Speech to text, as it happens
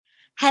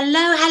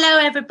Hello,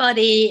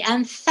 everybody,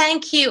 and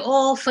thank you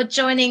all for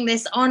joining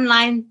this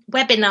online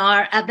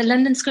webinar at the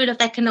London School of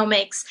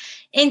Economics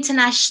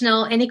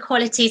International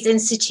Inequalities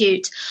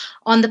Institute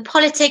on the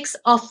politics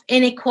of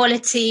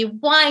inequality.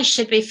 Why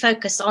should we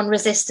focus on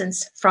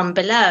resistance from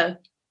below?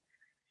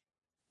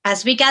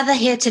 As we gather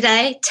here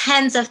today,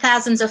 tens of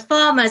thousands of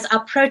farmers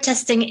are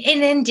protesting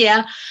in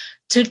India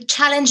to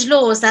challenge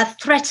laws that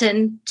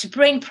threaten to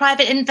bring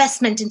private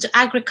investment into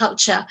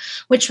agriculture,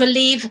 which will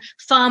leave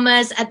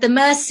farmers at the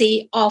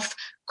mercy of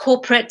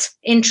corporate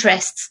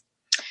interests.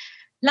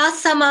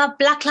 Last summer,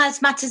 Black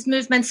Lives Matter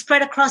movement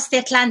spread across the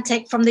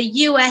Atlantic from the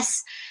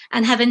US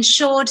and have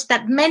ensured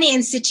that many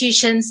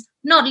institutions,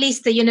 not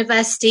least the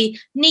university,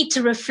 need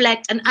to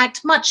reflect and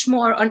act much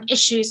more on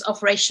issues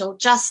of racial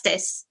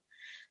justice.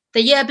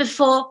 The year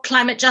before,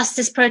 climate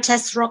justice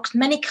protests rocked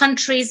many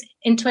countries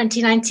in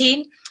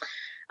 2019.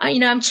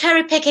 I'm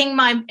cherry picking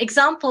my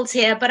examples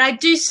here, but I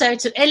do so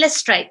to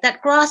illustrate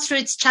that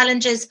grassroots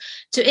challenges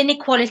to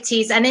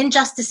inequalities and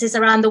injustices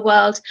around the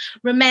world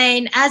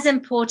remain as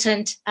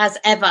important as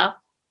ever.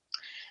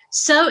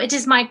 So it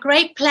is my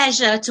great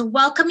pleasure to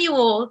welcome you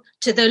all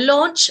to the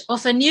launch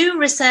of a new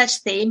research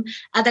theme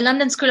at the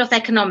London School of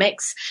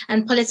Economics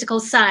and Political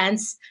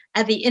Science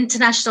at the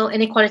International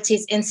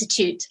Inequalities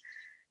Institute.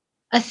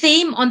 A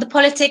theme on the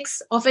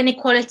politics of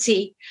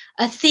inequality,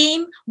 a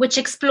theme which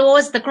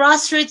explores the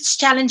grassroots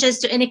challenges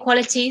to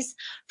inequalities,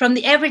 from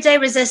the everyday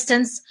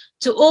resistance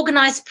to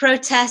organized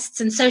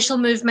protests and social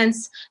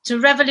movements to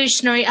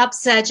revolutionary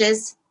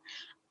upsurges.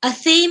 A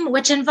theme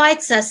which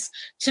invites us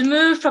to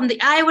move from the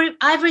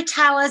ivory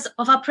towers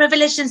of our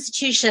privileged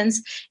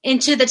institutions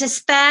into the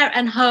despair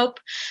and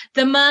hope,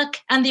 the murk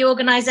and the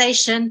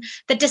organization,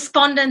 the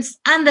despondence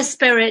and the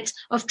spirit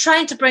of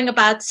trying to bring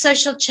about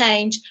social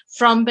change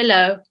from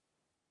below.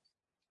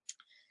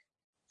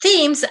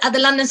 Themes at the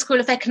London School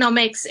of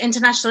Economics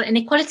International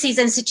Inequalities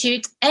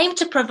Institute aim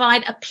to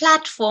provide a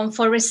platform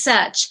for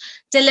research,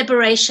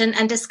 deliberation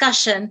and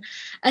discussion,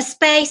 a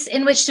space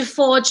in which to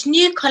forge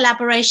new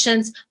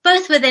collaborations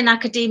both within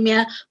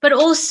academia but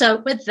also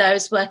with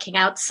those working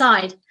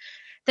outside.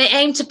 They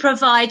aim to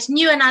provide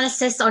new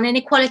analysis on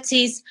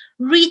inequalities,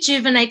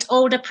 rejuvenate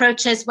old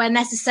approaches where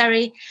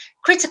necessary,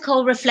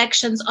 critical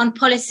reflections on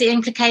policy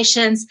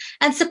implications,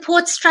 and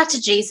support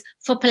strategies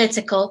for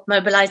political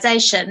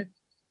mobilization.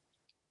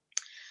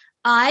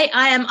 I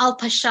am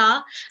Alpa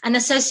Shah, an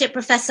Associate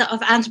Professor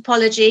of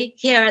Anthropology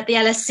here at the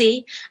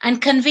LSE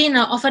and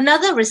convener of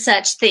another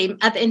research theme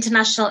at the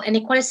International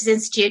Inequalities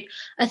Institute,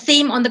 a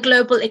theme on the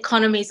global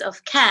economies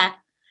of care.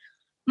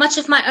 Much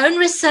of my own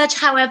research,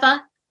 however,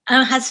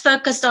 has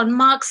focused on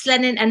Marx,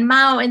 Lenin and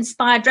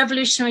Mao-inspired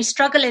revolutionary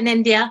struggle in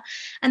India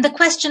and the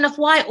question of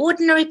why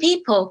ordinary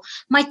people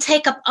might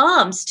take up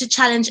arms to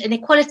challenge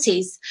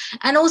inequalities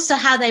and also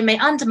how they may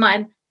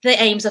undermine the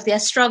aims of their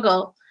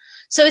struggle.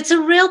 So it's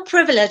a real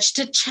privilege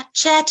to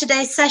chair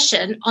today's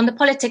session on the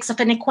politics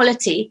of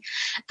inequality,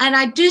 and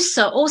I do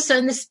so also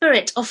in the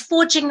spirit of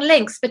forging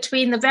links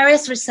between the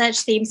various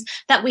research themes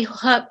that we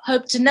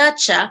hope to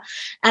nurture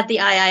at the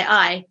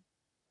III.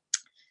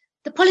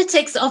 The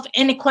Politics of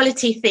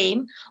Inequality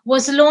theme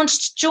was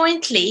launched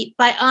jointly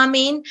by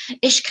Armin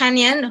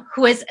Ishkanyan,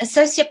 who is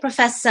Associate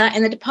Professor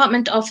in the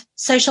Department of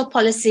Social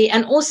Policy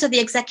and also the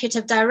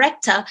Executive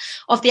Director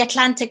of the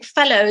Atlantic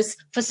Fellows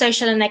for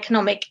Social and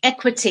Economic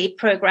Equity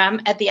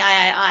program at the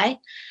III,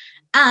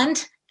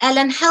 and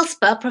Ellen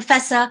Helsper,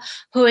 Professor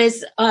who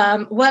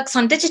works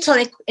on digital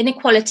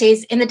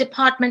inequalities in the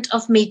Department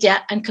of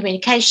Media and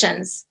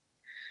Communications.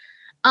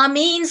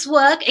 Armin's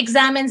work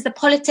examines the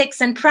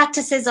politics and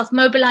practices of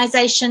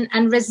mobilization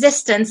and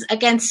resistance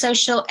against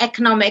social,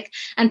 economic,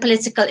 and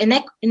political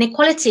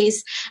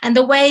inequalities and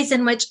the ways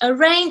in which a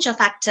range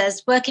of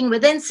actors working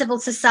within civil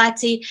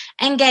society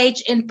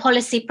engage in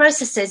policy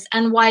processes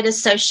and wider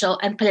social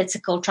and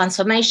political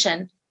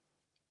transformation.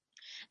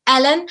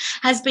 Ellen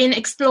has been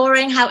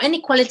exploring how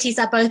inequalities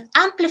are both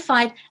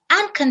amplified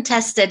and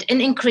contested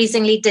in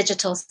increasingly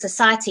digital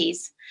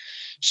societies.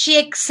 She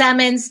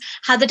examines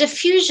how the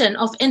diffusion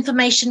of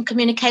information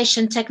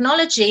communication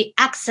technology,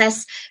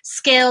 access,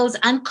 skills,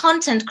 and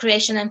content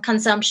creation and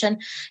consumption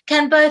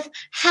can both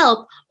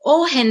help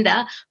or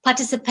hinder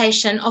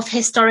participation of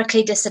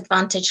historically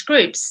disadvantaged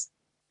groups.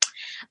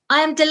 I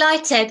am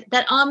delighted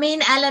that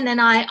Armin, Ellen, and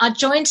I are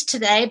joined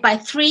today by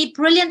three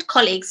brilliant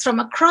colleagues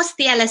from across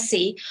the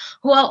LSE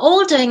who are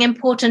all doing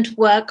important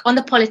work on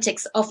the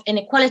politics of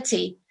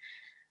inequality.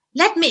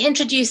 Let me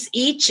introduce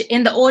each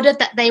in the order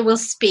that they will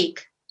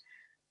speak.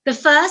 The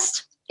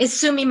first is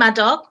Sumi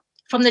Madhok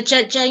from the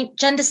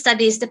Gender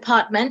Studies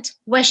Department,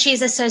 where she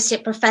is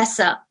Associate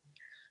Professor.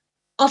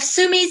 Of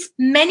Sumi's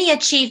many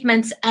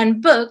achievements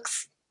and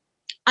books,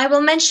 I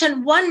will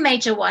mention one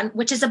major one,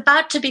 which is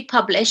about to be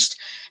published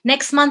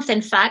next month,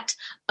 in fact,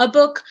 a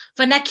book,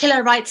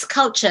 Vernacular Rights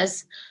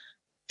Cultures,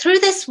 Through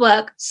this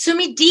work,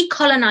 Sumi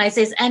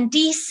decolonizes and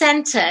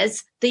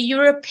decenters the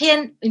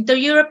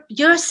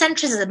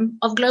Eurocentrism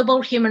of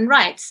global human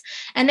rights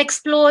and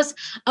explores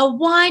a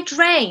wide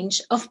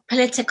range of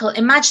political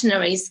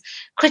imaginaries,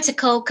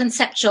 critical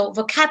conceptual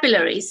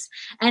vocabularies,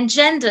 and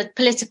gendered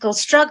political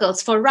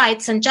struggles for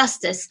rights and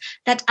justice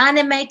that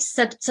animate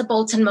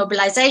subaltern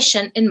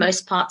mobilization in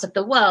most parts of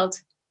the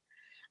world.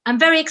 I'm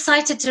very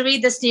excited to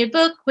read this new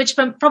book, which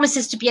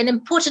promises to be an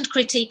important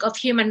critique of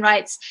human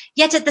rights,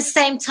 yet at the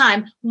same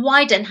time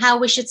widen how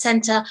we should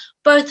center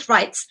both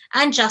rights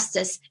and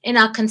justice in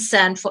our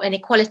concern for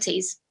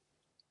inequalities.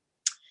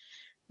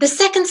 The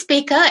second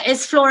speaker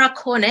is Flora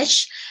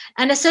Cornish,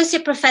 an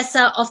associate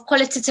professor of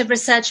qualitative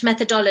research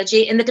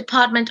methodology in the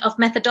Department of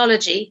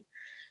Methodology.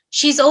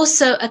 She's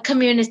also a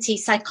community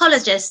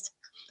psychologist.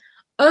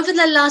 Over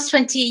the last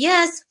 20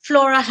 years,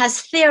 Flora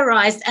has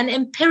theorized and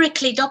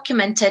empirically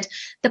documented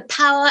the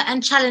power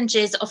and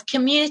challenges of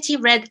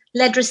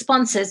community-led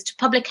responses to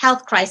public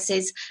health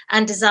crises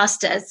and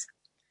disasters.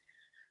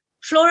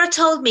 Flora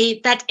told me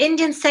that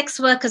Indian sex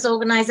workers'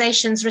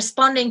 organizations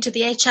responding to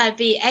the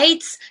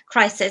HIV/AIDS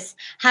crisis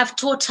have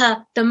taught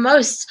her the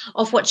most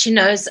of what she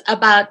knows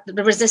about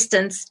the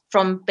resistance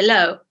from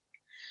below.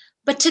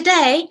 But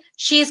today,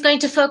 she is going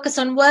to focus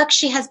on work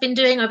she has been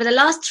doing over the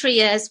last 3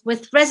 years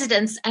with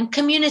residents and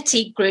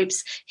community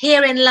groups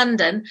here in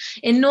London,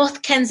 in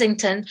North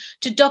Kensington,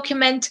 to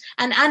document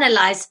and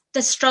analyse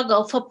the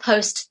struggle for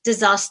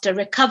post-disaster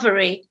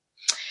recovery.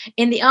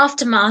 In the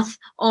aftermath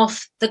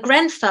of the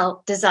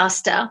Grenfell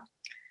disaster,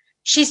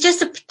 she's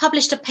just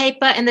published a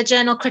paper in the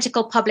journal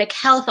Critical Public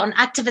Health on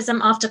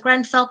activism after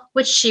Grenfell,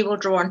 which she will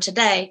draw on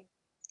today.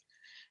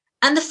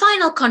 And the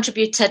final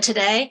contributor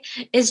today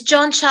is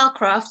John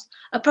Chalcroft,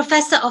 a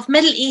professor of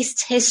Middle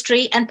East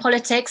history and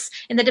politics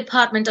in the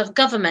Department of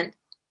Government.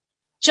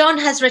 John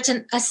has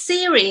written a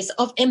series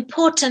of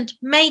important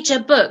major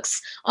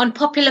books on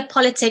popular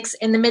politics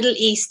in the Middle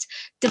East,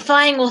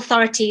 defying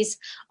authorities,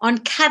 on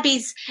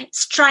cabbies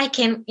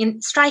striking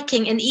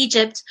in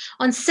Egypt,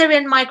 on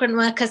Syrian migrant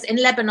workers in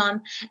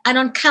Lebanon, and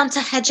on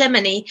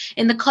counter-hegemony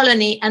in the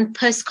colony and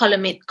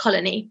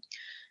post-colony.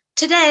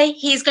 Today,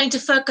 he is going to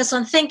focus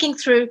on thinking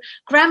through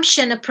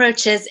Gramscian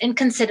approaches in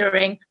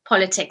considering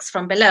politics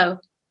from below.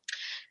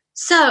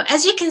 So,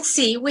 as you can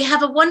see, we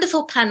have a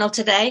wonderful panel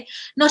today,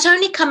 not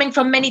only coming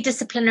from many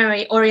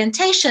disciplinary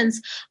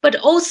orientations, but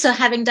also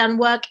having done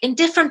work in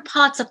different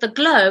parts of the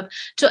globe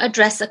to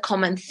address a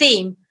common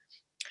theme.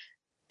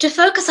 To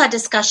focus our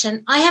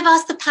discussion, I have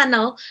asked the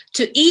panel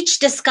to each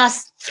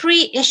discuss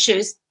 3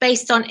 issues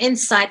based on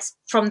insights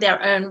from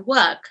their own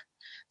work.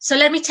 So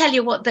let me tell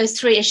you what those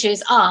 3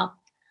 issues are.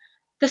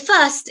 The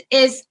first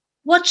is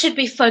why should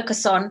we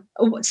focus on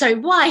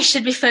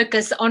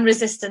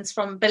resistance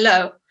from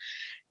below?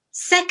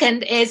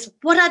 Second is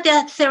what are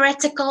the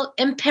theoretical,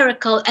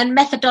 empirical, and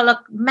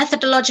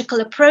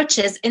methodological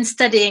approaches in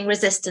studying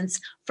resistance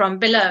from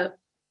below?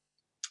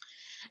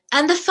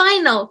 And the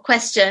final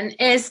question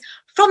is,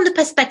 from the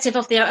perspective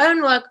of their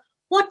own work,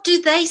 what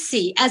do they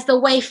see as the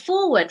way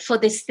forward for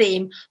this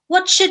theme?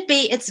 What should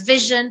be its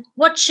vision?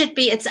 What should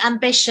be its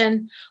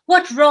ambition?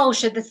 What role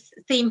should the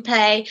theme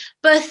play,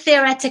 both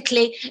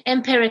theoretically,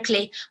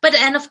 empirically,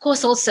 and of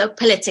course also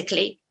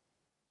politically?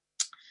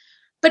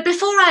 But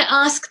before I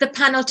ask the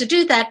panel to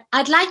do that,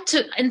 I'd like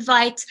to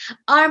invite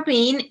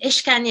Armin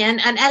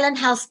Ishkanyan and Ellen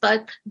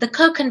Helsberg, the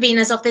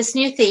co-conveners of this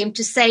new theme,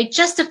 to say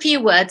just a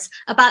few words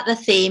about the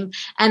theme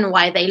and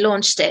why they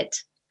launched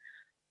it.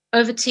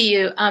 Over to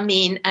you,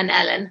 Armin and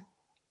Ellen.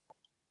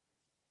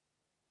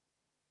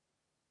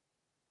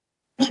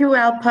 Thank you,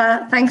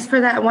 Alpa. Thanks for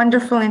that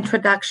wonderful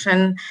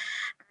introduction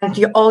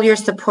and all your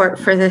support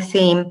for the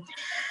theme.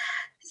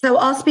 So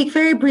I'll speak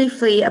very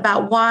briefly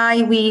about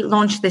why we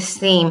launched this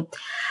theme.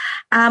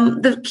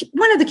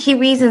 One of the key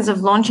reasons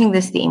of launching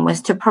this theme was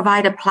to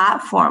provide a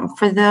platform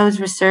for those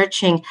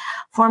researching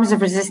forms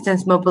of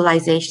resistance,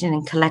 mobilization,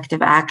 and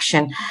collective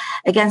action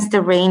against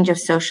a range of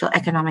social,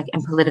 economic,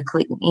 and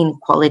political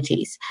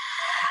inequalities,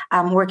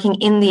 working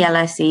in the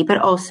LSE, but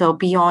also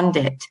beyond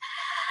it.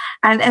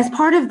 And as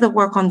part of the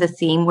work on the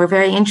theme, we're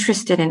very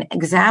interested in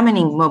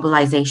examining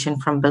mobilization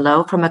from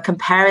below from a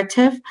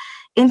comparative,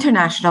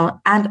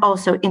 international, and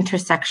also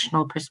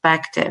intersectional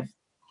perspective.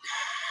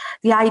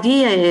 The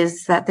idea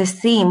is that this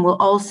theme will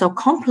also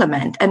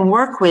complement and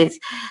work with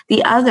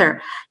the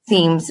other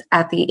themes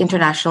at the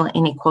International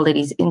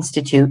Inequalities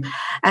Institute,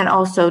 and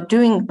also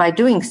by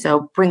doing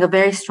so, bring a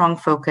very strong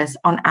focus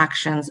on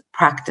actions,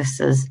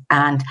 practices,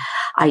 and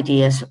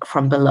ideas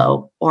from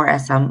below, or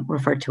as some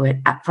refer to it,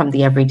 from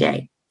the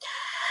everyday.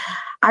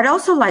 I'd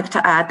also like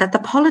to add that the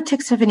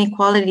Politics of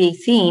Inequality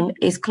theme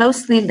is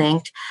closely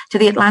linked to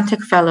the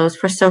Atlantic Fellows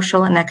for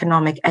Social and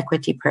Economic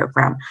Equity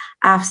Program,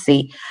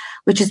 AFSI,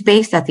 which is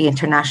based at the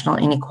International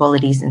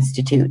Inequalities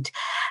Institute.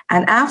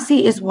 And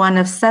AFSI is one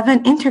of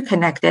 7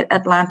 interconnected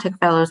Atlantic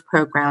Fellows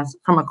programs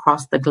from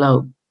across the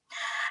globe.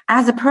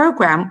 As a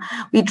program,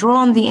 we draw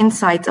on the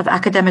insights of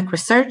academic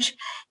research,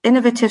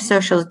 innovative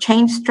social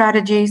change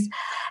strategies,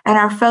 and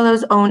our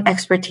fellows' own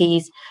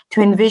expertise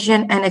to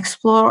envision and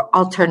explore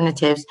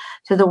alternatives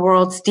to the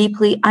world's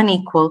deeply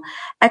unequal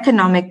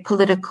economic,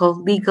 political,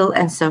 legal,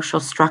 and social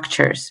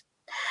structures.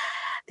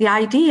 The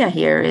idea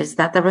here is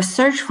that the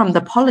research from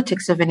the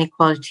Politics of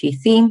Inequality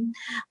theme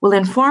will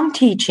inform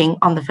teaching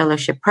on the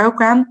fellowship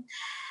program,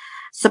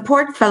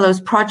 support fellows'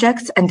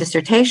 projects and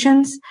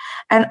dissertations,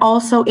 and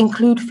also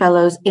include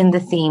fellows in the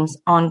theme's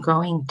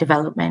ongoing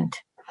development.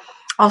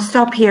 I'll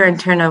stop here and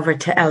turn over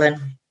to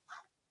Ellen.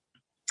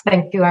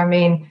 Thank you,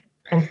 Armine.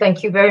 And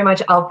thank you very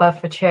much, Alpa,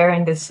 for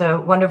chairing this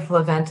wonderful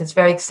event. It's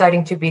very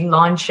exciting to be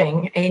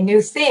launching a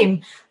new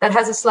theme that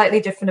has a slightly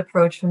different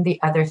approach from the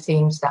other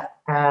themes that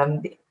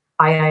the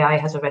III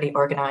has already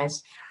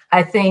organized.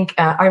 I think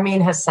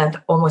Armine has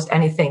said almost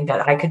anything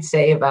that I could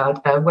say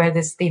about where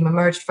this theme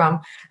emerged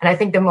from. And I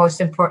think the most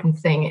important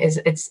thing is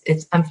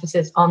its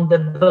emphasis on the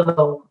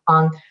below,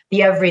 on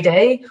the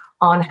everyday,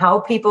 on how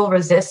people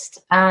resist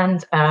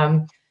and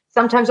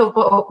sometimes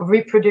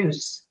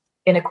reproduce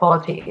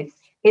inequalities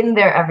in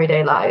their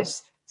everyday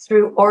lives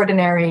through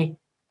ordinary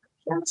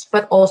actions,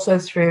 but also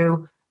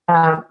through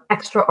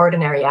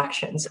extraordinary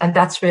actions. And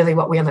that's really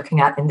what we're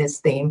looking at in this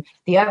theme.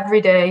 The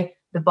everyday,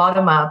 the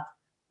bottom up,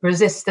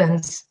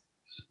 resistance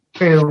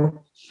through.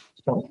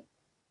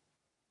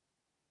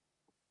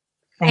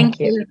 Thank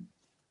you.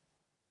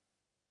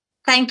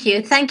 Thank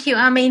you. Thank you,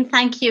 Armine.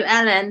 Thank you,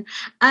 Ellen.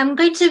 I'm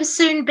going to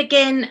soon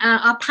begin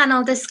our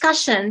panel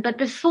discussion, but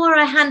before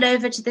I hand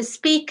over to the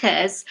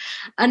speakers,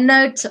 a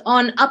note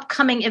on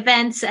upcoming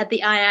events at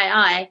the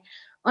III.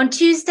 On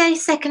Tuesday,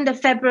 2nd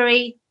of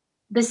February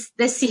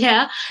this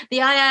year, the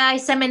III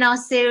seminar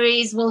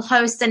series will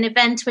host an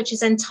event which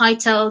is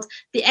entitled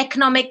The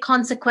Economic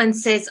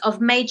Consequences of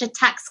Major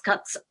Tax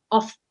Cuts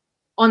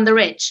on the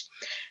Rich.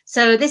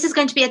 So this is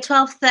going to be at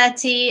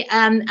 12:30,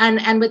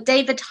 and with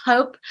David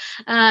Hope,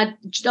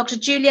 Dr.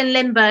 Julian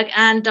Lindberg,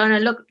 and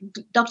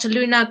Dr.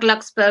 Luna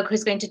Glucksberg,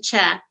 who's going to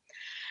chair.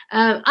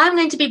 I'm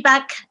going to be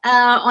back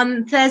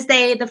on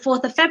Thursday, the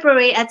 4th of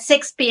February at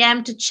 6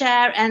 p.m. to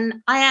chair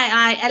an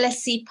III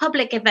LSE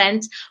public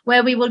event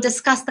where we will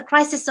discuss the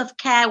crisis of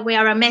care we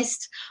are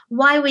amidst,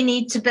 why we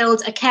need to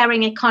build a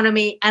caring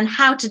economy, and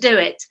how to do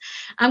it.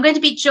 I'm going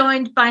to be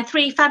joined by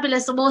three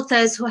fabulous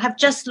authors who have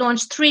just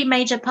launched three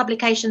major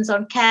publications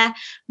on care: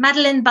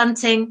 Madeline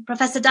Bunting,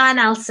 Professor Diane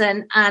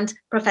Alson, and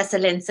Professor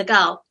Lynn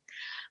Segal.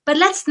 But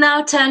let's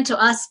now turn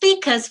to our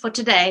speakers for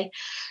today.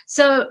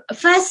 So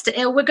first,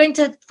 we're going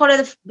to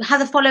have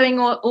the following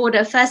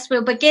order. First,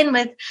 we'll begin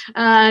with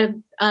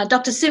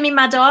Dr. Sumi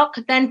Maddock,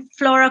 then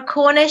Flora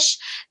Cornish,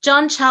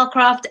 John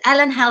Chalcraft,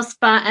 Ellen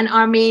Helsper, and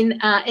Armine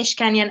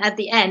Ishkanyan at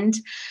the end.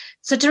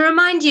 So to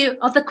remind you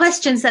of the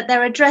questions that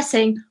they're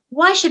addressing: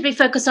 why should we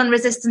focus on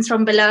resistance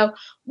from below?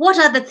 What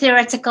are the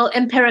theoretical,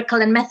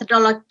 empirical, and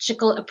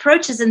methodological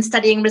approaches in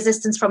studying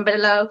resistance from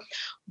below?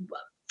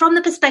 From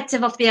the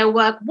perspective of their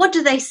work, what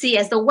do they see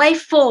as the way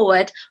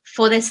forward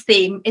for this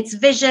theme, its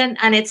vision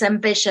and its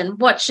ambition?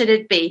 What should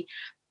it be?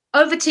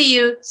 Over to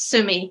you,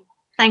 Sumi.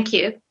 Thank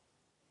you.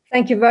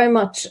 Thank you very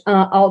much,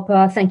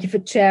 Alpa. Thank you for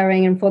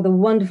chairing and for the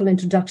wonderful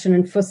introduction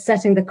and for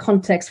setting the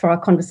context for our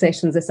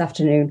conversations this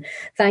afternoon.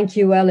 Thank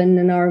you, Ellen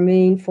and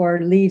Armine, for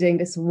leading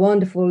this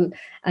wonderful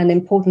and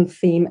important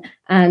theme.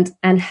 And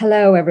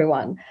hello,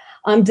 everyone.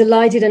 I'm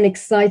delighted and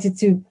excited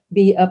to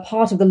be a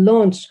part of the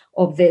launch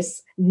of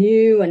this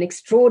new and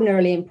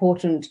extraordinarily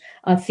important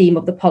theme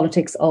of the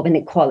politics of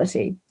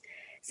inequality.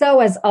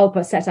 So as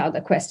Alpa set out the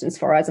questions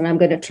for us, and I'm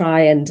going to try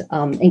and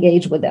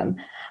engage with them.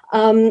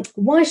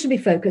 Why should we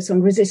focus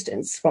on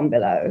resistance from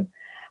below?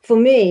 For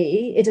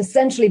me, it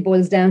essentially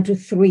boils down to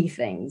three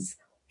things.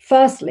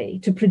 Firstly,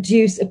 to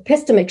produce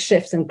epistemic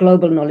shifts in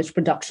global knowledge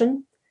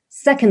production.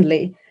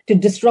 Secondly, to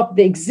disrupt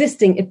the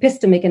existing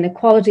epistemic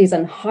inequalities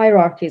and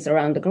hierarchies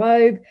around the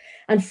globe.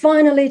 And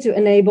finally, to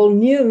enable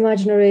new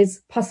imaginaries,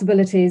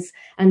 possibilities,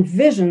 and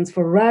visions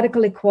for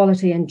radical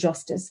equality and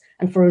justice,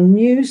 and for a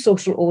new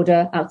social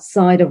order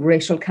outside of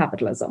racial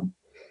capitalism.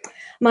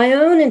 My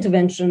own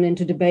intervention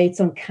into debates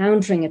on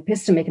countering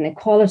epistemic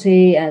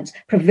inequality and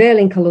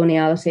prevailing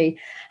coloniality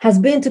has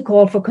been to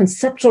call for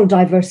conceptual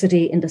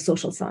diversity in the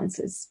social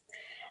sciences,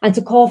 and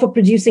to call for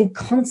producing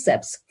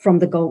concepts from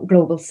the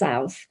global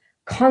south.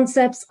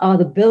 Concepts are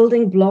the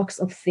building blocks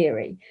of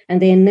theory, and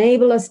they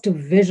enable us to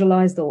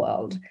visualize the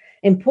world.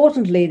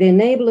 Importantly, they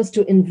enable us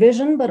to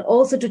envision, but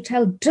also to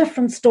tell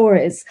different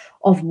stories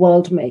of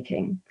world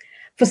making.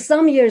 For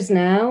some years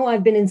now,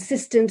 I've been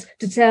insistent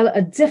to tell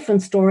a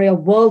different story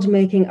of world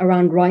making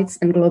around rights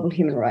and global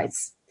human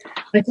rights.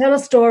 I tell a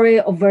story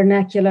of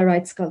vernacular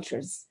rights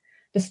cultures.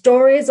 The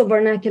stories of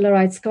vernacular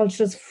rights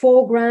cultures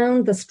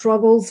foreground the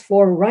struggles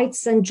for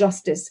rights and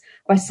justice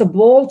by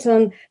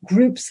subaltern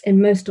groups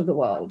in most of the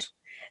world.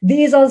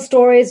 These are the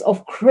stories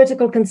of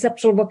critical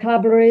conceptual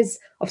vocabularies,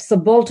 of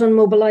subaltern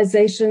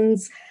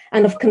mobilizations,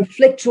 and of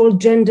conflictual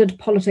gendered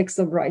politics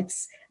of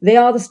rights. They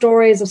are the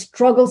stories of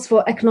struggles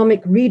for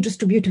economic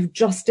redistributive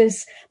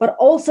justice, but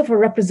also for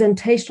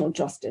representational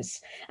justice.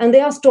 And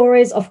they are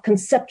stories of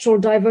conceptual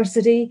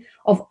diversity,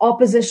 of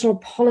oppositional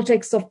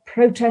politics, of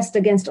protest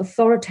against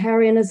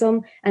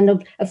authoritarianism and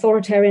of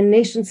authoritarian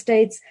nation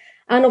states,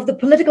 and of the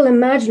political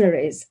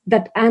imaginaries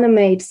that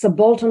animate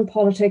subaltern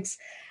politics,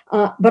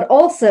 but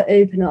also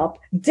open up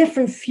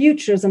different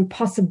futures and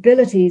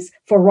possibilities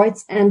for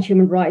rights and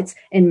human rights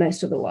in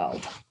most of the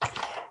world.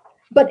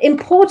 But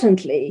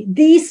importantly,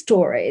 these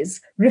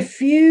stories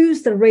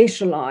refuse the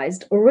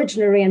racialized,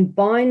 originary, and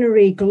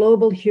binary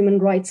global human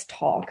rights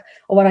talk,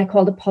 or what I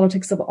call the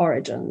politics of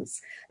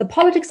origins. The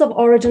politics of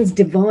origins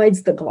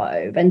divides the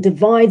globe and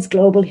divides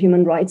global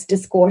human rights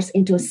discourse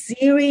into a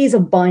series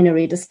of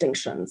binary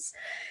distinctions.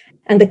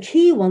 And the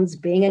key ones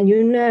being, and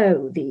you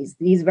know these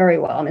very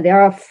well, I mean, they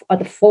are at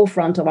the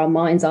forefront of our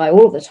mind's eye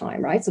all the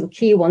time, right? So the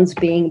key ones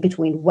being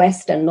between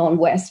West and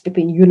non-West,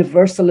 between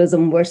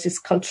universalism versus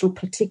cultural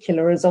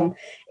particularism,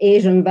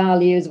 Asian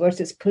values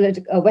versus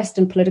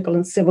Western political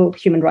and civil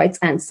human rights,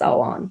 and so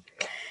on.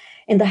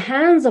 In the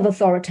hands of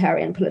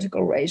authoritarian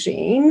political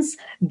regimes,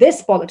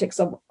 this politics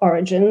of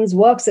origins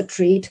works a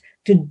treat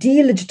to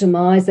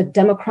delegitimize the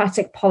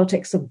democratic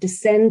politics of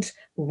dissent,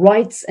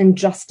 rights, and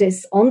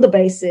justice on the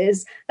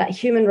basis that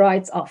human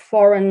rights are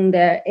foreign,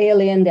 they're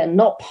alien, they're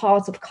not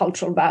part of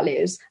cultural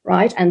values,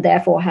 right? And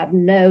therefore have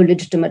no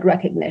legitimate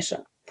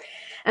recognition.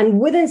 And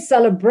within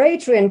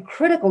celebratory and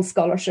critical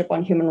scholarship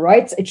on human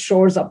rights, it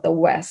shores up the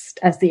West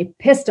as the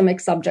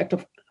epistemic subject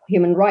of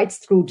human rights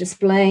through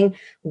displaying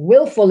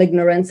willful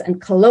ignorance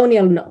and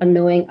colonial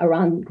unknowing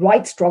around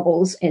right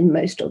struggles in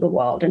most of the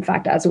world. In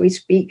fact, as we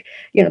speak,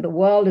 the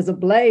world is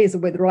ablaze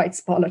with rights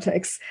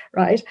politics,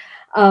 right?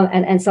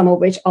 And some of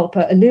which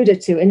Alpa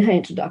alluded to in her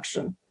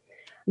introduction.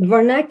 The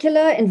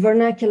vernacular in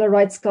vernacular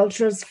rights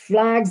cultures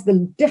flags the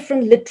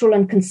different literal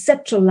and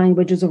conceptual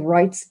languages of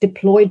rights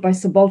deployed by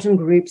subaltern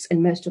groups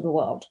in most of the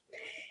world.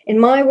 In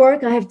my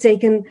work, I have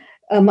taken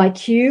my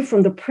cue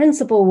from the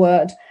principal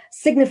word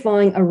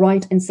signifying a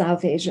right in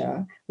South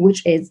Asia,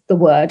 which is the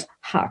word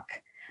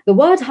hak. The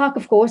word hak,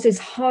 of course, is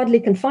hardly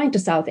confined to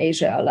South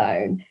Asia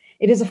alone.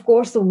 It is, of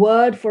course, the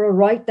word for a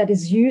right that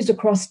is used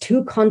across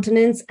 2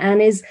 continents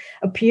and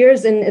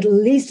appears in at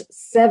least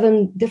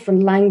 7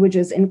 different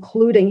languages,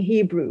 including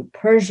Hebrew,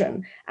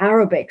 Persian,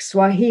 Arabic,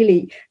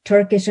 Swahili,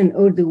 Turkish, and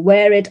Urdu,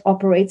 where it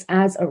operates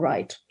as a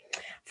right.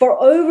 For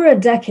over a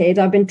decade,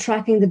 I've been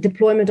tracking the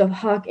deployment of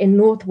hak in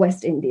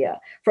northwest India,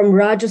 from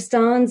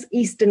Rajasthan's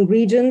eastern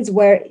regions,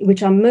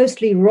 which are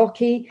mostly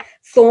rocky,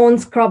 thorn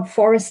scrub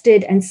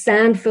forested and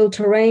sand-filled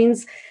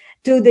terrains,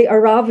 to the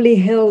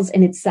Aravalli Hills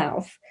in its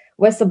south,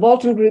 where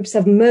subaltern groups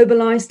have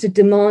mobilized to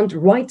demand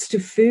rights to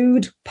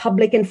food,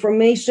 public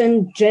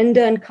information,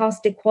 gender and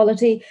caste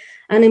equality,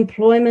 and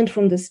employment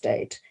from the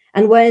state,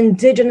 and where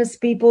indigenous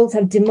peoples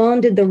have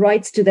demanded the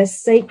rights to their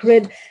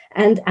sacred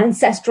and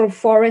ancestral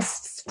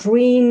forests,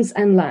 streams,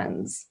 and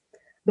lands.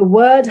 The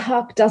word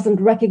hak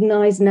doesn't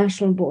recognize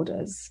national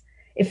borders.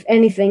 If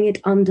anything, it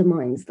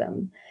undermines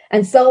them.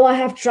 And so I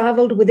have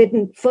traveled with it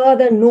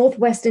further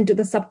northwest into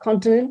the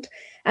subcontinent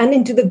and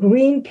into the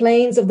green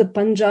plains of the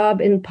Punjab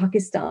in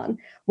Pakistan,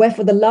 where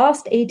for the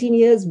last 18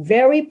 years,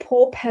 very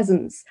poor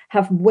peasants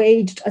have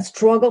waged a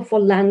struggle for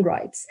land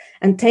rights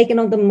and taken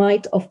on the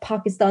might of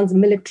Pakistan's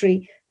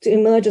military to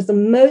emerge as the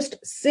most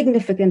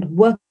significant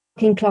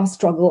working class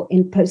struggle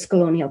in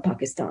post-colonial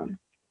Pakistan.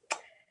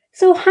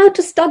 So how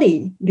to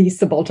study these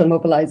subaltern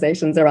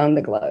mobilizations around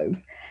the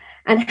globe,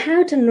 and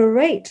how to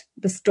narrate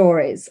the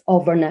stories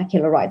of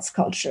vernacular rights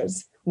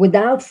cultures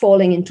without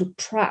falling into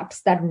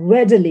traps that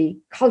readily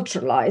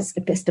culturalize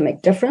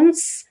epistemic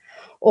difference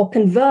or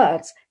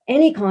convert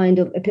any kind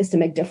of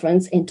epistemic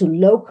difference into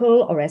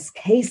local or as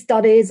case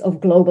studies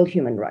of global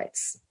human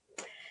rights.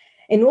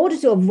 In order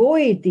to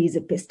avoid these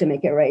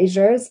epistemic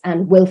erasures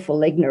and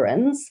willful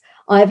ignorance,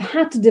 I've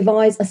had to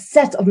devise a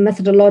set of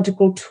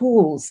methodological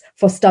tools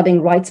for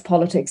studying rights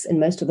politics in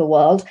most of the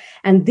world.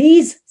 And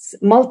these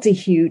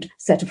multi-hued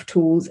set of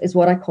tools is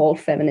what I call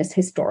feminist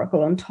historical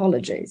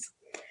ontologies.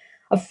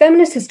 A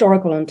feminist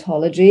historical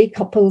ontology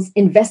couples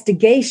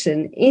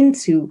investigation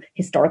into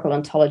historical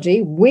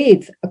ontology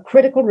with a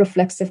critical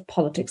reflexive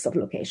politics of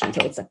location.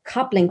 So it's a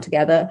coupling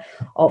together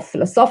of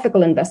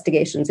philosophical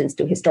investigations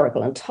into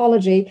historical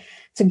ontology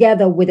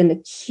together with an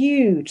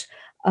acute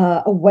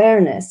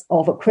awareness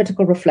of a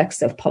critical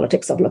reflexive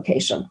politics of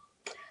location.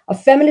 A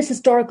feminist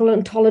historical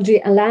ontology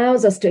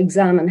allows us to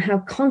examine how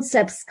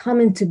concepts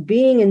come into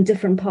being in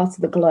different parts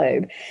of the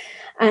globe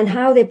and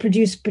how they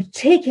produce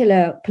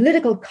particular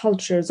political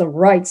cultures of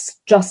rights,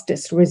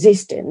 justice,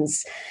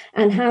 resistance,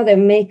 and how they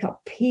make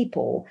up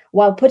people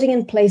while putting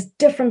in place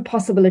different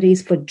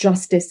possibilities for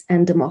justice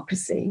and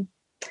democracy.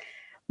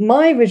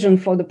 My vision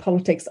for the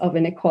politics of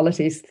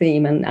inequalities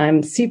theme, and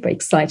I'm super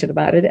excited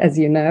about it, as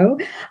you know,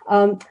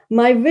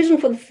 my vision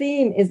for the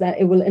theme is that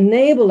it will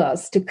enable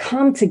us to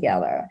come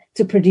together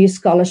to produce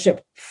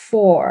scholarship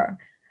for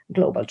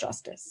global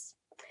justice.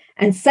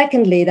 And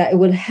secondly, that it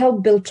will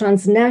help build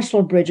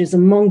transnational bridges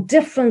among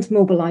different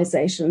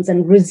mobilizations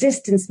and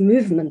resistance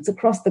movements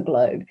across the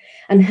globe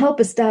and help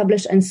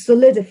establish and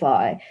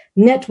solidify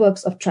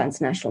networks of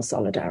transnational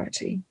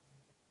solidarity.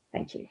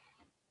 Thank you.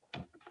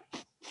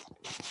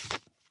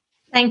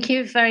 Thank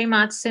you very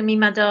much, Sumi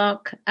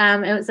Madok.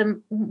 It was a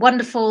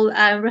wonderful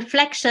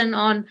reflection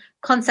on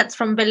concepts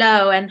from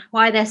below and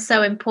why they're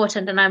so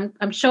important. And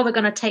I'm sure we're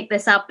going to take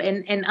this up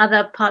in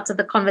other parts of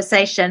the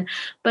conversation.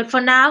 But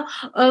for now,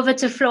 over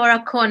to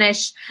Flora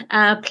Cornish.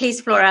 Please,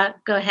 Flora,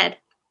 go ahead.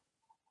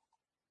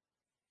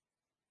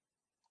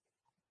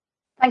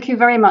 Thank you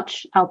very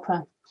much,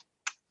 Alpa.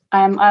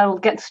 I'll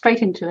get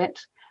straight into it.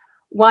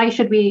 Why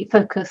should we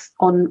focus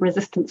on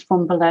resistance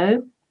from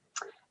below?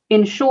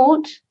 In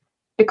short,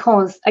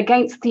 because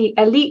against the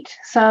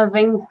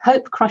elite-serving,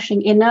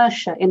 hope-crushing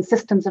inertia in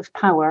systems of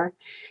power,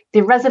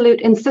 the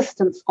resolute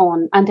insistence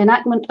on and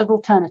enactment of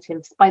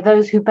alternatives by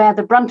those who bear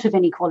the brunt of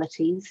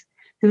inequalities,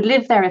 who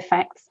live their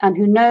effects, and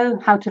who know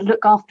how to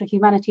look after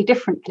humanity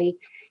differently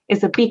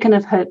is a beacon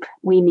of hope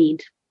we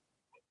need.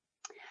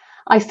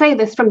 I say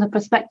this from the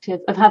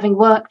perspective of having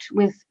worked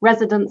with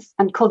residents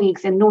and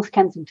colleagues in North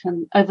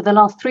Kensington over the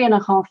last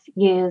 3.5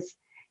 years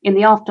in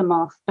the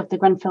aftermath of the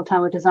Grenfell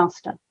Tower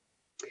disaster.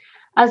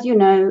 As you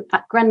know,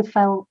 at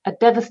Grenfell, a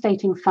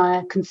devastating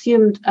fire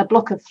consumed a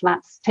block of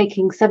flats,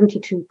 taking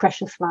 72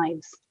 precious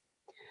lives.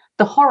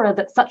 The horror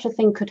that such a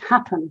thing could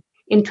happen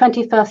in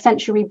 21st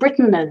century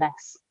Britain, no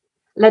less,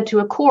 led to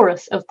a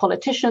chorus of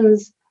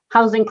politicians,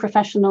 housing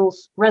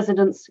professionals,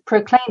 residents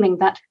proclaiming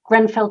that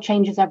Grenfell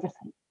changes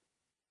everything.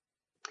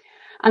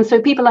 And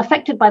so people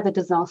affected by the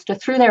disaster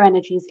threw their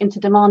energies into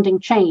demanding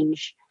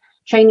change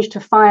to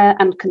fire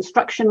and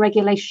construction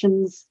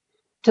regulations,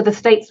 to the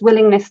state's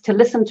willingness to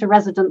listen to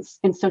residents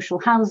in social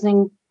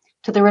housing,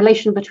 to the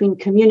relation between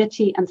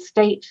community and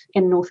state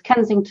in North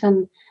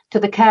Kensington, to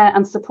the care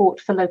and support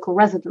for local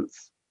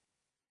residents.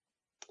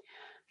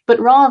 But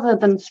rather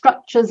than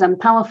structures and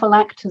powerful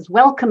actors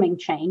welcoming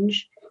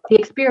change, the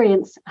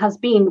experience has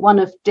been one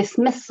of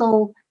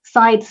dismissal,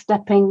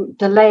 sidestepping,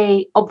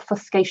 delay,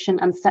 obfuscation,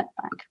 and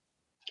setback.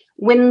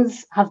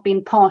 Wins have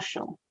been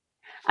partial,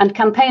 and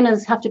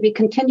campaigners have to be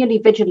continually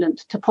vigilant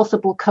to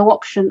possible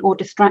co-option or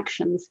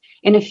distractions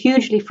in a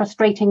hugely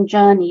frustrating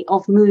journey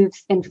of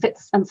moves in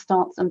fits and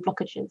starts and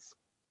blockages.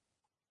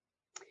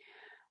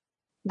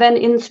 Then,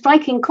 in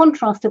striking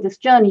contrast to this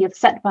journey of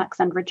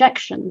setbacks and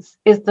rejections,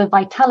 is the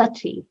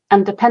vitality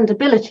and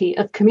dependability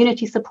of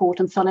community support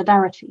and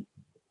solidarity.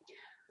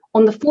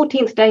 On the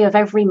 14th day of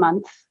every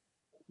month,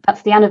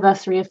 that's the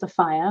anniversary of the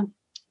fire,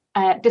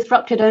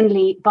 disrupted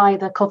only by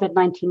the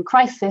COVID-19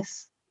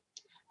 crisis,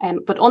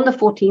 but on the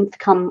 14th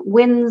come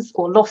wins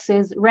or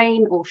losses,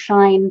 rain or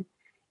shine,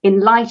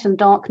 in light and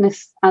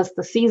darkness as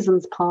the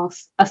seasons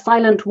pass, a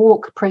silent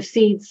walk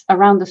proceeds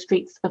around the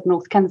streets of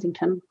North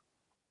Kensington,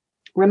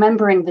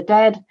 remembering the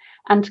dead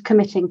and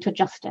committing to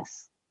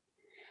justice.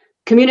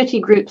 Community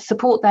groups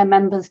support their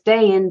members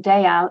day in,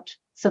 day out,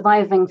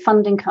 surviving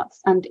funding cuts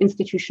and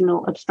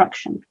institutional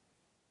obstruction.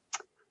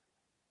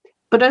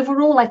 But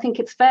overall, I think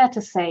it's fair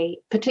to say,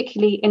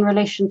 particularly in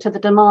relation to the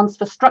demands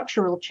for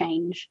structural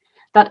change,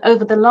 that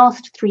over the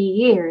last 3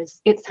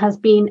 years, it has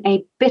been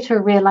a bitter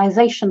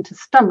realization to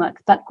stomach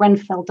that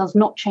Grenfell does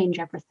not change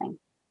everything.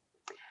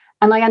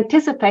 And I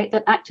anticipate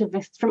that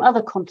activists from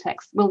other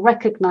contexts will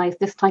recognize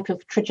this type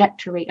of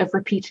trajectory of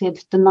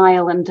repeated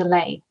denial and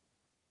delay.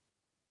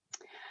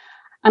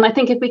 And I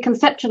think if we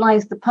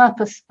conceptualize the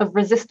purpose of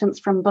resistance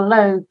from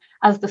below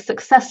as the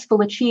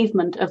successful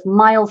achievement of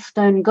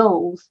milestone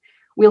goals,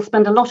 we'll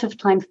spend a lot of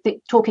time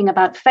talking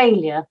about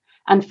failure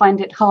and find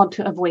it hard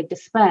to avoid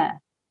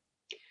despair.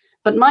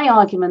 But my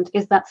argument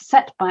is that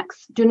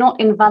setbacks do not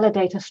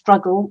invalidate a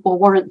struggle or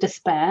warrant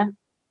despair,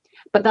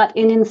 but that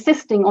in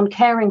insisting on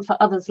caring for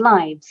others'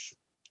 lives,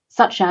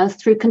 such as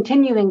through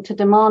continuing to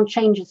demand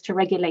changes to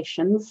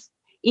regulations,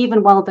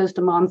 even while those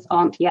demands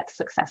aren't yet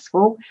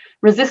successful,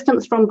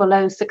 resistance from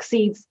below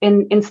succeeds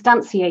in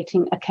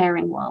instantiating a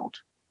caring world.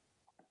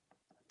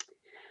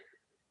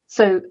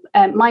 So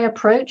my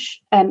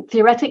approach,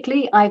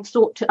 theoretically, I've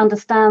sought to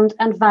understand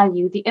and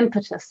value the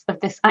impetus of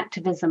this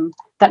activism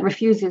that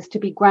refuses to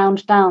be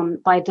ground down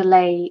by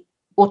delay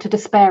or to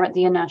despair at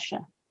the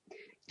inertia,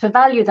 to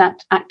value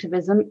that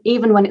activism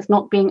even when it's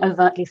not being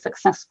overtly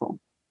successful.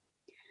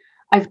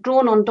 I've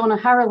drawn on Donna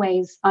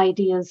Haraway's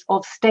ideas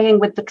of staying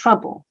with the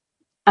trouble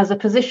as a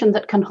position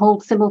that can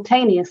hold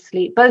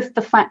simultaneously both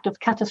the fact of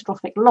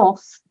catastrophic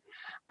loss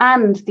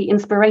and the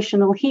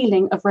inspirational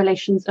healing of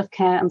relations of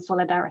care and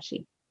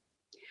solidarity.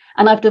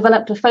 And I've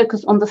developed a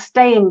focus on the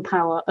staying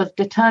power of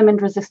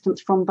determined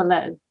resistance from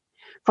below,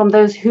 from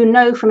those who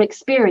know from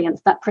experience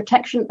that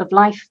protection of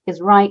life is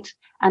right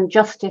and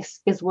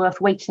justice is worth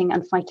waiting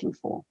and fighting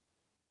for.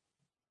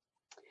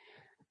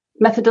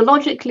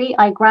 Methodologically,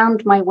 I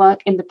ground my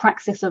work in the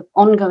praxis of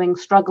ongoing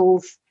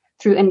struggles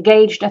through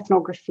engaged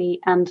ethnography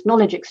and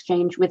knowledge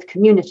exchange with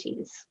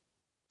communities,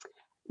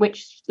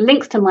 which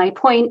links to my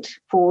point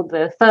for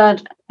the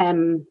third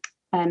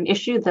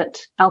issue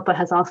that Alpa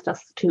has asked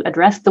us to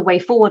address, the way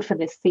forward for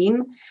this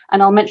theme.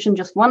 And I'll mention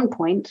just one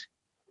point.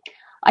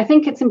 I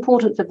think it's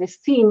important for this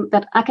theme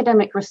that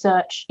academic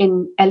research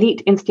in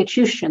elite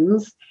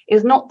institutions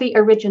is not the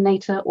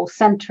originator or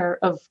center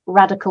of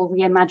radical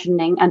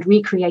reimagining and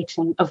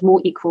recreating of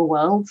more equal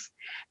worlds.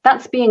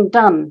 That's being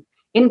done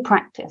in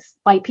practice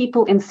by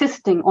people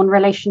insisting on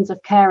relations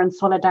of care and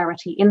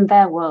solidarity in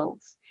their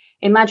worlds,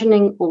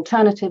 imagining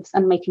alternatives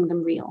and making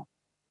them real.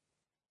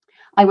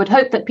 I would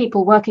hope that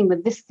people working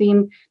with this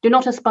theme do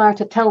not aspire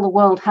to tell the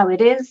world how it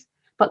is,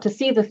 but to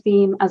see the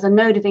theme as a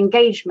node of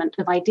engagement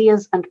of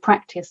ideas and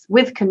practice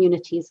with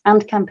communities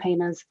and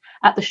campaigners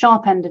at the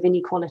sharp end of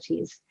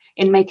inequalities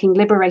in making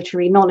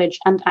liberatory knowledge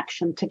and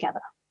action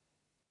together.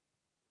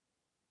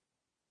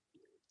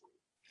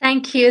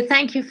 Thank you.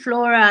 Thank you,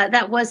 Flora.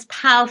 That was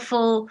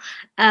powerful,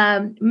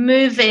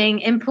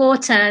 moving,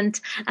 important,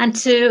 and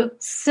to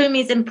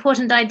Sumi's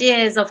important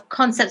ideas of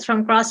concepts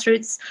from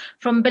grassroots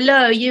from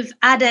below. You've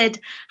added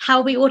how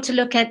we ought to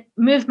look at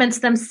movements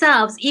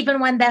themselves,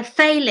 even when they're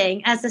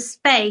failing, as a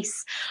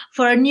space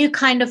for a new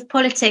kind of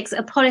politics,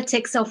 a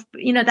politics of,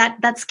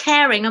 that's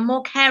caring, a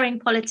more caring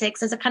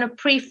politics, as a kind of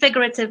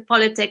prefigurative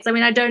politics. I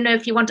mean, I don't know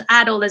if you want to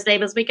add all those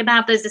labels. We can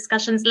have those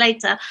discussions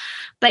later.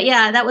 But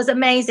yeah, that was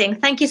amazing.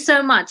 Thank you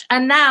so much.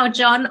 And now,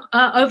 John,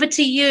 over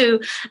to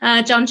you,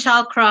 John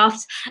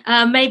Chalcraft.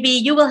 Maybe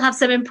you will have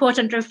some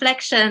important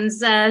reflections,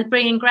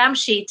 bringing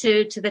Gramsci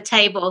to the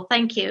table.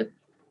 Thank you.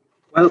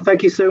 Well,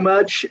 thank you so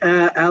much,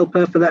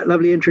 Alpa, for that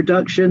lovely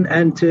introduction,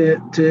 and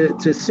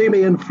to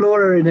Sumi and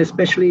Flora, and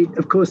especially,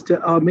 of course,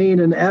 to Armin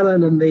and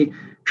Ellen and the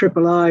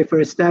III for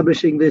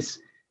establishing this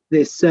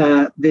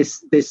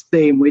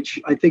theme, which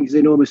I think is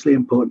enormously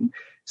important.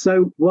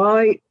 So,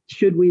 why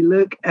should we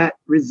look at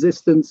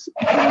resistance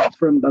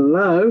from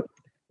below?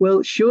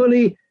 Well,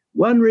 surely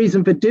one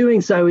reason for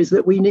doing so is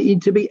that we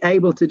need to be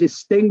able to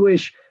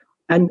distinguish,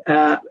 and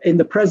in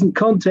the present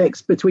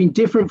context, between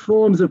different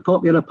forms of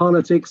popular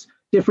politics,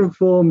 different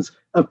forms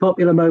of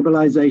popular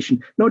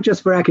mobilization, not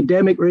just for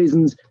academic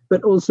reasons,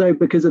 but also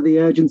because of the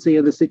urgency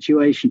of the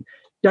situation.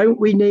 Don't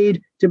we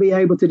need to be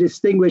able to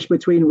distinguish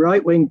between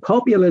right-wing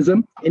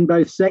populism in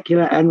both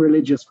secular and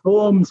religious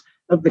forms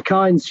of the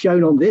kinds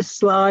shown on this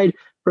slide,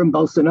 from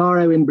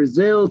Bolsonaro in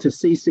Brazil to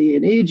Sisi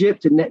in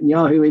Egypt to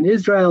Netanyahu in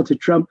Israel to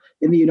Trump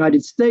in the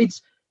United States,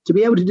 to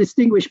be able to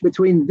distinguish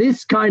between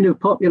this kind of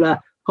popular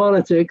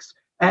politics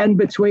and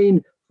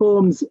between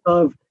forms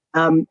of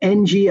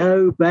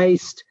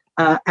NGO-based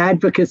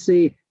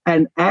advocacy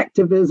and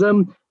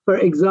activism, for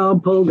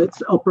example,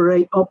 that's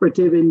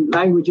operative in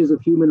languages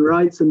of human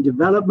rights and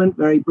development,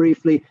 very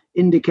briefly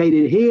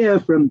indicated here,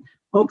 from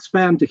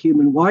Oxfam to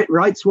Human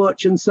Rights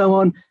Watch and so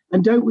on.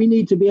 And don't we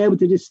need to be able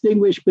to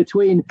distinguish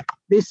between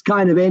this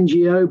kind of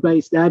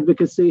NGO-based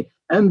advocacy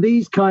and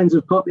these kinds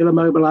of popular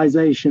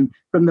mobilization,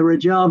 from the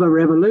Rojava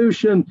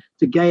Revolution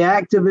to gay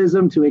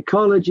activism to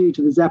ecology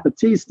to the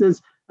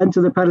Zapatistas and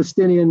to the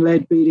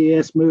Palestinian-led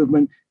BDS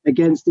movement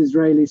against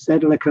Israeli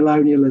settler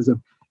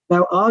colonialism?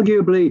 Now,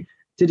 arguably,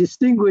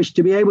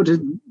 to be able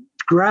to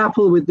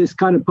grapple with this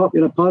kind of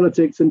popular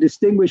politics and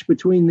distinguish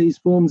between these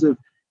forms of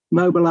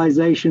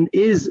mobilization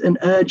is an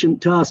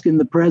urgent task in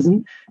the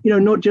present,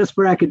 not just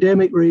for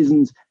academic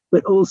reasons,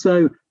 but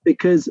also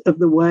because of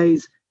the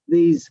ways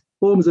these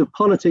forms of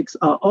politics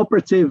are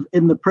operative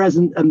in the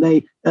present, and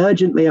they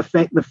urgently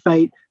affect the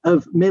fate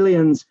of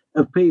millions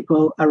of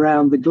people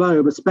around the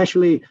globe,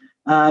 especially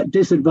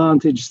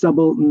disadvantaged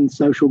subaltern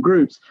social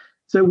groups.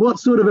 So what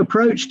sort of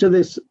approach to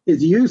this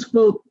is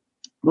useful?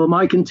 Well,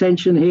 my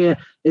contention here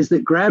is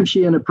that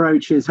Gramscian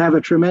approaches have a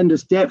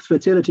tremendous depth,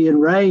 fertility,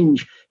 and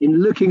range in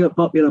looking at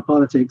popular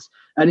politics.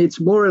 And it's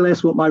more or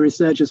less what my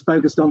research has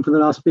focused on for the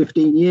last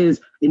 15 years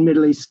in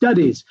Middle East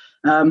studies.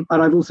 And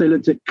I've also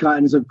looked at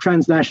kinds of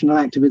transnational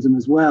activism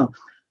as well.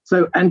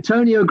 So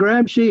Antonio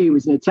Gramsci, he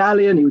was an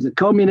Italian, he was a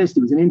communist,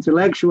 he was an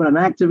intellectual, an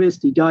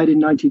activist. He died in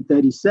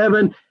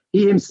 1937.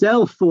 He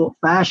himself fought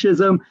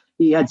fascism.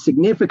 He had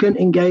significant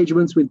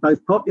engagements with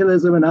both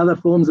populism and other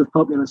forms of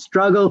popular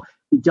struggle.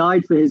 He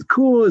died for his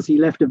cause. He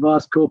left a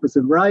vast corpus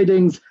of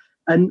writings.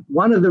 And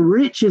one of the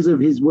riches of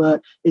his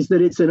work is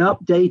that it's an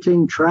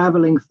updating,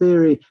 traveling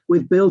theory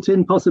with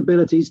built-in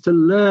possibilities to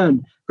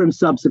learn from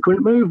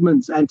subsequent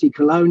movements: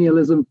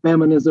 anti-colonialism,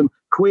 feminism,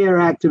 queer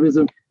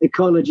activism,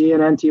 ecology,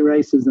 and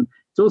anti-racism.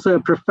 It's also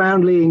a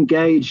profoundly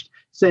engaged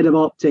set of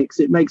optics.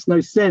 It makes no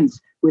sense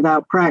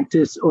without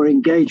practice or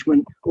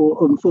engagement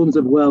or forms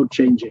of world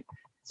changing.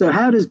 So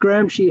how does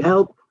Gramsci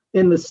help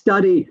in the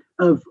study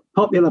of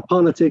popular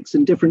politics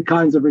and different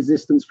kinds of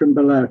resistance from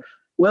below?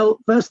 Well,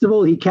 first of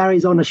all, he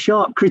carries on a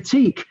sharp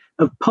critique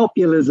of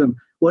populism,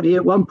 what he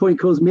at one point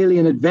calls merely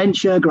an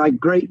adventure, like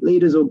great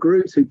leaders or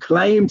groups who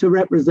claim to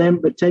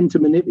represent but tend to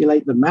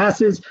manipulate the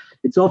masses.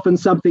 It's often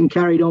something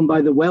carried on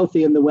by the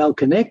wealthy and the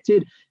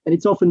well-connected, and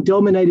it's often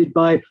dominated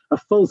by a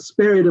false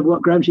spirit of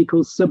what Gramsci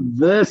calls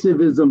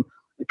subversivism,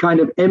 a kind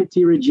of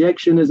empty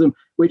rejectionism,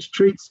 which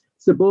treats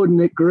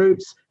subordinate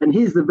groups. And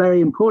here's the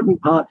very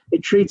important part.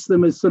 It treats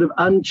them as sort of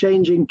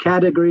unchanging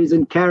categories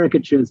and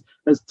caricatures,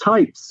 as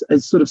types,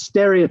 as sort of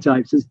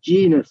stereotypes, as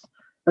genus.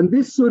 And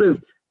this sort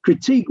of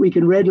critique we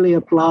can readily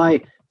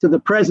apply to the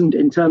present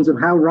in terms of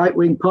how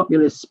right-wing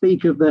populists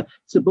speak of the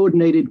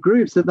subordinated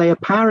groups that they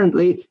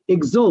apparently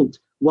exalt: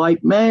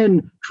 white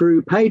men,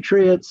 true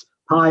patriots,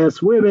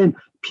 pious women,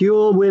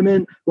 pure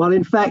women, while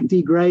in fact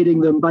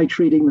degrading them by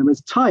treating them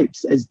as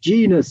types, as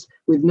genus,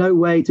 with no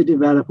way to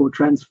develop or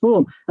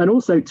transform, and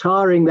also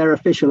tarring their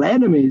official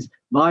enemies,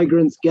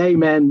 migrants, gay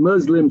men,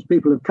 Muslims,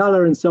 people of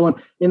color, and so on,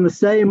 in the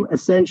same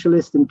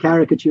essentialist and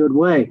caricatured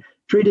way,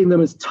 treating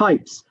them as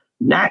types,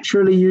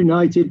 naturally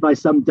united by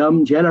some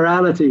dumb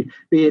generality,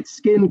 be it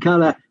skin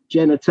color,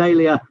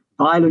 genitalia,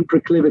 violent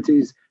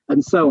proclivities,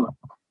 and so on.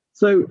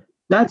 So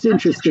that's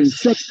interesting.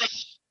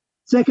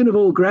 Second of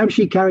all,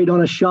 Gramsci carried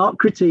on a sharp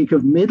critique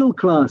of middle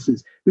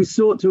classes who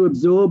sought to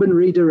absorb and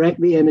redirect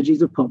the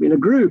energies of popular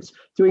groups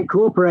to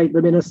incorporate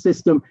them in a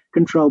system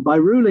controlled by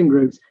ruling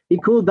groups. He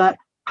called that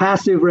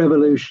passive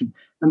revolution.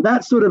 And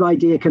that sort of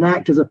idea can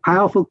act as a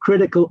powerful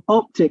critical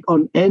optic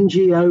on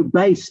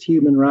NGO-based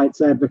human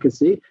rights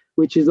advocacy,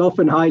 which is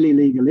often highly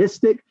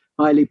legalistic,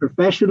 highly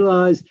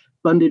professionalized,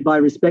 funded by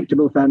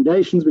respectable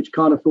foundations which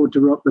can't afford to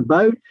rock the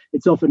boat.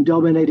 It's often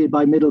dominated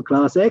by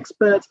middle-class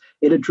experts.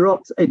 It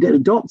adopts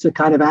a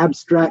kind of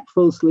abstract,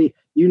 falsely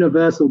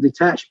universal,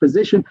 detached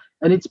position,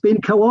 and it's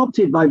been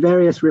co-opted by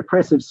various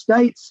repressive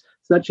states,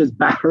 such as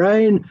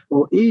Bahrain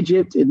or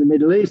Egypt in the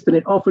Middle East, and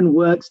it often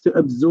works to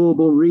absorb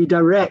or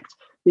redirect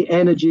the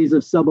energies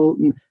of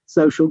subaltern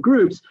social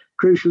groups,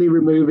 crucially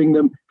removing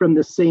them from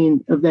the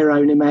scene of their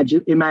own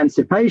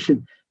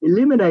emancipation,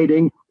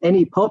 eliminating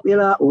any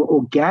popular or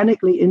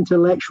organically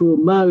intellectual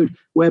mode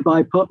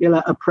whereby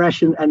popular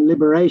oppression and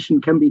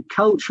liberation can be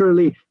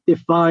culturally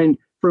defined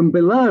from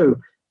below,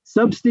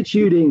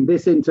 substituting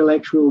this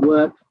intellectual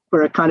work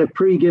for a kind of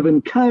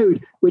pre-given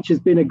code which has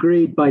been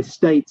agreed by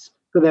states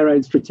for their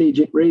own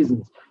strategic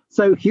reasons.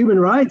 So human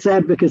rights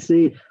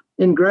advocacy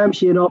in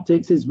Gramscian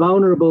optics is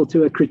vulnerable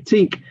to a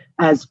critique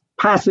as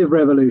passive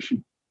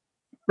revolution.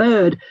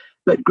 Third,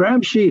 but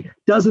Gramsci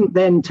doesn't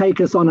then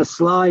take us on a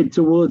slide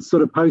towards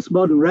sort of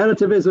postmodern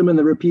relativism and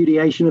the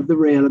repudiation of the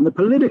real and the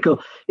political.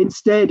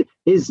 Instead,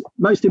 his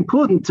most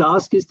important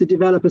task is to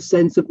develop a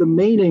sense of the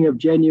meaning of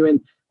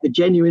the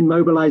genuine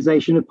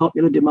mobilization of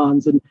popular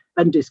demands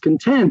and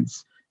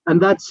discontents.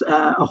 And that's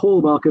a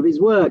hallmark of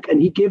his work.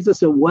 And he gives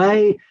us a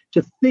way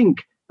to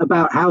think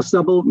about how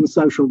subaltern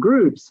social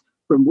groups,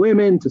 from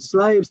women to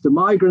slaves to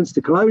migrants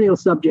to colonial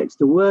subjects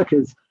to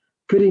workers,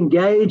 could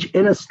engage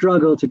in a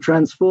struggle to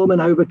transform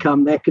and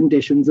overcome their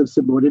conditions of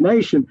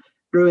subordination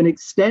through an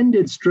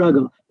extended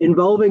struggle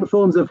involving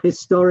forms of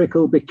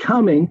historical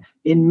becoming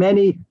in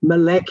many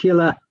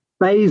molecular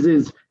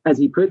phases, as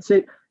he puts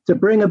it, to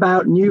bring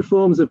about new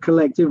forms of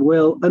collective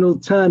will and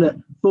alternate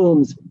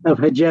forms of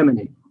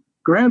hegemony.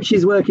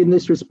 Gramsci's work in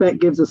this respect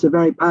gives us a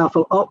very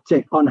powerful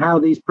optic on how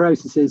these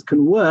processes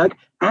can work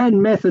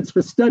and methods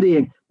for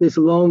studying this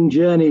long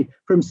journey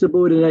from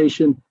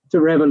subordination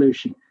to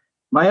revolution.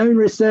 My own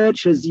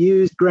research has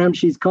used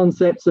Gramsci's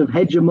concepts of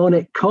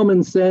hegemonic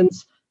common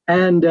sense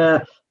and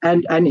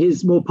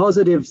his more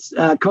positive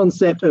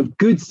concept of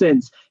good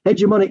sense.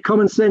 Hegemonic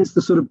common sense,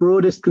 the sort of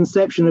broadest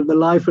conception of the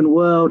life and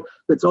world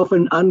that's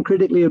often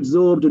uncritically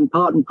absorbed and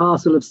part and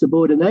parcel of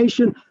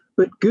subordination,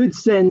 but good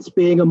sense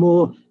being a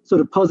more sort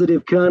of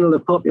positive kernel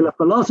of popular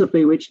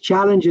philosophy, which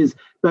challenges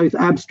both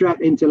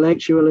abstract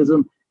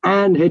intellectualism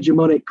and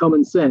hegemonic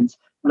common sense.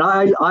 And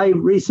I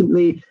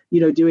recently,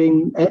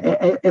 doing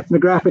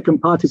ethnographic and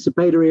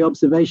participatory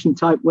observation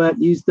type work,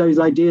 used those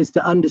ideas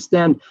to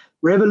understand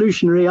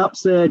revolutionary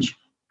upsurge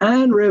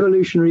and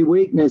revolutionary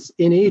weakness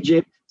in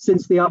Egypt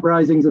since the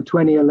uprisings of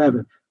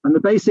 2011. And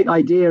the basic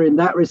idea in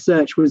that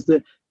research was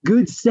that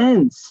good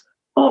sense,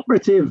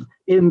 operative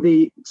in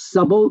the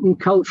subaltern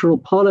cultural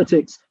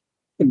politics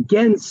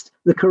against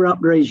the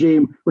corrupt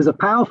regime, was a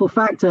powerful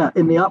factor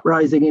in the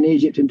uprising in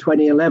Egypt in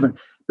 2011.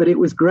 But it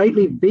was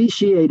greatly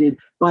vitiated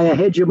by a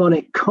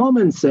hegemonic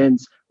common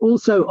sense,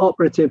 also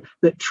operative,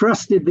 that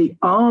trusted the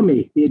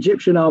army, the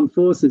Egyptian armed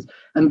forces,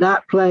 and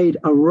that played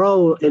a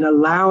role in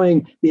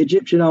allowing the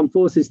Egyptian armed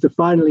forces to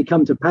finally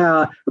come to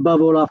power, above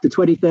all after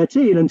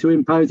 2013, and to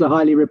impose a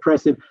highly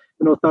repressive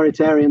and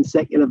authoritarian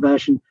secular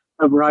version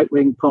of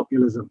right-wing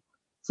populism.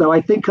 So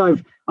I think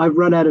I've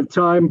run out of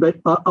time,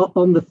 but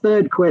on the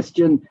third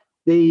question,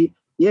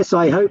 yes,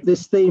 I hope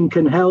this theme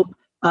can help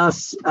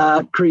us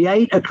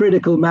create a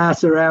critical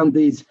mass around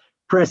these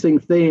pressing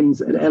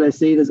themes at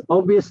LSE. There's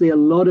obviously a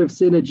lot of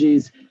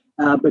synergies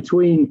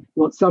between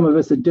what some of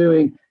us are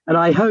doing. And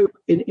I hope,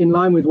 in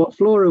line with what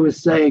Flora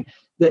was saying,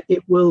 that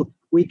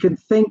we can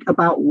think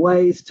about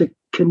ways to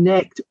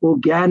connect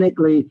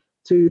organically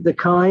to the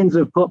kinds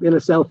of popular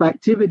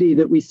self-activity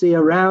that we see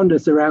around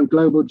us, around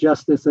global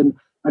justice and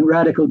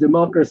radical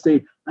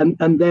democracy,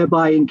 and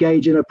thereby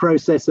engage in a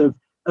process of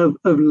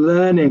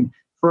learning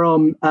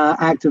from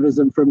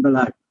activism from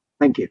below.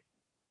 Thank you.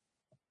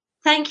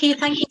 Thank you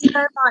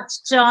so much,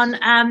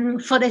 John,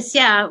 for this,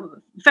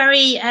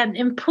 very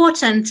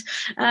important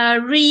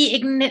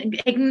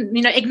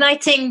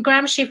igniting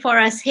Gramsci for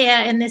us here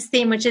in this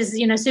theme, which is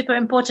super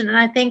important. And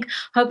I think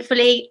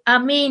hopefully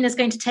Amin is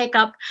going to take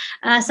up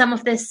some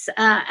of this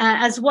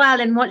as well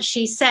in what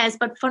she says.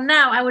 But for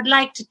now, I would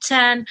like to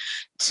turn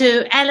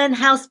to Ellen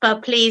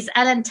Helsper, please.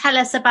 Ellen, tell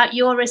us about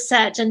your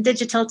research and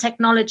digital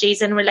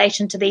technologies in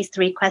relation to these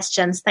three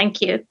questions.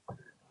 Thank you.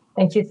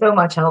 Thank you so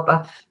much,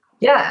 Alpa.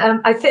 Yeah,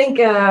 I think,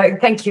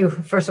 thank you,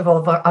 first of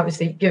all, for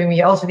obviously giving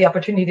me also the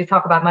opportunity to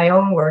talk about my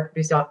own work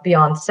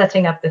beyond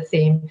setting up the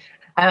theme.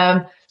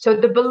 So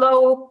the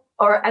below,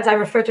 or as I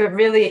refer to it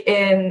really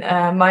in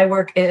my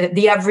work,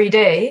 the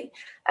everyday,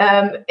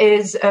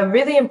 is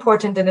really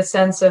important in the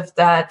sense of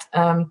that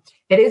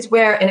it is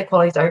where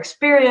inequalities are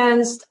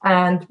experienced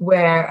and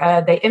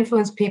where they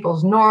influence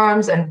people's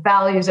norms and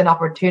values and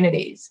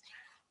opportunities.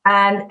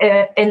 And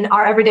in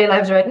our everyday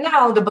lives right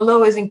now, the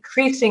below is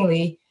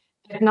increasingly,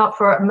 if not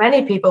for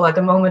many people at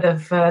the moment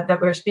of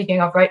that we're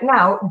speaking of right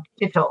now,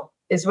 digital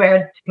is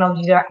where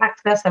technologies are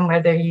accessed and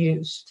where they're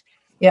used.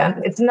 Yeah,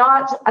 it's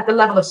not at the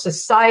level of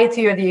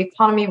society or the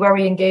economy where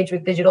we engage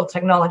with digital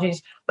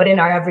technologies, but in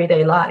our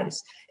everyday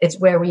lives. It's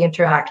where we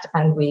interact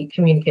and we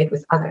communicate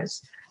with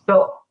others.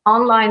 So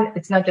online,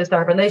 it's not just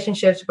our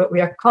relationships, but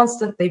we are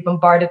constantly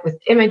bombarded with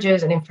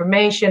images and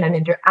information and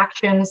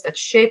interactions that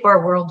shape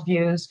our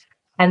worldviews.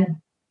 And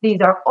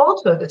these are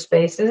also the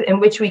spaces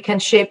in which we can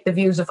shape the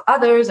views of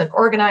others and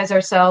organize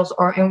ourselves,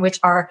 or in which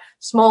our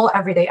small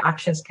everyday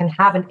actions can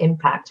have an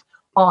impact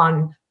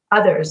on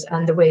others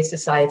and the way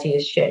society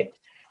is shaped.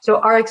 So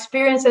our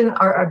experience and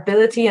our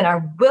ability and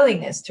our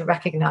willingness to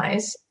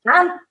recognize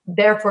and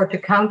therefore to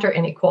counter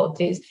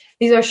inequalities,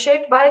 these are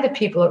shaped by the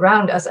people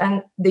around us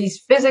and these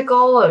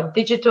physical or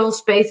digital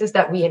spaces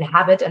that we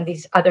inhabit and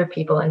these other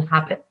people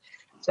inhabit.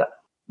 So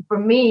for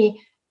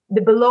me, the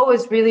below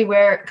is really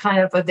where kind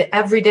of the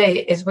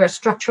everyday is where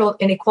structural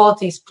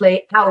inequalities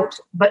play out,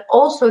 but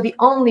also the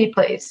only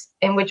place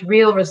in which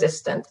real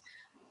resistance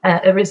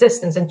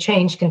and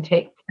change can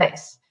take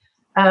place.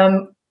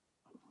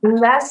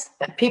 Unless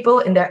people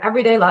in their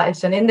everyday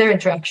lives and in their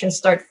interactions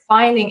start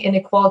finding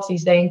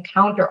inequalities they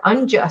encounter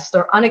unjust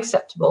or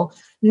unacceptable,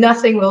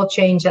 nothing will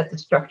change at the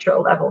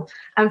structural level.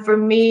 And for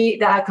me,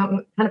 that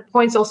kind of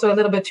points also a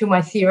little bit to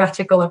my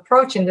theoretical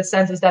approach, in the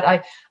sense is that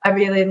I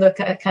really look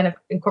at kind of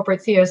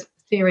incorporate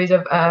theories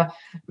of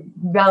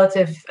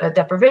relative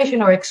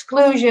deprivation or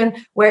exclusion,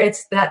 where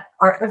it's that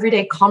our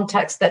everyday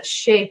context that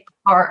shape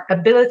our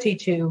ability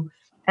to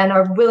and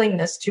our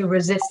willingness to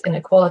resist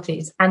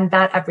inequalities, and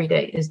that every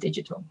day is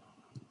digital.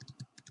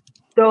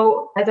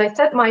 So, as I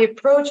said, my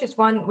approach is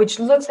one which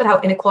looks at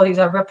how inequalities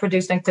are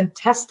reproduced and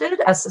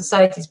contested as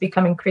societies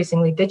become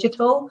increasingly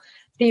digital.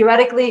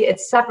 Theoretically, it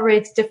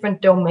separates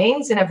different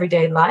domains in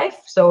everyday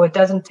life, so it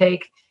doesn't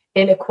take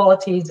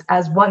inequalities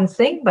as one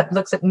thing, but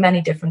looks at many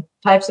different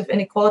types of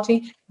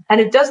inequality. And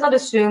it does not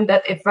assume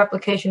that if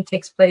replication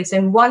takes place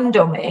in one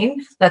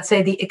domain, let's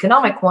say the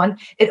economic one,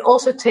 it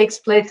also takes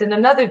place in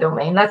another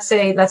domain, let's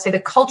say the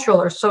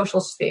cultural or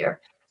social sphere.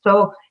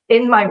 So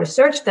in my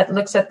research that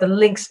looks at the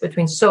links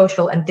between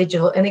social and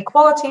digital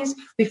inequalities,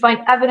 we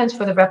find evidence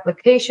for the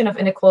replication of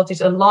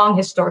inequalities along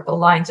historical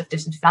lines of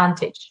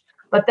disadvantage,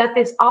 but that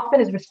this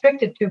often is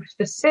restricted to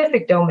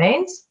specific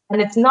domains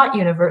and it's not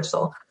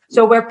universal.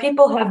 So where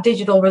people have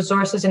digital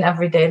resources in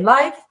everyday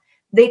life,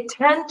 they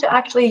tend to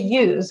actually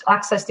use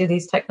access to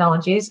these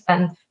technologies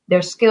and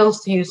their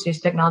skills to use these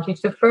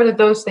technologies to further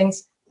those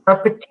things are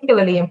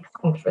particularly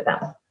important for them.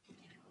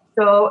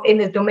 So in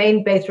the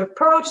domain-based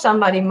approach,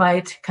 somebody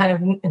might kind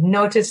of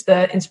notice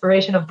the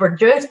inspiration of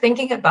Bourdieu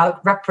thinking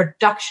about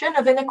reproduction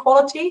of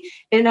inequality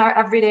in our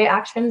everyday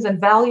actions and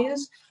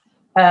values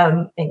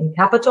in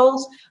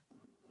capitals,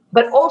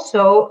 but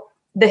also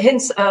the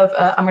hints of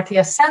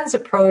Amartya Sen's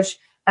approach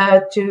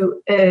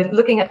to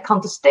looking at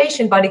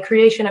contestation by the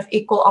creation of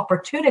equal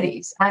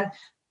opportunities. And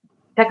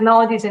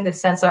technologies in this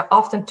sense are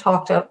often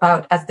talked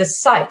about as the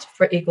site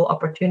for equal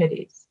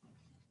opportunities.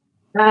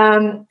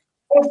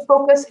 We'll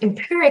focus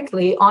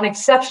empirically on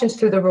exceptions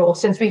to the rule,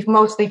 since we've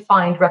mostly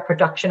find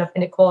reproduction of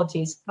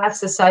inequalities as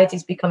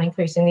societies become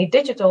increasingly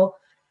digital.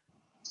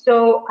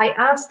 So I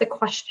asked the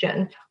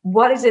question,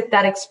 what is it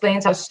that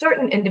explains how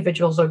certain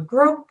individuals or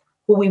groups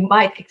who we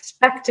might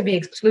expect to be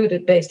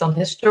excluded based on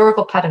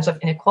historical patterns of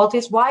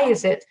inequalities, why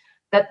is it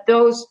that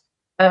those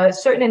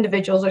certain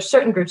individuals or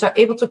certain groups are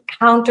able to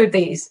counter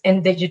these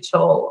in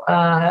digital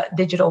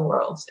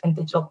worlds and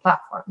digital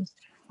platforms?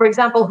 For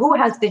example, who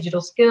has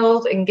digital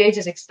skills,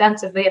 engages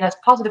extensively, and has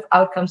positive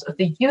outcomes of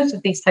the use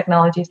of these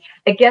technologies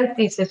against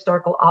these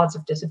historical odds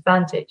of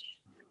disadvantage?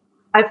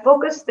 I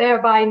focus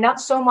thereby not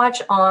so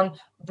much on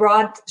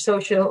broad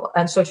social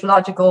and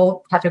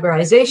sociological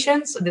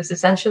categorizations, this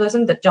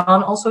essentialism that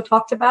John also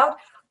talked about,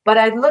 but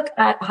I look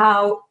at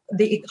how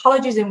the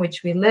ecologies in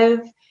which we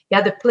live,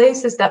 the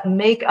places that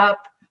make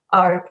up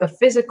our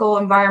physical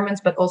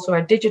environments, but also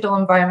our digital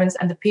environments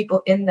and the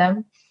people in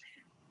them,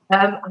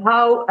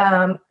 how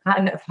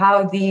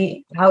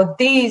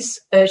these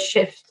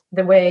shift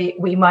the way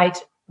we might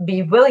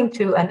be willing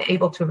to and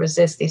able to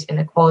resist these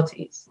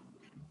inequalities.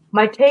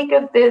 My take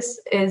of this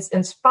is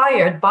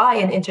inspired by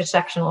an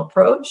intersectional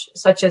approach,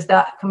 such as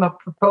that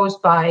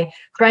proposed by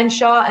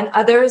Crenshaw and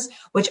others,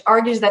 which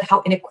argues that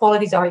how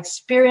inequalities are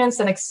experienced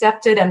and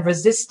accepted and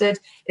resisted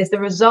is the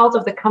result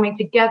of the coming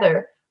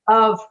together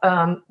of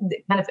the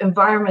kind of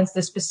environments,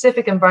 the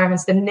specific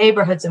environments, the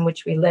neighborhoods in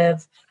which we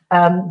live,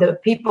 the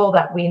people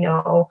that we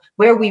know,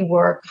 where we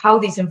work, how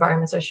these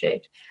environments are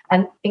shaped,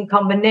 and in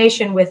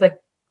combination with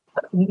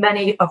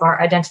many of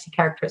our identity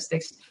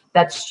characteristics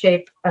that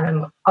shape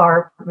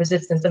our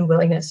resistance and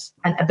willingness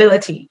and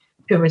ability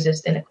to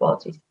resist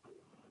inequality.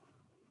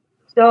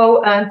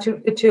 So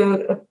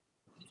to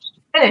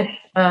finish,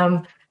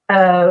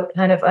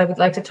 I would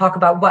like to talk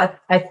about what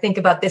I think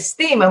about this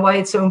theme and why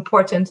it's so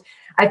important.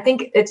 I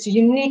think it's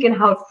unique in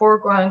how it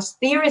foregrounds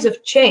theories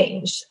of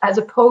change as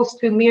opposed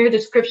to mere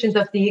descriptions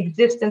of the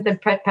existence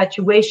and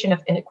perpetuation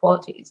of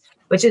inequalities,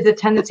 which is a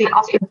tendency I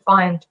often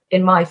find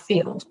in my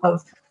field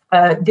of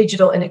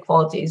digital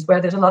inequalities,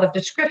 where there's a lot of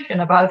description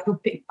about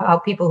how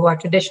people who are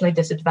traditionally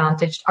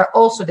disadvantaged are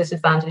also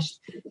disadvantaged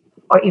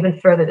or even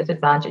further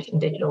disadvantaged in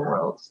digital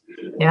worlds.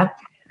 Yeah.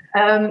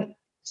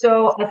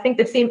 So I think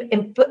the theme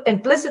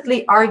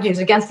implicitly argues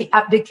against the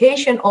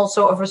abdication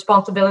also of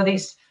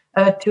responsibilities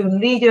to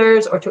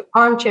leaders or to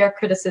armchair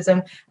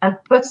criticism and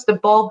puts the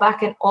ball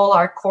back in all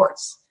our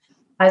courts.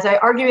 As I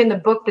argue in the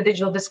book, The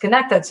Digital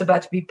Disconnect, that's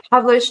about to be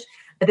published,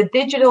 in the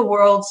digital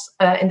worlds,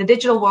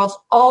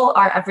 all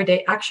our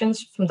everyday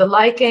actions, from the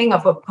liking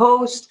of a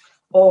post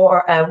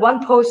or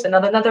one post and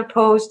not another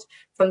post,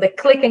 from the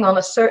clicking on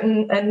a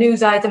certain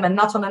news item and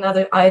not on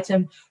another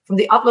item, from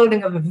the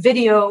uploading of a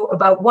video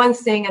about one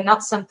thing and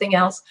not something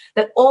else,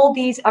 that all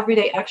these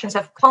everyday actions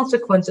have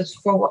consequences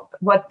for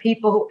what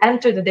people who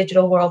enter the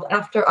digital world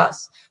after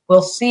us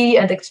will see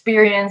and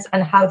experience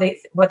and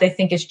what they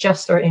think is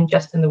just or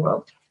unjust in the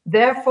world.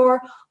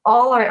 Therefore,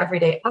 all our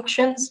everyday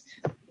actions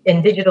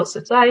in digital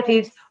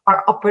societies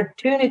are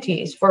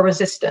opportunities for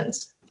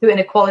resistance to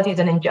inequalities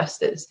and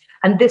injustice.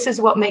 And this is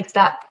what makes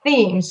that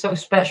theme so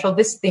special,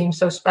 this theme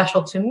so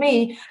special to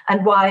me,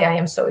 and why I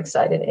am so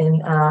excited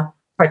in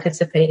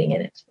participating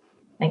in it.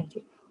 Thank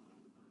you.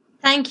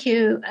 Thank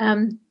you.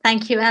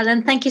 Thank you,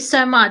 Ellen. Thank you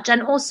so much.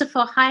 And also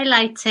for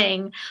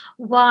highlighting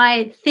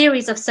why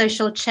theories of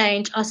social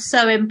change are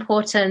so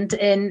important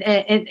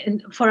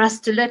in for us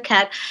to look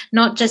at,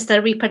 not just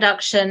the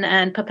reproduction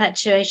and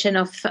perpetuation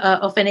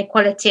of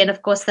inequality. And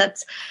of course,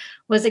 that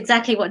was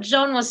exactly what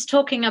John was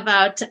talking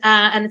about.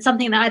 And it's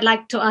something that I'd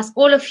like to ask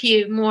all of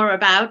you more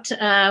about.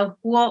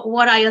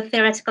 What are your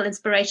theoretical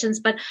inspirations?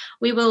 But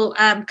we will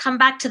come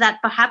back to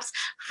that perhaps.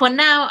 For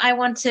now, I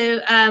want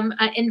to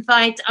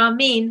invite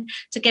Armine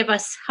to give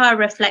us her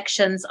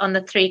reflections on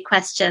the three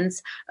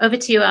questions. Over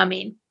to you,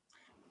 Armine.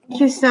 Thank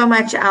you so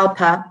much,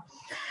 Alpa.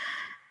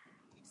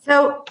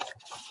 So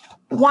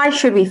why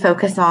should we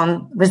focus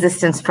on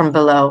resistance from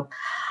below?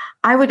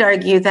 I would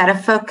argue that a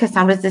focus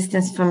on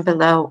resistance from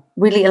below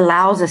really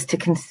allows us to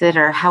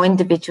consider how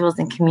individuals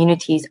and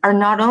communities are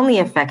not only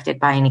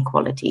affected by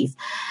inequalities,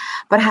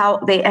 but how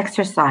they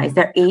exercise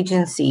their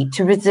agency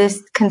to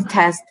resist,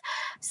 contest,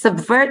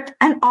 subvert,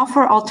 and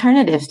offer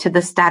alternatives to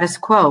the status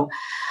quo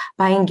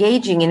by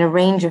engaging in a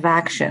range of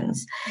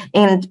actions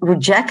and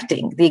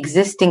rejecting the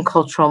existing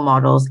cultural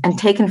models and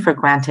taken for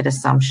granted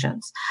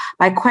assumptions,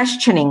 by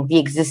questioning the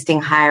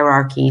existing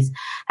hierarchies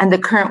and the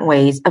current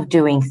ways of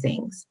doing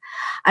things.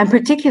 I'm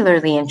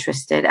particularly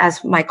interested,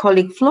 as my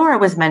colleague Flora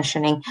was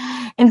mentioning,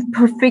 in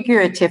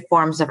prefigurative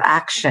forms of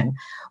action,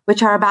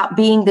 which are about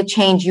being the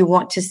change you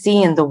want to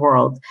see in the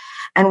world,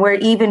 and where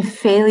even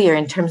failure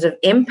in terms of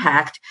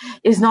impact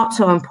is not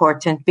so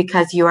important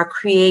because you are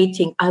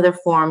creating other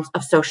forms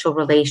of social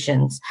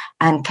relations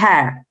and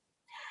care.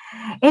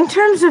 In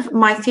terms of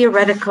my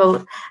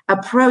theoretical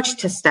approach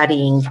to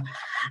studying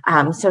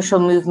social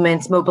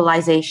movements,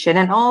 mobilization,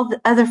 and all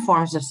the other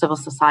forms of civil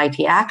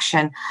society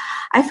action,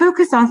 I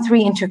focus on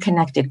three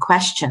interconnected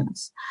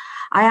questions.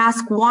 I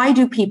ask, why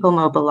do people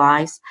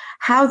mobilize,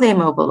 how they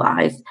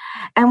mobilize,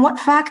 and what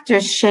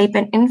factors shape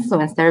and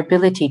influence their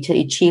ability to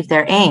achieve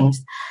their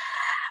aims?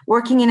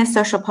 Working in a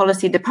social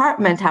policy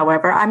department,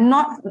 however, I'm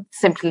not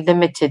simply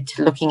limited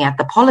to looking at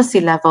the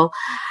policy level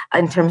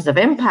in terms of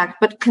impact,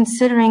 but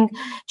considering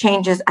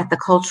changes at the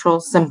cultural,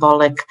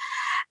 symbolic,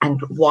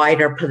 and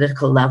wider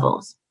political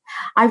levels.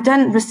 I've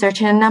done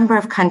research in a number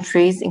of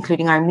countries,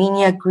 including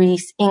Armenia,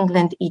 Greece,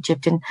 England,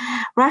 Egypt, and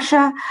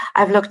Russia.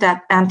 I've looked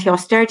at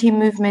anti-austerity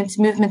movements,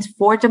 movements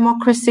for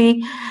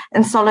democracy,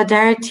 and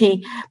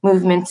solidarity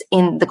movements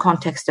in the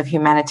context of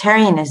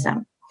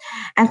humanitarianism.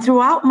 And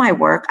throughout my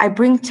work, I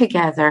bring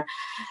together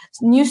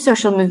new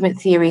social movement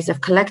theories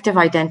of collective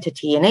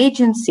identity and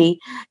agency,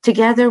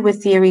 together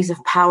with theories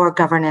of power,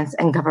 governance,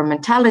 and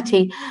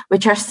governmentality,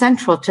 which are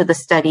central to the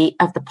study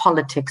of the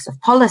politics of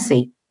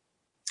policy,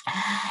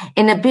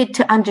 in a bid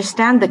to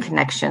understand the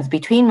connections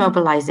between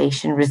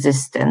mobilization,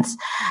 resistance,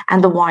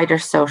 and the wider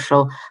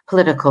social,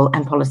 political,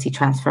 and policy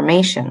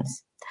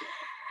transformations.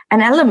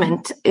 An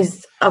element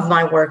of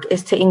my work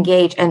is to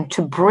engage and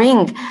to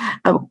bring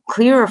a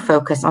clearer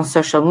focus on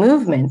social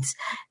movements,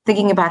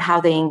 thinking about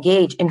how they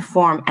engage,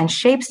 inform, and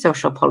shape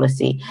social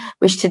policy,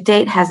 which to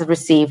date has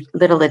received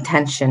little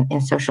attention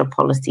in social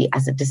policy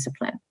as a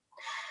discipline.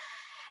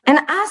 In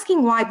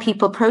asking why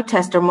people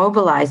protest or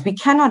mobilize, we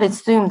cannot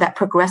assume that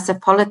progressive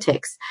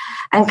politics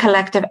and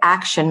collective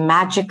action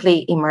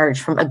magically emerge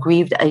from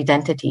aggrieved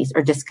identities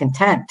or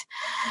discontent.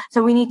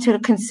 So we need to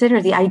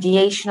consider the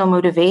ideational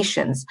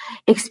motivations,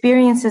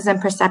 experiences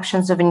and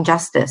perceptions of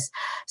injustice,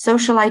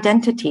 social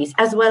identities,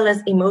 as well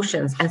as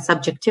emotions and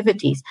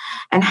subjectivities,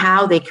 and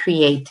how they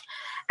create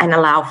and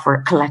allow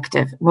for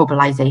collective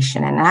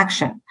mobilization and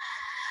action.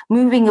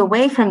 Moving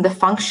away from the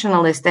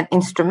functionalist and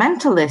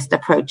instrumentalist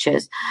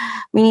approaches,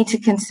 we need to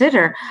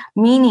consider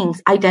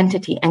meanings,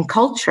 identity, and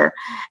culture,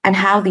 and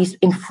how these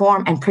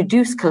inform and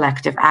produce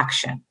collective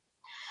action.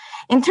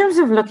 In terms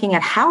of looking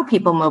at how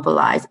people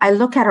mobilize, I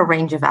look at a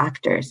range of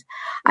actors.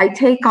 I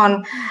take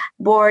on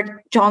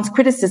board John's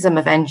criticism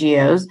of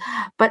NGOs,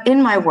 but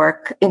in my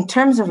work, in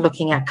terms of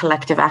looking at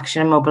collective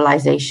action and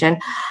mobilization,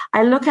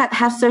 I look at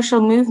how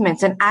social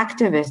movements and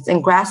activists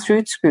and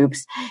grassroots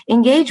groups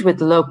engage with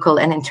local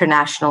and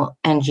international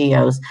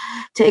NGOs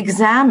to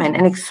examine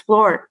and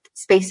explore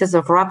spaces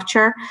of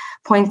rupture,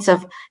 points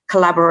of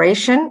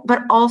collaboration,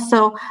 but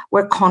also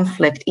where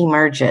conflict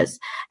emerges,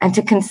 and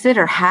to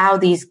consider how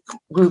these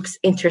groups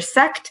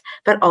intersect,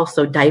 but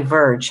also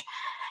diverge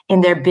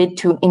in their bid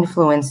to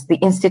influence the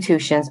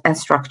institutions and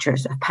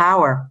structures of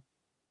power.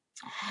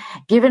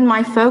 Given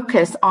my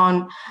focus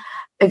on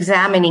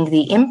examining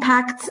the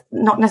impacts,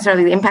 not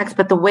necessarily the impacts,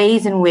 but the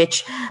ways in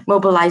which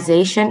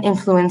mobilization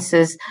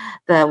influences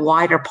the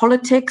wider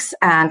politics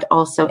and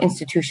also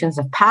institutions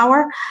of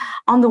power.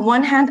 On the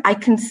one hand, I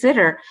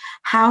consider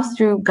how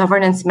through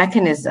governance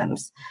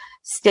mechanisms,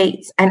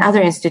 states and other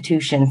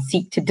institutions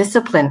seek to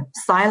discipline,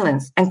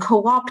 silence, and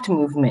co-opt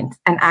movements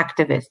and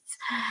activists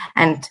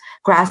and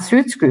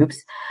grassroots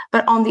groups.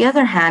 But on the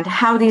other hand,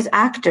 how these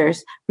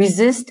actors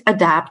resist,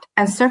 adapt,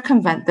 and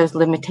circumvent those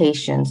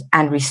limitations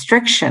and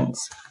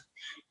restrictions.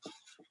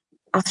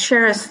 I'll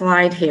share a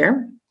slide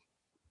here.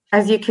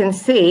 As you can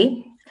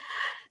see,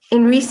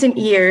 in recent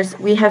years,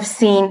 we have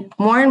seen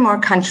more and more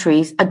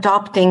countries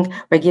adopting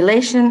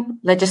regulation,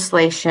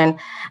 legislation,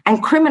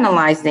 and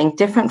criminalizing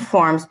different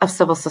forms of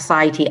civil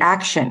society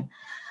action.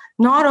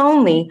 Not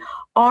only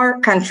are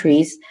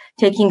countries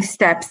taking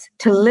steps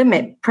to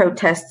limit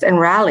protests and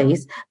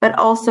rallies, but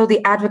also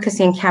the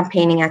advocacy and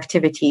campaigning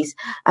activities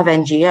of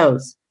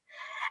NGOs.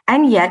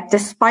 And yet,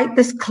 despite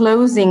this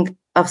closing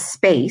of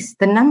space,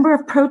 the number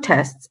of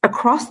protests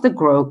across the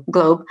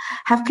globe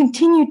have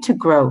continued to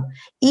grow,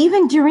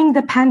 even during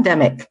the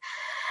pandemic,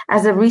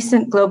 as a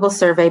recent global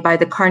survey by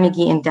the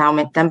Carnegie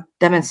Endowment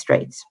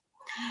demonstrates.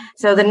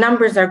 So the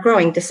numbers are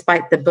growing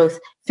despite the both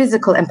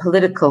physical and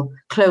political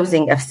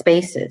closing of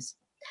spaces.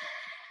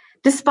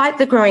 Despite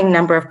the growing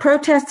number of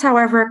protests,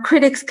 however,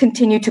 critics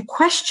continue to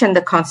question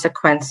the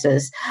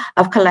consequences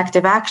of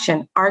collective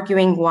action,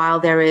 arguing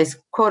while there is,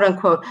 quote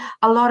unquote,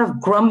 a lot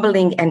of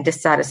grumbling and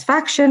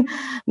dissatisfaction,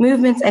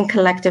 movements and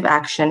collective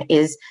action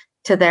is,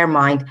 to their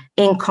mind,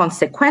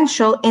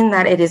 inconsequential in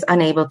that it is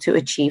unable to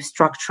achieve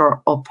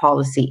structural or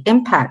policy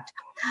impact.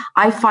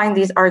 I find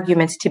these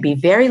arguments to be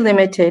very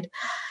limited.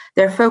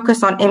 Their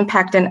focus on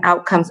impact and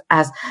outcomes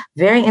as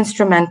very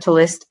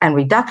instrumentalist and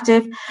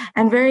reductive,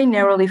 and very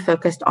narrowly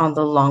focused on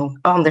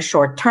the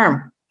short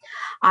term.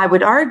 I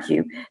would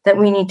argue that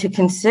we need to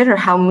consider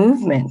how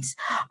movements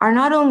are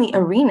not only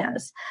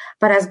arenas,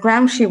 but as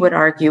Gramsci would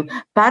argue,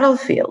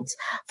 battlefields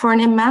for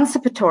an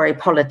emancipatory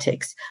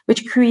politics,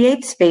 which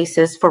creates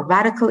spaces for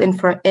radical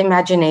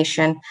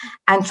imagination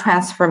and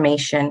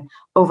transformation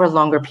over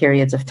longer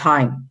periods of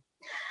time.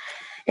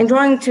 In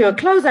drawing to a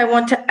close, I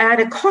want to add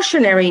a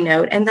cautionary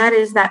note, and that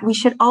is that we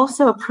should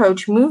also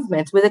approach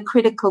movements with a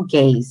critical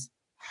gaze,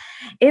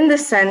 in the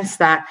sense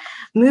that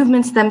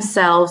movements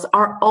themselves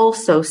are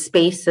also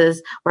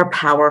spaces where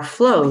power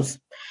flows.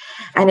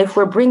 And if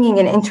we're bringing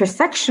an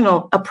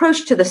intersectional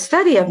approach to the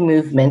study of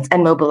movements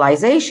and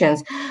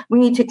mobilizations, we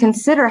need to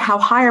consider how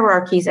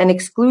hierarchies and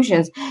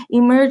exclusions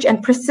emerge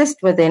and persist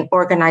within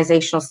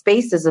organizational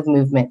spaces of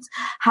movements,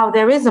 how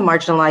there is a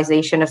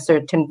marginalization of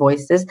certain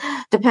voices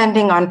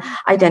depending on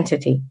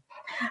identity.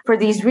 For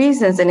these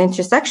reasons, an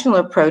intersectional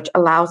approach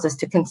allows us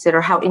to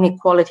consider how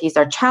inequalities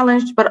are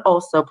challenged, but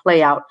also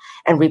play out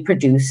and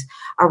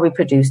are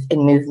reproduced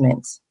in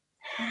movements.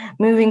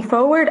 Moving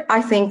forward,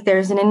 I think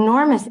there's an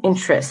enormous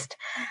interest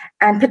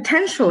and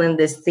potential in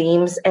this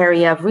theme's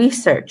area of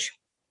research.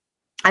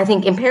 I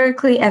think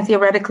empirically and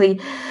theoretically,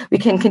 we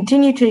can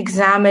continue to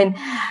examine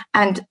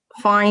and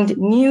find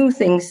new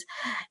things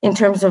in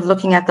terms of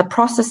looking at the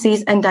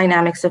processes and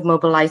dynamics of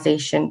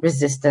mobilization,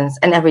 resistance,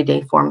 and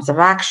everyday forms of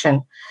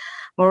action.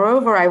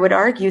 Moreover, I would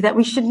argue that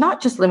we should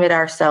not just limit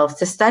ourselves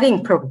to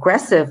studying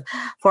progressive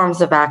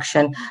forms of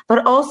action,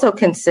 but also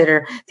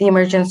consider the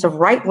emergence of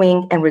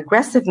right-wing and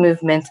regressive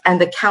movements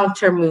and the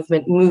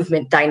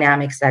counter-movement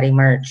dynamics that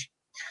emerge.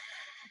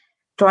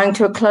 Drawing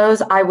to a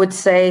close, I would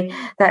say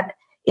that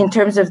in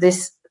terms of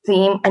this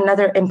theme,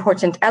 another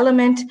important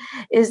element,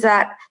 is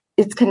that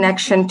its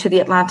connection to the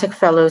Atlantic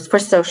Fellows for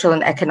Social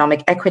and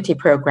Economic Equity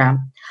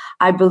program.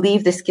 I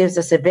believe this gives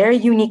us a very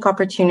unique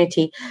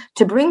opportunity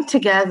to bring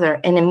together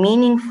in a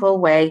meaningful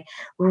way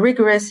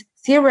rigorous,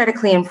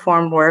 theoretically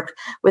informed work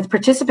with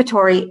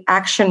participatory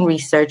action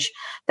research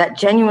that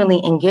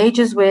genuinely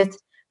engages with,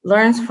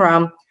 learns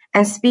from,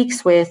 and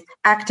speaks with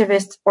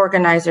activists,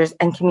 organizers,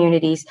 and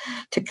communities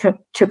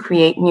to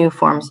create new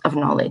forms of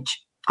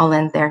knowledge. I'll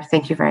end there.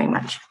 Thank you very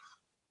much.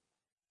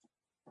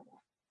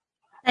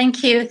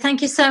 Thank you.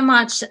 Thank you so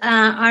much,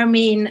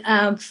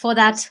 Armine, for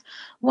that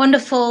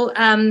wonderful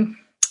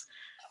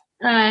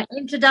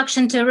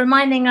introduction to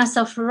reminding us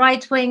of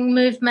right-wing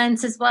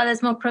movements as well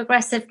as more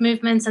progressive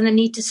movements and the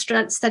need to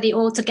study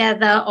all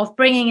together, of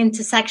bringing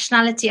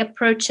intersectionality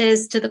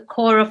approaches to the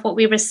core of what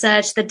we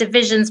research, the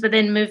divisions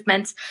within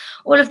movements.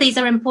 All of these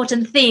are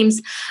important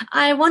themes.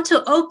 I want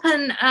to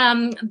open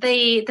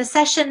the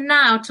session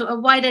now to a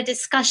wider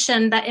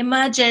discussion that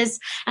emerges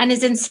and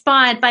is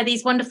inspired by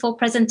these wonderful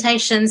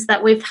presentations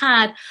that we've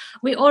had.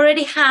 We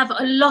already have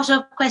a lot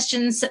of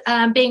questions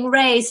being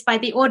raised by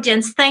the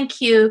audience. Thank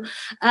you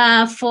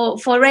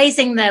for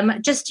raising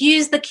them. Just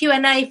use the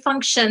Q&A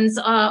functions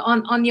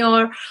on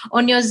your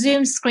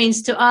Zoom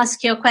screens to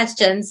ask your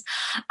questions.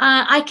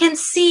 I can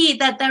see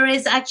that there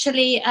is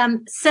actually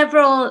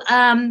several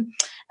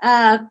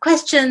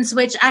questions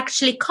which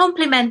actually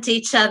complement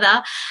each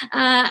other,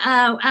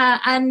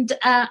 and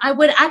I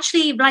would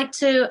actually like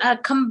to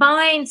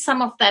combine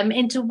some of them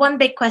into one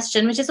big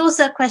question, which is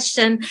also a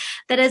question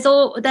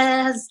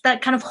that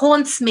kind of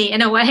haunts me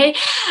in a way,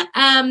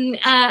 and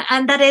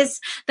that is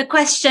the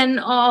question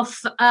of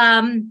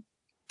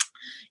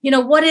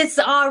what is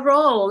our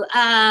role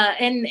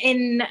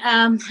in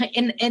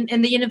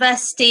the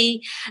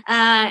university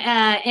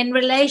in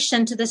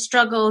relation to the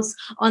struggles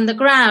on the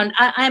ground?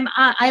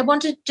 I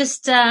want to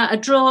just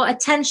draw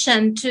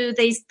attention to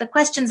the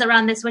questions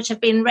around this, which have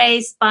been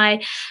raised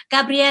by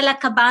Gabriela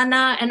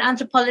Cabana, an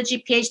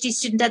anthropology PhD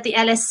student at the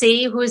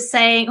LSE, who's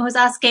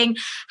asking,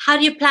 how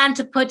do you plan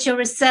to put your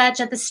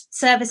research at the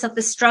service of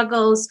the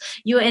struggles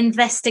you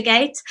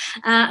investigate?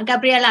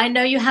 Gabriela, I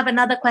know you have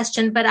another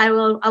question, but I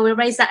will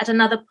raise that at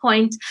another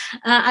point.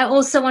 I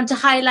also want to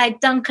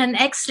highlight Duncan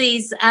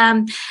Exley's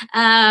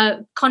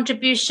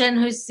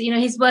contribution,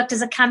 he's worked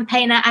as a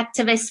campaigner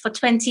activist for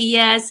 20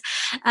 years,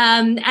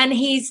 and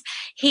he's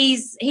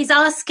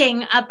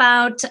asking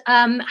about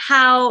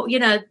how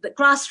the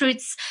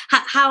grassroots,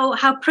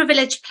 how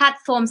privileged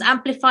platforms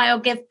amplify or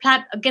give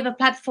a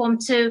platform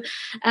to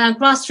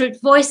grassroots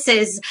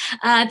voices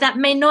that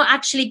may not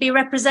actually be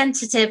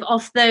representative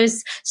of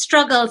those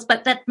struggles,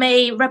 but that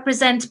may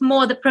represent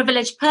more the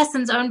privileged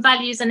person's own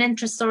values and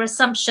interests or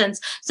assumptions.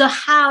 So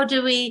how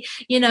do we,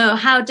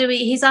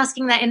 he's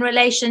asking that in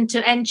relation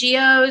to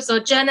NGOs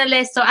or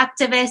journalists or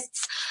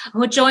activists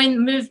who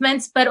join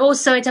movements, but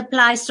also it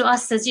applies to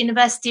us as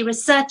university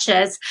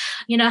researchers.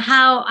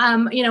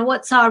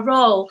 What's our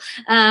role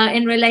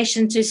in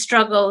relation to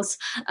struggles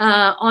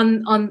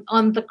on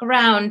the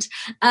ground?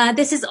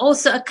 This is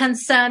also a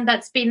concern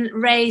that's been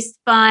raised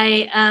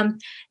by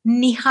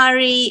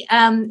Nihari,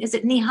 is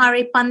it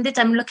Nihari Pandit?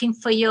 I'm looking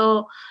for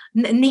your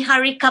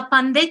Niharika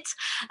Pandit.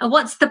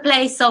 What's the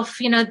place of,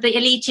 the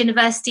elite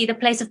university, the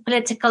place of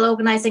political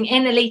organizing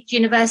in elite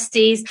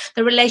universities,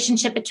 the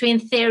relationship between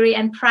theory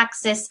and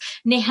praxis?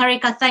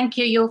 Niharika, thank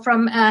you. You're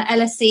from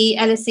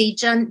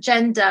LSE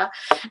Gender.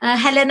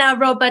 Helena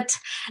Robert,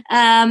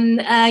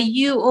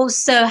 you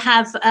also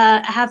have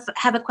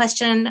a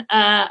question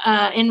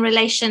in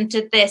relation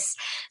to this.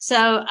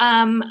 So,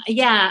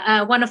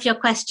 one of your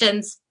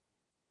questions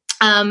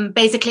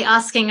basically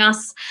asking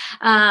us,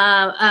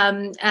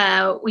 again,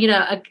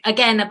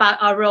 about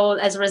our role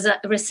as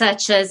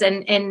researchers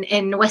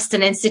in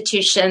Western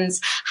institutions.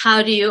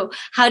 How do you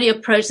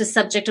approach the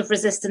subject of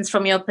resistance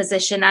from your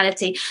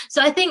positionality?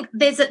 So I think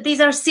these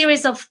are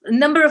a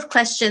number of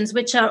questions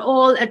which are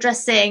all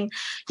addressing,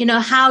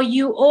 how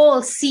you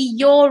all see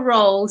your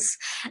roles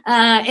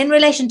in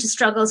relation to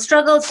struggles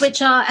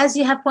which are, as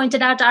you have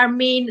pointed out,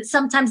 Armine,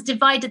 sometimes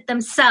divided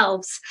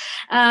themselves,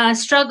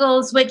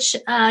 struggles which,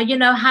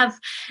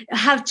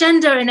 have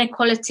gender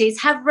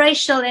inequalities, have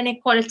racial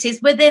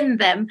inequalities within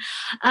them.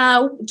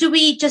 Do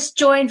we just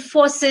join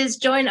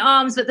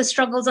arms with the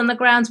struggles on the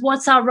ground?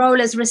 What's our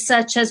role as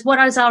researchers? What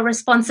are our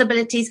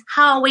responsibilities?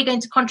 How are we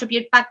going to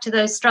contribute back to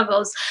those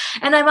struggles?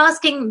 And I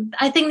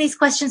think these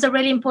questions are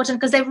really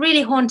important because they've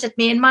really haunted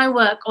me in my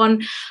work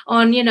on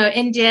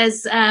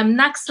India's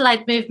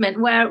Naxalite movement,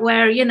 where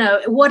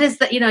what is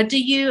do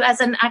you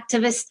as an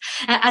activist,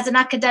 as an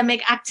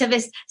academic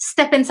activist,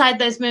 step inside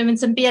those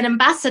movements and be an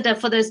ambassador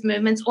for those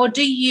movements, or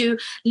do you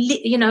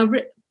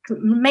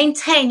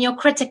maintain your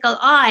critical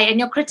eye and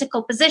your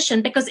critical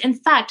position, because in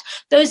fact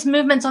those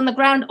movements on the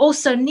ground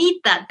also need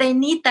that. They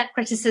need that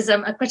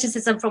criticism, a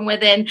criticism from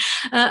within,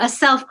 a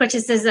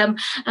self-criticism.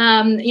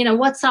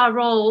 What's our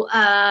role,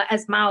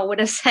 as Mao would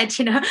have said,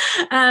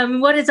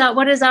 what is our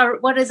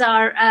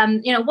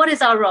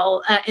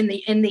role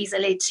in these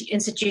elite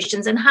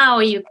institutions, and how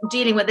are you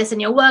dealing with this in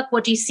your work?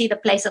 What do you see the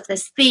place of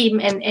this theme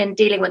in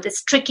dealing with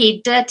this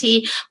tricky,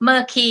 dirty,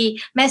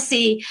 murky,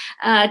 messy,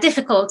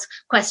 difficult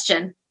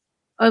question?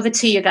 Over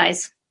to you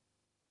guys.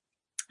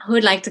 Who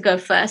would like to go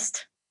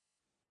first?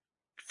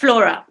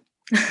 Flora.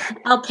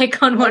 I'll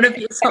pick on one of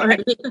you, sorry.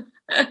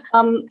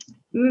 I'll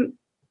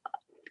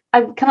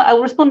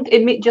respond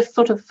just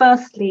sort of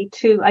firstly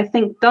to, I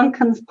think,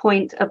 Duncan's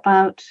point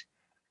about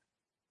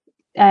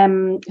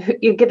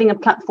you're giving a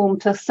platform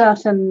to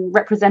certain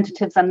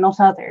representatives and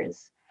not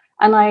others.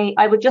 And I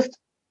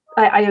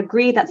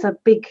agree that's a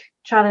big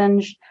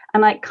challenge,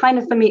 and it kind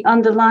of, for me,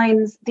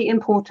 underlines the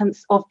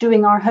importance of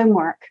doing our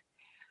homework.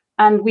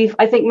 And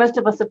I think most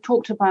of us have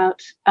talked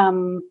about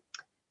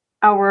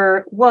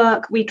our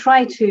work. We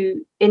try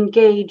to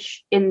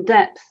engage in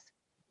depth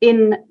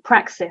in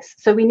praxis.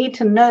 So we need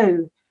to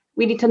know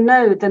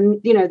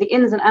the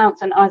ins and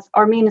outs. And as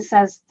Armina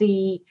says,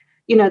 the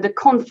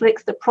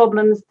conflicts, the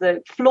problems,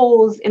 the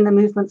flaws in the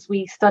movements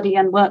we study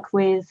and work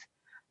with.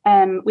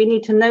 We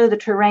need to know the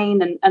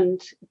terrain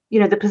and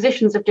the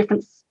positions of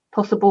different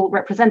possible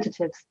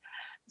representatives.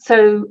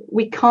 So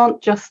we can't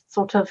just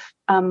sort of,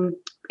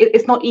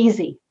 it's not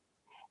easy.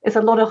 It's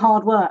a lot of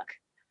hard work.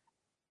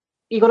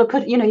 You've got to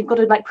put in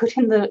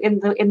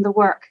the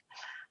work.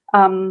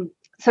 So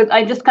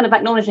I'm just kind of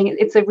acknowledging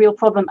it's a real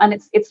problem, and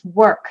it's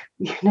work.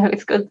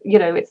 It's good.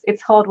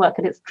 It's hard work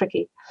and it's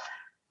tricky.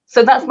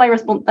 So that's my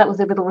response. That was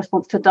a little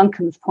response to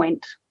Duncan's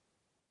point.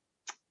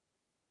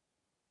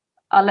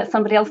 I'll let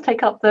somebody else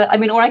take up or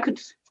I could.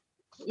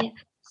 Yeah.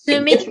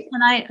 Sumi,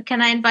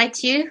 can I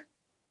invite you?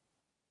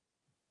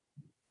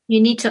 You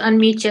need to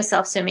unmute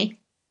yourself, Sumi.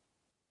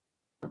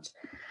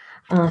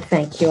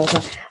 Thank you,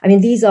 Alpa. I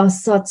mean, these are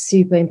such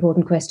super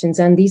important questions,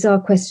 and these are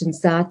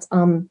questions that,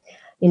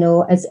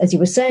 as you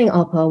were saying,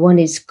 Alpa, one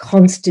is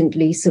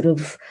constantly sort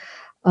of,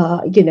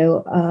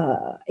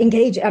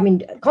 engage. I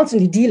mean,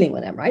 constantly dealing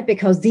with them, right?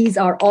 Because these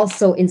are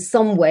also, in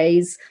some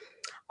ways,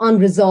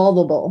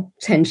 unresolvable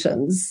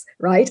tensions,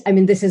 right? I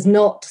mean, this is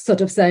not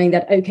sort of saying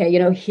that, okay,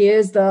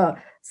 here's the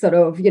sort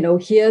of,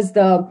 here's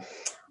the.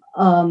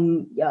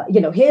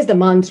 Here's the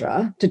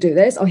mantra to do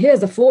this, or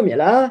here's the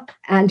formula,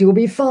 and you'll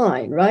be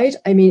fine, right?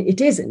 I mean, it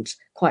isn't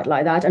quite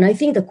like that. And I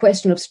think the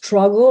question of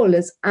struggle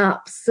is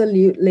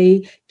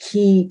absolutely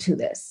key to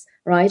this,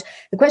 right?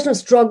 The question of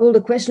struggle,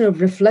 the question of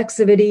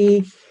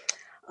reflexivity,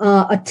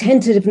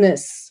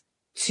 attentiveness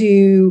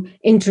to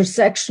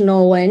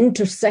intersectional,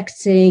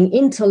 intersecting,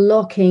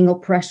 interlocking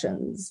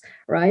oppressions,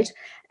 right?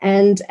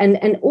 And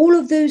all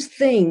of those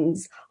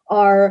things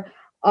are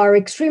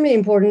extremely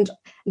important.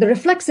 The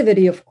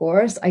reflexivity, of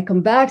course, I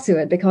come back to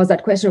it because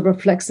that question of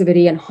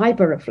reflexivity and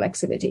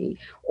hyper-reflexivity,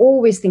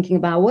 always thinking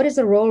about what is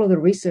the role of the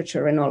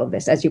researcher in all of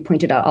this, as you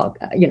pointed out,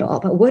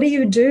 Alpa, what do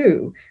you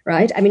do,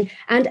 right? I mean,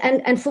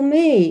 and for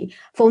me,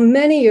 for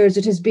many years,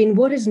 it has been,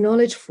 what is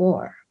knowledge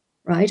for,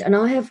 right? And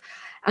I have,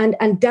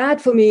 and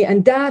Dad for me,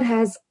 and Dad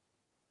has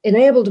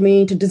enabled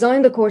me to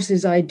design the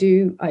courses I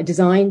do. I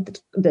design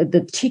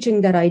the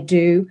teaching that I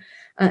do,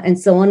 and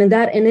so on. And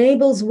that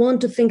enables one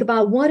to think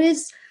about what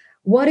is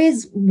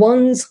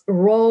one's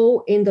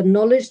role in the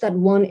knowledge that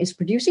one is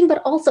producing,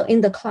 but also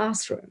in the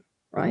classroom,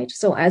 right?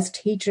 So as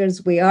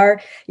teachers, we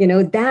are,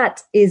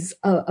 that is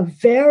a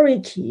very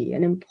key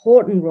and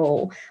important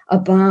role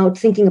about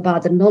thinking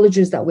about the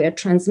knowledges that we are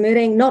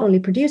transmitting, not only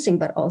producing,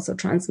 but also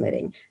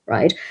transmitting,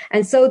 right?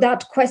 And so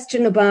that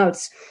question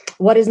about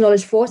what is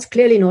knowledge for is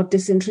clearly not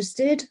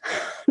disinterested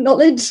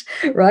knowledge,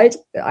 right?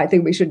 I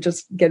think we should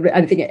just get rid.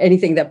 I think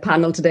anything that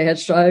panel today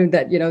has shown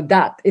that,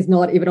 that is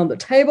not even on the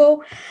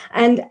table.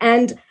 And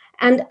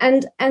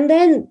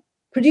then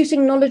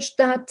producing knowledge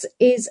that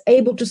is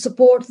able to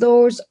support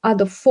those at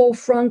the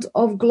forefront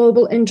of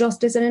global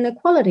injustice and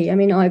inequality. I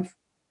mean,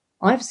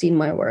 I've seen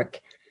my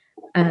work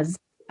as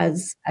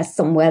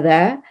somewhere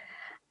there,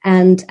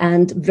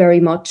 and very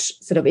much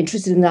sort of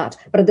interested in that.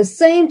 But at the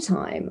same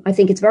time, I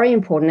think it's very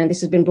important, and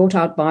this has been brought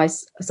out by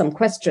some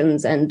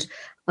questions and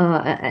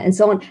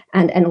so on,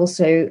 and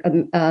also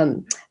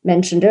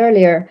mentioned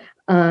earlier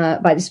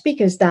by the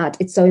speakers, that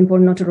it's so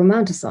important not to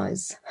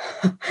romanticize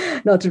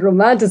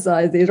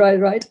these,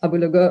 right?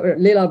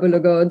 Leila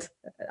Abu-Lughod,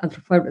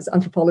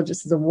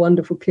 anthropologist, is a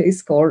wonderful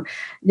case called,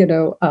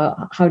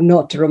 how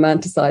not to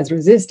romanticize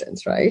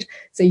resistance, right?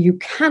 So you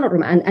cannot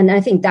and I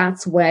think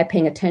that's where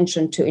paying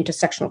attention to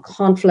intersectional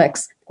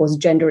conflicts, of course,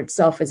 gender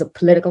itself is a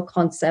political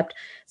concept,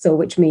 so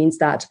which means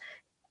that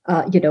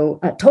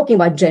talking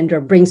about gender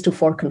brings to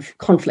fore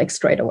conflict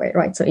straight away,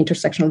 right? So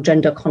intersectional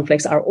gender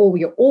conflicts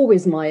you're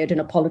always mired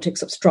in a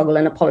politics of struggle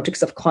and a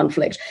politics of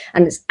conflict.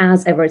 And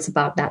as ever, it's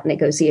about that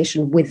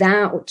negotiation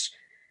without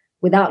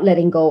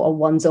letting go of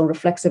one's own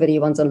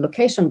reflexivity, one's own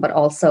location, but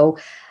also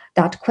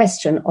that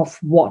question of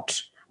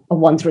what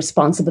one's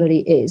responsibility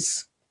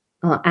is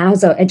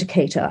as an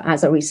educator,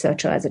 as a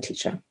researcher, as a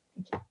teacher.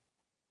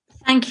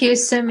 Thank you,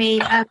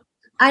 Sumi.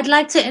 I'd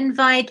like to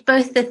invite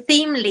both the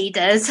theme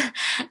leaders,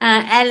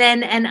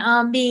 Ellen and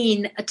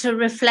Armin, to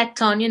reflect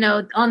on,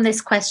 on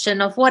this question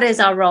of what is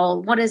our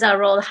role? What is our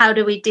role? How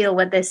do we deal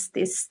with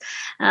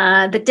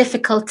the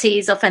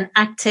difficulties of an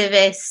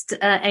activist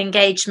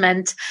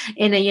engagement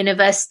in a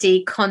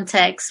university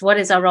context? What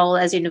is our role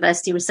as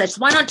university researchers?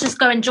 Why not just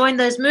go and join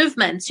those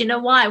movements?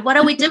 Why? What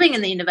are we doing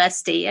in the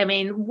university? I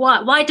mean,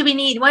 why do we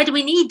need,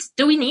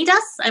 do we need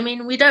us? I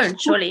mean, we don't,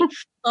 surely.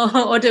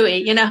 Or do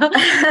we,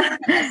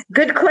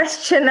 Good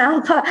question,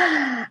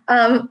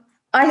 Alpa.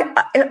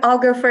 I'll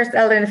go first,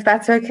 Ellen, if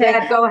that's okay.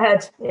 Yeah, go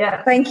ahead.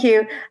 Yeah. Thank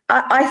you.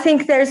 I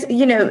think there's,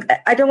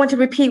 I don't want to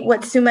repeat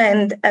what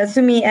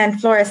Sumi and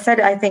Flora said.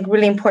 I think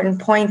really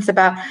important points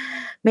about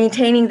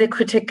maintaining the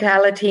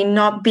criticality,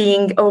 not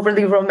being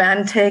overly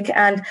romantic,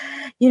 and,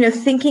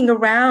 thinking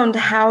around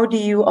how do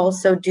you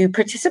also do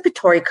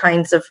participatory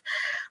kinds of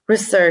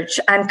research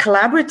and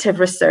collaborative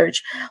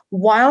research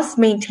whilst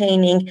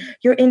maintaining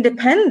your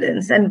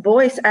independence and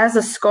voice as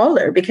a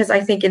scholar. Because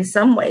I think in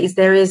some ways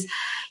there is,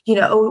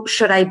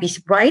 should I be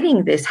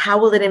writing this? How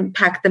will it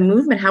impact the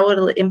movement? How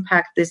will it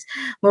impact this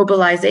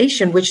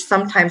mobilization, which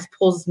sometimes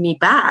pulls me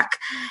back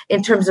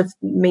in terms of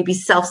maybe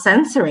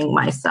self-censoring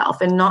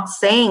myself and not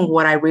saying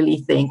what I really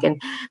think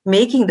and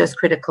making those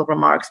critical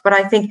remarks. But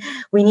I think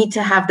we need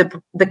to have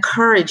the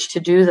courage to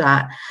do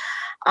that.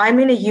 I'm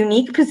in a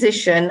unique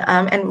position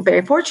and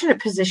very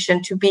fortunate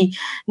position to be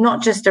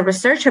not just a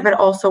researcher, but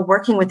also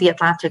working with the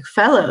Atlantic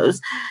Fellows.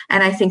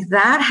 And I think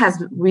that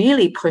has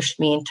really pushed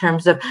me in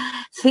terms of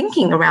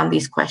thinking around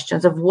these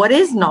questions of what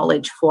is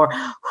knowledge for,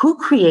 who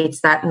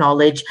creates that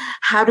knowledge,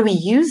 how do we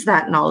use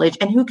that knowledge,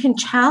 and who can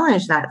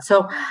challenge that.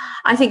 So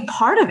I think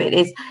part of it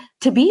is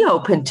to be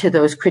open to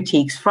those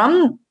critiques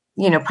from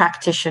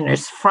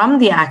practitioners, from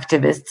the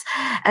activists,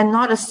 and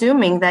not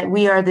assuming that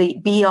we are the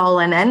be all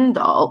and end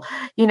all,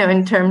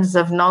 in terms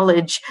of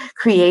knowledge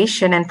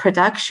creation and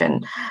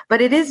production.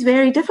 But it is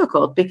very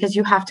difficult because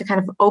you have to kind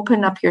of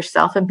open up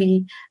yourself and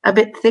be a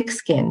bit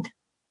thick-skinned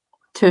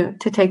to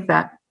take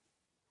that.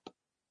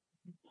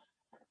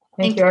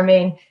 Thank you,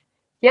 Armin.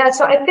 Yeah,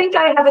 so I think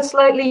I have a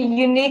slightly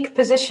unique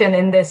position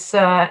in this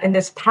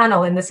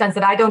panel, in the sense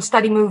that I don't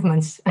study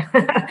movements.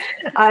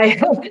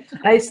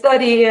 I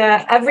study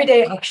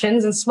everyday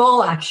actions and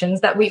small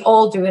actions that we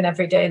all do in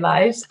everyday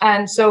lives.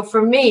 And so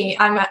for me,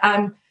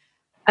 I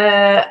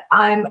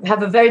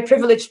have a very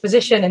privileged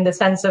position in the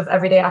sense of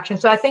everyday action.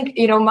 So I think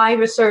my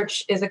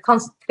research is a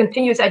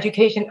continuous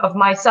education of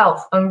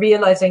myself on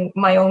realizing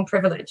my own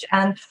privilege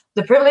and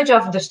the privilege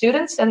of the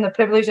students and the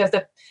privilege of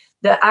the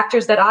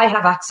actors that I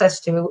have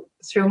access to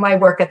through my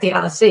work at the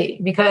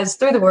LSE, because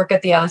through the work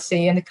at the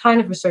LSE and the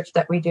kind of research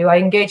that we do, I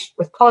engage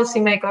with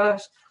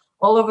policymakers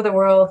all over the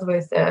world,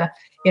 with the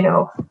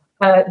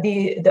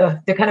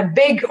kind of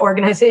big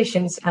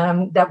organizations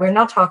that we're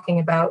not talking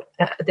about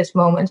at this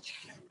moment.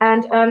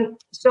 And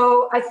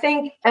so I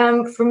think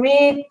for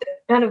me,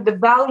 kind of the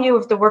value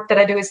of the work that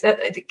I do is that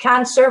it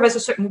can serve as a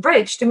certain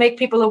bridge to make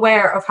people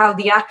aware of how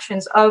the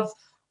actions of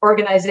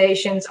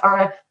organizations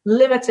are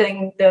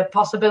limiting the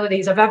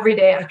possibilities of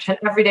everyday action,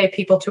 everyday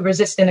people to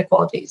resist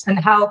inequalities, and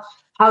how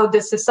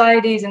the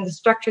societies and the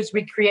structures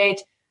we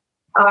create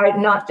are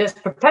not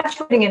just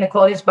perpetuating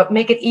inequalities, but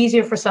make it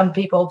easier for some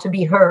people to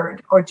be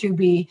heard or to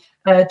be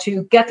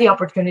to get the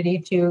opportunity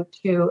to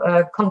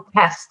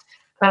contest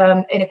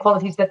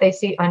inequalities that they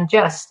see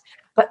unjust.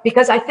 But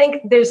because I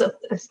think there's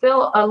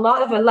still a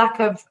lot of a lack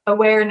of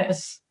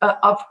awareness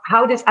of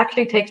how this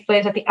actually takes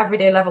place at the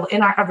everyday level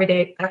in our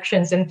everyday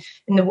actions, and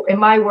in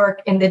my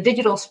work in the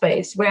digital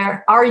space,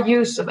 where our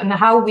use of and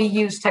how we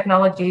use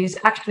technologies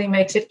actually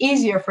makes it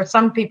easier for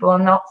some people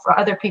and not for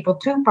other people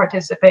to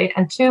participate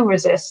and to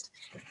resist.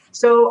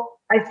 So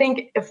I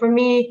think for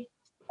me,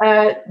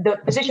 the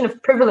position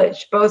of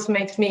privilege both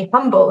makes me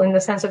humble in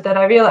the sense of that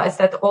I realize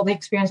that all the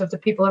experience of the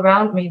people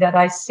around me that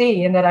I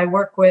see and that I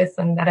work with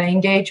and that I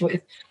engage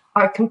with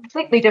are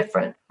completely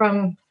different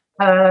from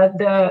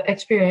the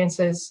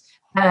experiences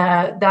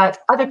that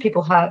other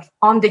people have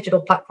on digital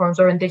platforms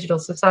or in digital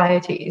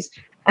societies.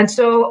 And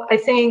so I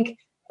think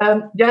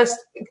just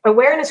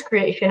awareness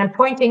creation and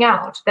pointing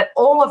out that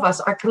all of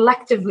us are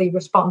collectively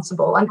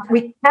responsible, and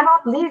we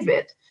cannot leave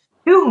it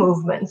to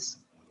movements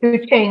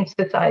to change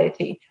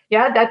society.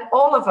 Yeah, that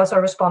all of us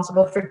are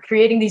responsible for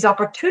creating these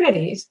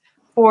opportunities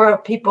for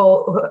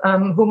people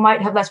who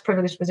might have less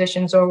privileged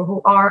positions or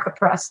who are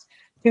oppressed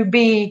to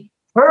be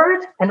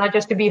heard, and not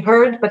just to be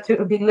heard, but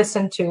to be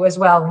listened to as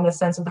well, in the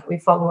sense of that we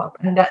follow up,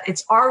 and that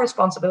it's our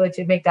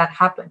responsibility to make that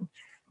happen.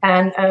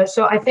 And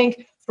so I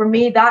think for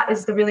me, that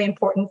is the really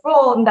important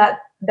role, and that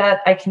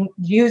I can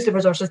use the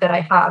resources that I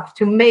have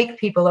to make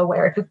people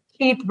aware, to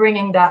keep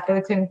bringing that,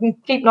 to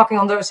keep knocking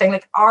on doors saying,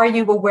 like, are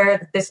you aware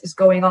that this is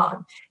going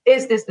on?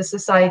 Is this the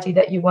society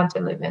that you want to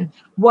live in?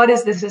 What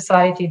is the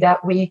society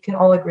that we can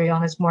all agree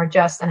on is more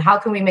just? And how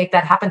can we make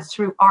that happen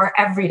through our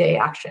everyday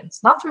actions?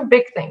 Not through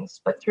big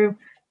things, but through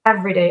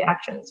everyday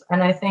actions.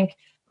 And I think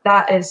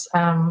that is,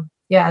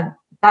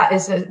 that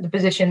is the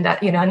position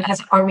that, and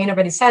as Armin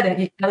already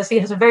said, LSE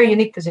has a very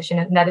unique position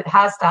in that it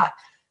has that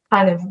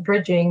kind of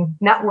bridging,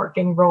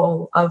 networking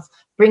role of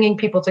bringing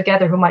people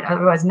together who might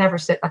otherwise never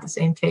sit at the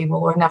same table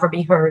or never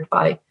be heard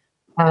by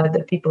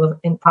the people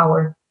in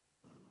power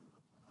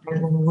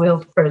and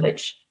will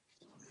privilege.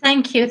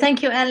 Thank you,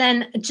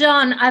 Ellen.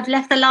 John, I've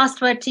left the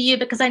last word to you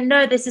because I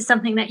know this is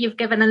something that you've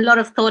given a lot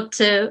of thought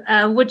to.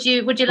 Would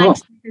you like to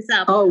pick this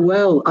up? Oh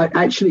well,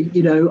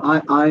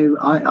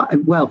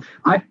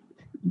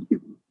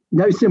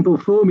 no simple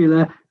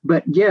formula,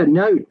 but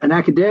an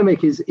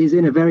academic is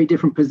in a very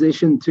different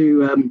position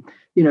to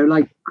we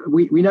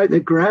know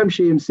that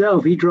Gramsci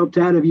himself, he dropped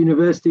out of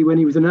university when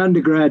he was an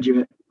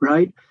undergraduate,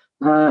 right?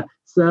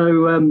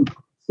 So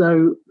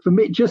for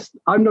me,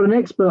 I'm not an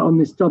expert on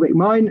this topic.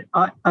 Mine,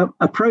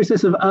 a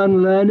process of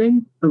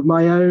unlearning of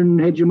my own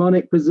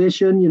hegemonic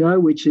position,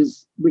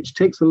 which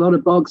ticks a lot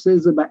of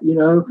boxes about,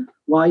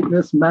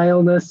 whiteness,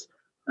 maleness,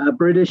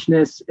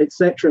 Britishness,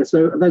 etc.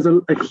 So there's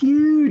a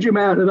huge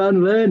amount of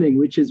unlearning,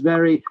 which is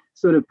very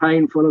sort of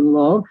painful and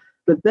long.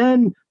 But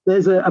then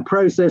there's a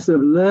process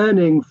of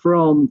learning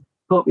from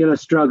popular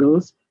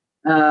struggles,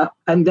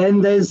 and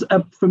then there's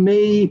for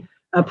me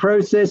a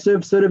process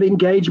of sort of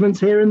engagements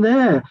here and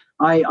there.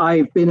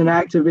 I've been an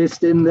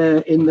activist in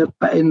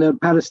the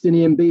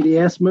Palestinian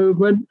BDS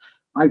movement.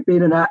 I've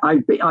been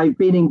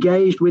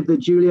engaged with the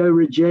Giulio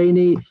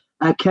Regeni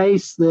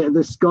case,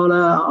 the scholar,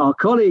 our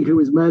colleague who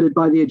was murdered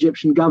by the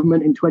Egyptian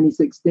government in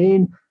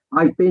 2016.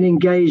 I've been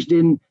engaged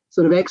in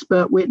sort of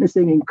expert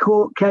witnessing in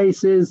court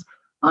cases.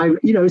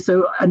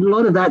 So a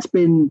lot of that's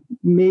been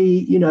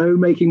me,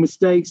 making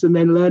mistakes and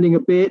then learning a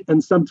bit,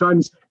 and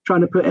sometimes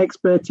trying to put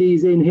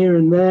expertise in here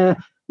and there,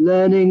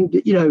 learning,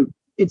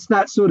 it's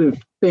that sort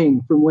of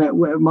thing from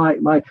where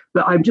my,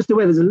 but I'm just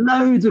aware there's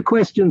loads of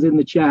questions in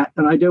the chat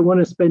and I don't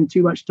want to spend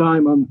too much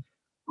time on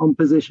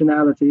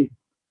positionality.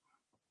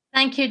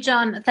 Thank you,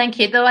 John. Thank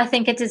you. Though I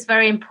think it is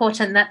very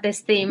important that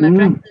this theme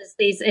addresses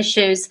these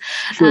issues.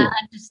 Sure.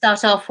 To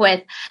start off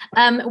with,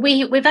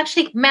 we've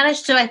actually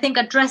managed to, I think,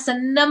 address a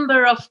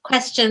number of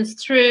questions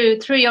through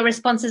your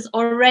responses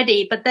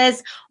already. But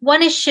there's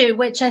one issue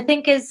which I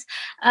think is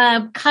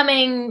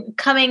coming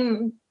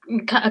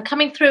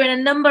through in a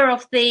number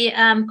of the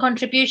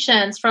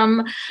contributions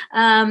from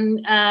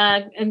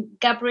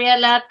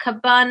Gabriela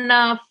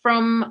Cabana,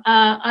 from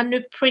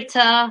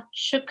Anuprita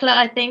Shukla,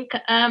 I think,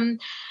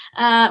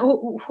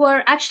 who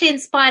are actually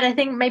inspired, I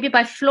think, maybe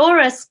by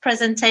Flora's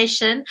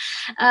presentation,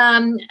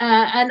 and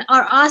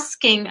are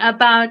asking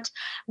about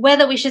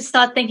whether we should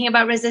start thinking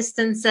about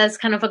resistance as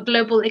kind of a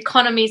global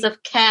economies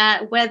of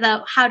care,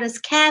 how does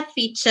care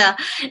feature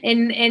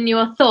in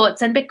your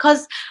thoughts? And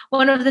because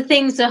one of the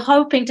things we're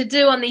hoping to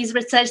do on these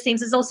research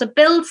themes is also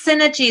build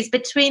synergies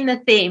between the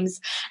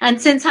themes.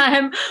 And since I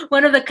am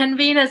one of the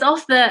conveners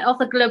of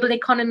the global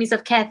economies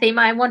of care theme,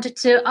 I wanted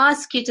to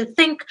ask you to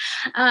think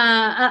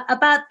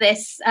about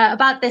this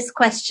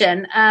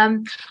question,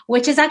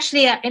 which is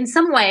actually in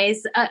some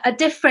ways a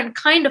different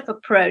kind of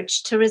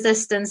approach to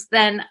resistance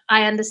than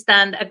I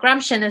understand a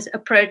Gramscian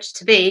approach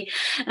to be,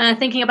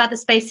 thinking about the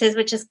spaces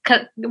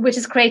which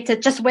is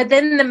created just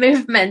within the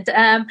movement,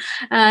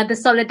 the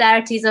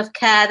solidarities of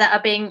care that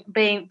are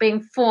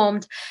being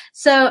formed.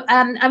 So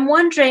I'm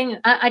wondering,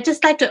 I'd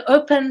just like to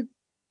open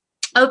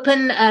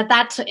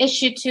that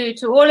issue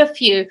to all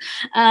of you,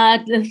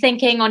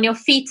 thinking on your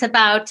feet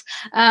about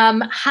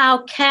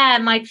how care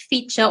might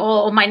feature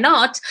or might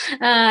not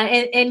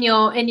in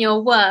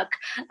your work.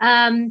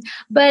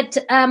 But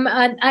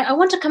I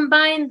want to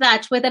combine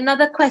that with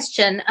another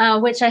question,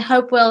 which I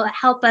hope will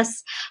help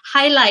us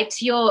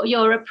highlight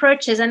your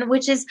approaches, and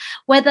which is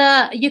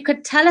whether you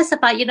could tell us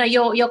about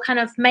your kind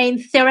of main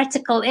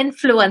theoretical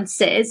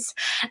influences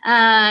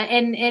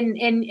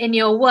in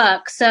your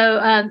work.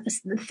 So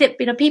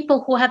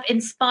people who have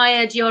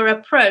inspired your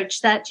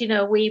approach that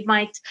we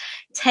might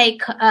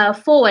take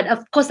forward.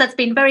 Of course, that's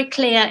been very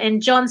clear in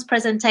John's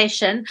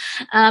presentation,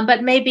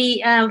 but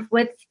maybe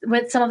with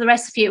some of the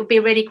rest of you, it would be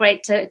really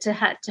great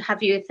to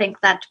have you think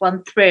that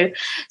one through.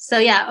 So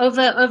yeah,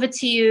 over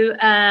to you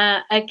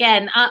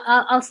again.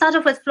 I'll start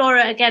off with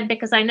Flora again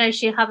because I know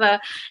she'll have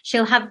a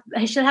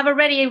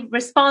ready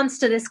response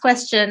to this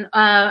question,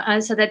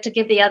 so that to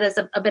give the others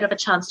a bit of a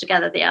chance to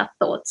gather their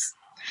thoughts.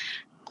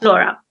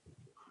 Flora.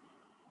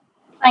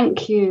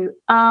 Thank you.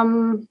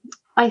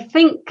 I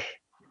think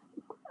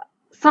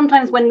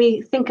sometimes when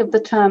we think of the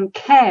term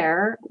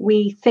care,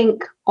 we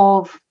think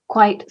of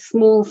quite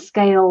small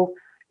scale,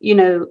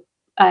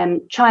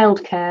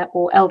 childcare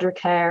or elder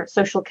care,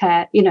 social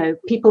care,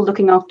 people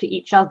looking after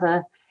each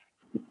other,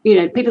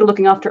 people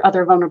looking after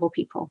other vulnerable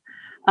people.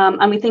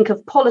 And we think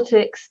of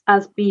politics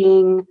as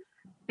being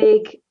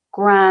big,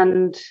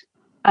 grand,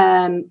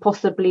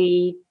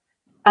 possibly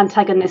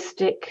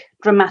antagonistic,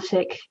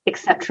 dramatic,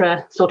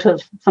 etc. sort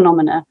of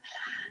phenomena.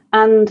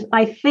 And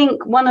I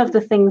think one of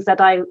the things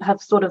that I have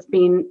sort of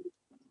been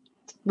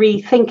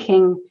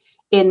rethinking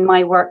in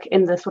my work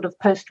in the sort of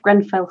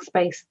post-Grenfell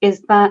space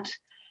is that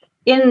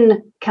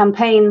in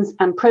campaigns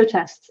and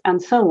protests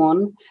and so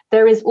on,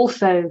 there is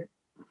also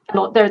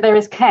there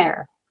is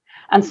care.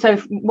 And so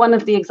one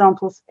of the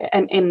examples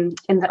in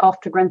the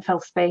after Grenfell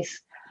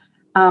space,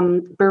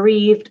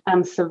 bereaved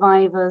and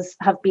survivors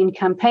have been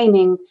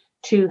campaigning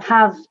to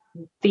have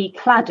the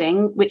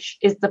cladding, which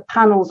is the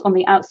panels on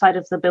the outside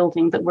of the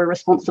building that were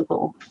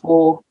responsible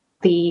for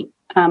the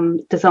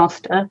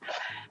disaster.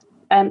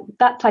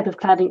 That type of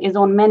cladding is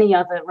on many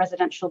other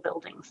residential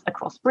buildings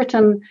across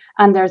Britain,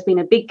 and there's been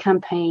a big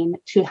campaign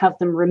to have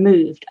them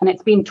removed. And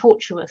it's been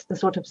tortuous, the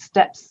sort of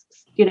steps,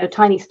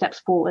 tiny steps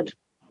forward.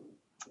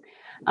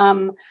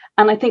 And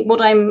I think one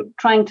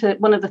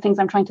of the things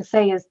I'm trying to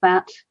say is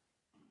that,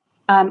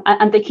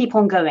 and they keep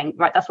on going,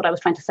 right? That's what I was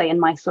trying to say in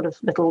my sort of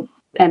little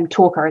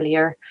talk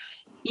earlier.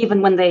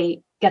 Even when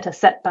they get a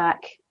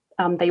setback,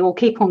 they all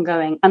keep on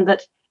going. And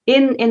that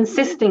in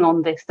insisting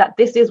on this, that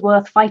this is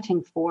worth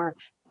fighting for,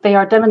 they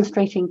are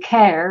demonstrating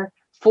care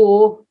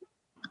for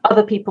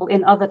other people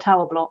in other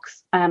tower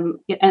blocks and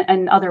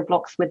other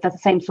blocks with the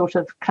same sort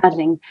of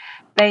cladding.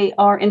 They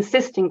are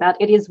insisting that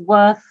it is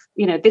worth,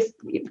 this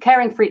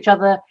caring for each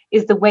other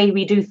is the way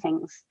we do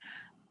things,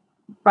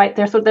 right?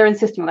 They're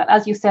insisting on that.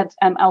 As you said,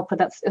 Alpa,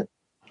 that's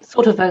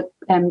sort of a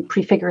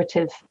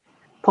prefigurative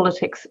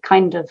politics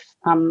kind of,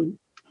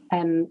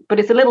 but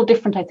it's a little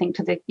different, I think,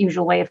 to the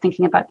usual way of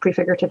thinking about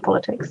prefigurative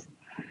politics.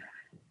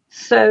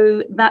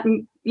 So that,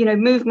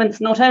 movements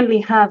not only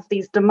have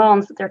these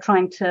demands that they're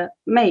trying to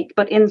make,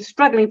 but in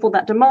struggling for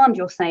that demand,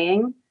 you're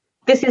saying,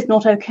 this is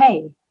not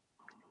okay.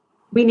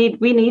 We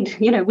believe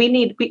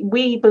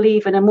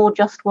in a more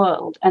just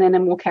world and in a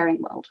more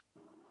caring world.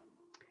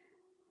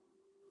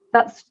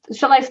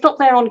 Shall I stop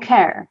there on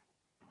care?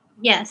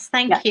 Yes,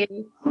 thank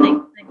you.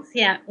 Thanks.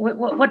 Yeah.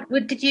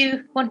 What did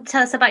you want to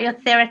tell us about your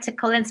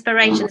theoretical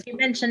inspirations? You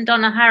mentioned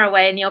Donna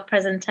Haraway in your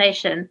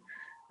presentation.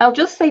 I'll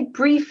just say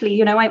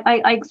briefly,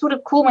 I sort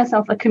of call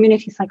myself a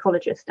community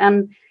psychologist,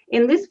 and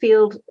in this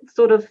field,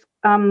 sort of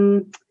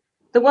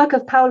the work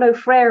of Paulo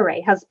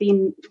Freire has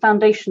been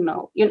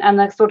foundational,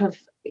 and a sort of,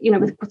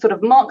 with sort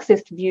of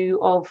Marxist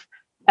view of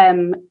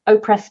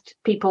oppressed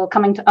people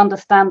coming to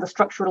understand the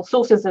structural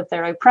sources of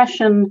their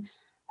oppression,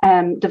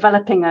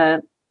 developing a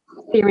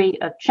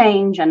theory of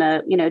change and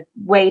a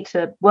way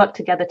to work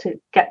together to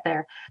get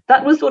there.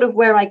 That was sort of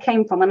where I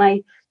came from,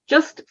 and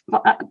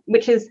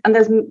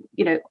there's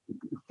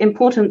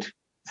important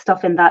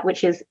stuff in that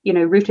which is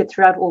rooted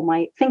throughout all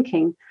my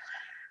thinking,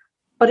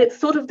 but it's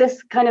sort of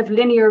this kind of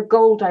linear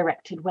goal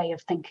directed way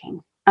of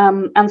thinking,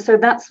 and so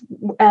that's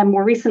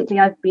more recently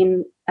I've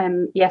been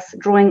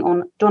drawing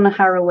on Donna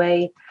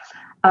Haraway,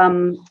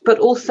 but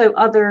also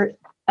other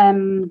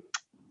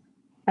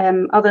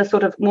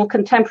sort of more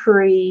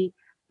contemporary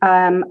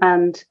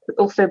and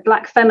also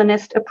Black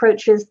feminist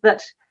approaches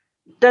that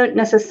don't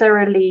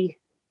necessarily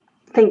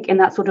think in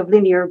that sort of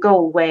linear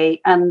goal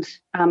way, and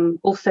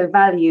also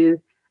value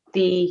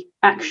the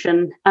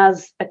action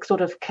as a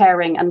sort of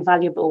caring and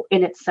valuable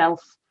in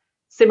itself,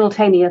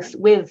 simultaneous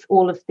with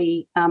all of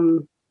the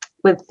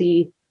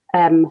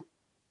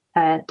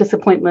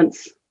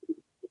disappointments,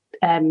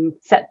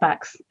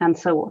 setbacks, and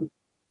so on.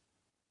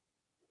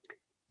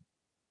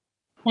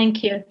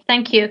 Thank you,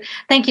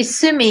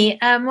 Sumi.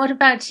 What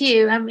about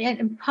you?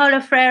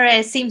 Paulo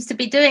Freire seems to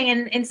be doing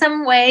in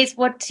some ways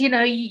what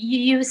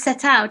you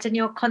set out in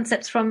your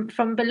concepts from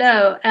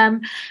below.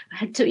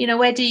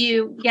 Where do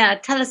you?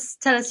 Tell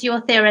us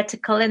your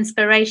theoretical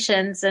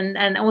inspirations,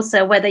 and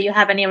also whether you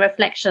have any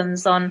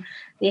reflections on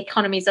the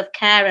economies of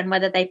care and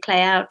whether they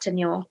play out in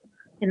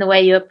the way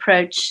you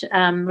approach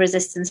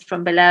resistance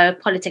from below,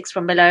 politics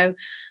from below.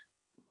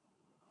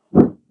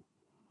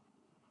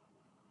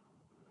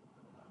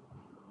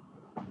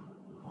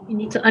 You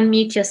need to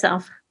unmute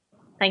yourself.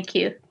 Thank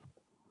you.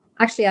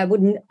 Actually, I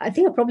wouldn't. I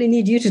think I probably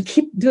need you to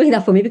keep doing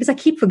that for me because I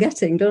keep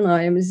forgetting, don't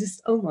I? It's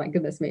just, oh my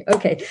goodness me.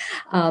 Okay.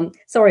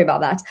 Sorry about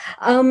that.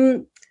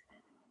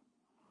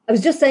 I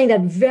was just saying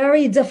that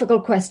very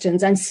difficult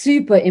questions and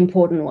super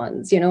important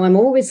ones. I'm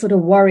always sort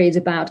of worried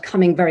about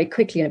coming very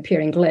quickly and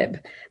appearing glib,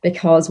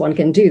 because one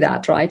can do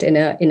that, right, in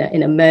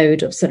a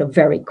mode of sort of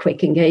very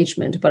quick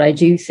engagement. But I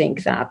do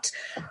think that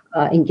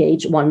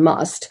engage one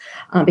must,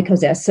 because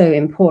they're so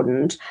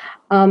important.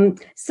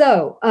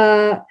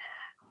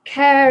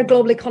 Care,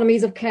 global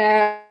economies of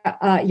care,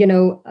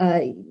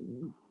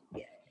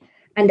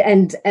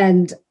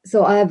 and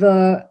so I have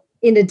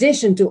in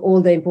addition to all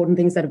the important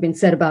things that have been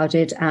said about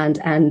it,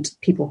 and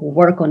people who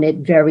work on it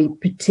very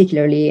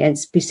particularly and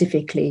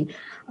specifically,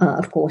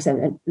 of course,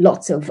 and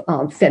lots of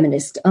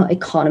feminist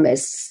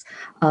economists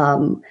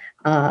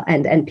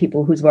and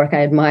people whose work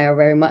I admire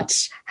very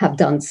much have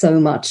done so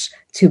much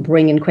to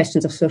bring in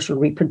questions of social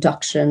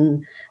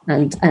reproduction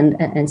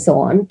and so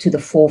on to the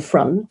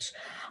forefront.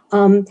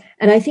 And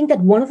I think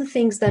that one of the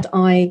things that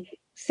I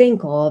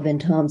think of in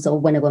terms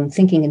of whenever I'm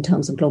thinking in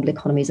terms of global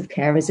economies of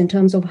care is in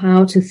terms of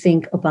how to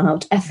think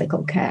about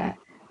ethical care,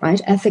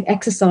 right?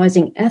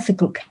 Exercising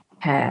ethical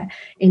care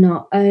in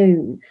our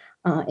own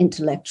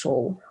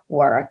intellectual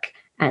work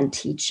and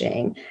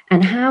teaching,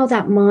 and how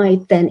that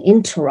might then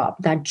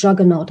interrupt that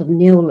juggernaut of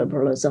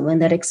neoliberalism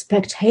and that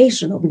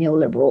expectation of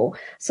neoliberal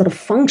sort of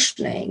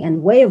functioning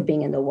and way of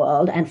being in the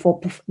world, and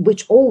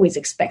which always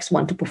expects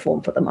one to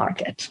perform for the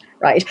market,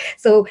 right?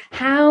 So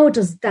how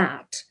does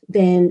that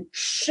then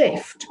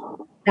shift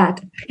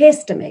that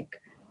epistemic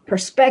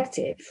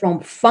perspective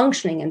from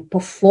functioning and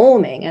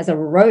performing as a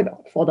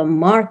robot for the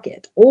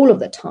market all of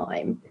the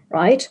time,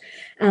 right?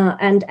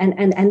 And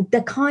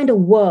the kind of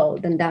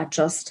world and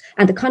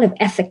the kind of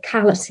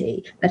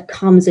ethicality that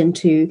comes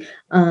into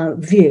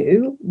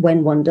view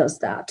when one does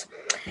that.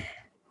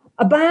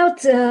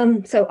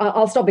 So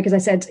I'll stop because I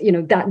said,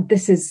 that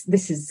this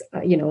is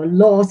a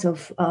lot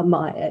of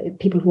my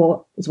people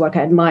whose work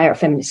I admire,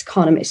 feminist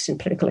economists and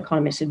political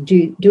economists,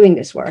 doing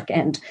this work,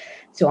 and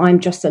so I'm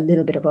just a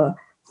little bit of a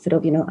sort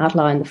of,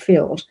 outlier in the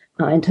field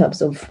in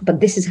terms of,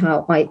 but this is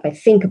how I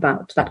think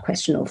about that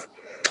question of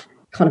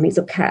economies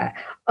of care.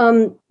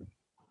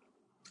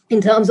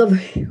 In terms of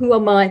who are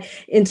my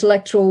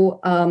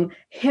intellectual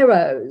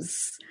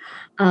heroes,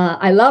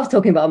 I love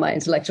talking about my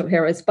intellectual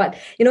heroes, but,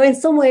 in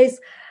some ways,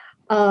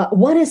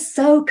 one is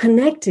so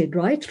connected,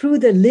 right, through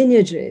the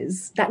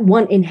lineages that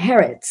one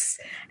inherits.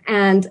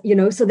 And,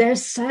 so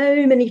there's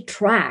so many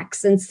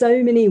tracks and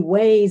so many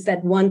ways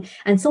that one,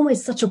 and in some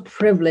ways such a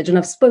privilege. And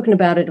I've spoken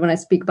about it when I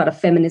speak about a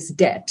feminist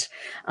debt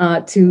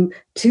to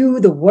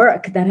the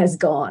work that has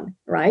gone,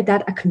 right?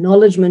 That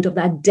acknowledgement of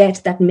that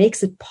debt that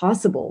makes it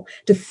possible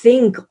to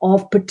think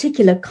of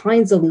particular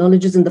kinds of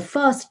knowledges in the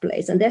first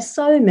place. And there's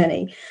so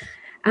many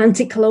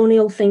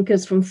anti-colonial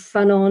thinkers from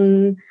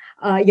Fanon,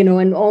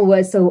 and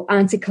always so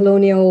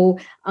anti-colonial,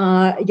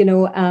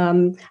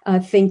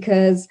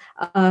 thinkers,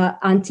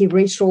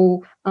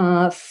 anti-racial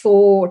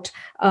thought.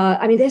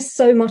 There's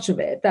so much of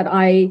it that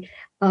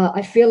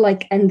I feel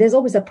like, and there's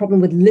always a problem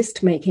with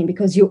list making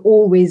because you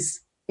always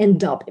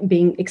end up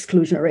being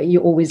exclusionary.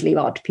 You always leave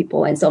out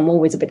people, and so I'm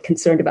always a bit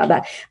concerned about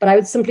that. But I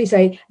would simply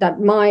say that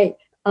my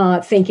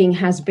thinking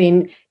has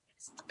been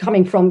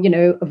coming from,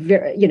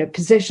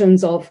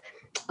 positions of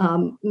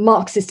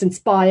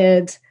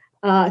Marxist-inspired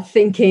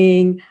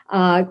thinking,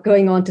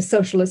 going on to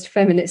socialist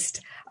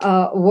feminist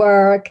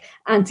work,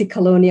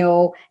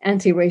 anti-colonial,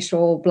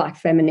 anti-racial, Black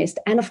feminist,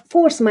 and of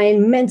course my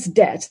immense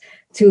debt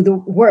to the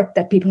work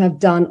that people have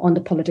done on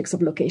the politics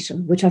of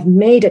location, which have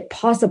made it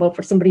possible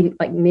for somebody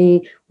like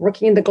me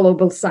working in the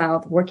global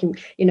South, working,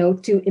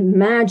 to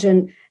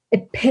imagine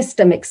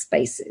epistemic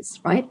spaces,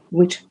 right?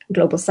 Which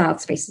global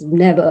South spaces have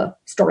never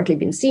historically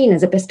been seen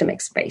as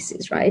epistemic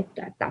spaces, right?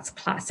 That's a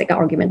classic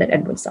argument that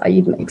Edward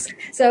Said makes.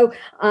 So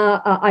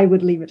I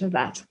would leave it at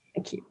that.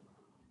 Thank you.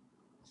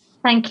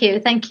 Thank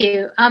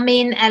you.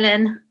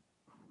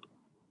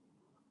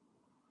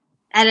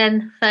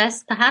 Ellen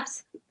first,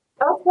 perhaps.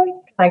 Okay,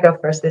 I go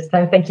first this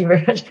time. Thank you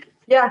very much.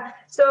 Yeah,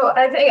 so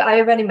I think I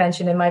already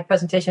mentioned in my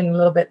presentation a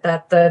little bit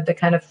that the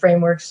kind of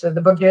frameworks, so the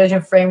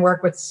Bourdieuian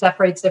framework, which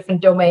separates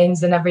different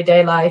domains in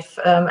everyday life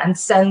and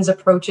sends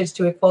approaches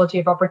to equality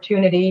of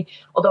opportunity,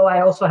 although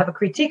I also have a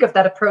critique of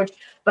that approach.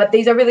 But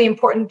these are really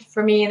important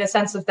for me in the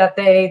sense of that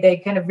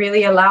they kind of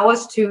really allow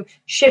us to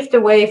shift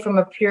away from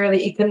a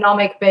purely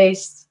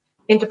economic-based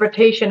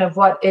interpretation of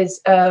what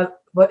is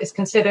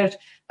considered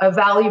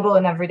valuable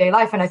in everyday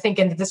life. And I think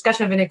in the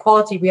discussion of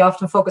inequality, we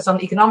often focus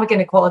on economic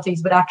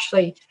inequalities, but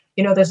actually,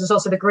 this is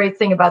also the great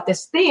thing about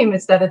this theme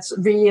is that it's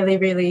really,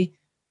 really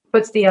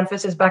puts the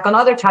emphasis back on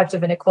other types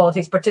of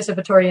inequalities,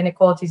 participatory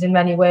inequalities in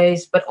many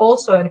ways, but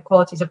also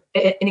inequalities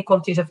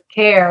of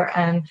care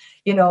and,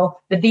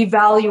 the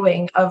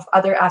devaluing of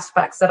other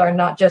aspects that are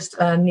not just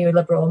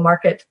neoliberal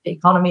market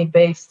economy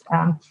based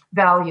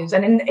values.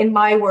 And in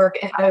my work,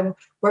 I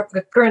work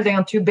currently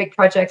on two big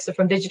projects,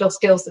 from Digital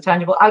Skills, the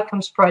Tangible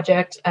Outcomes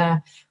Project,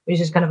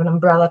 which is kind of an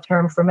umbrella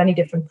term for many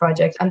different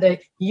projects, and the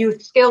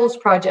Youth Skills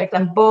Project.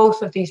 And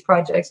both of these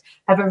projects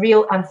have a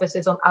real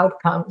emphasis on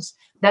outcomes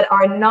that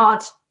are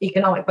not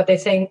economic, but they're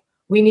saying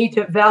we need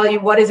to value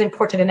what is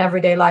important in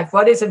everyday life.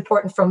 What is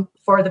important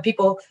for the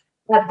people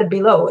at the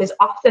below is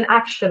often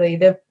actually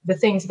the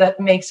things that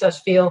makes us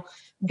feel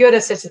good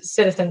as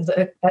citizens,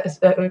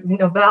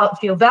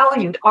 feel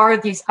valued, are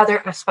these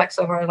other aspects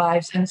of our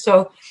lives. And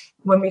so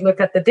when we look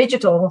at the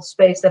digital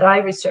space that I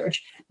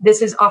research,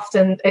 this is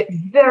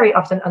very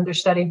often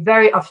understudied,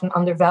 very often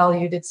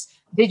undervalued. It's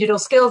digital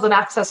skills and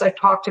access I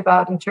talked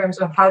about in terms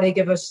of how they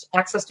give us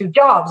access to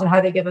jobs and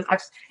how they give us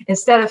access,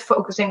 instead of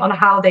focusing on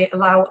how they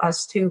allow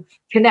us to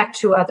connect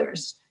to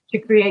others, to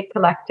create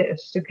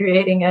collectives, to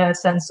creating a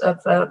sense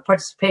of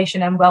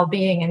participation and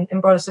well-being in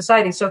broader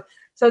society. So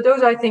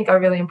those I think are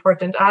really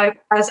important.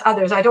 As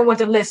others, I don't want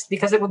to list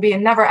because it will be a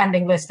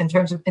never-ending list in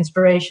terms of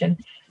inspiration.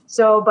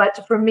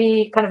 But for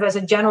me, kind of as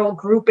a general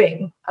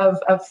grouping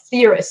of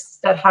theorists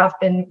that have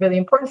been really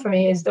important for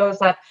me is those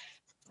that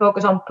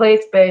focus on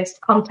place-based,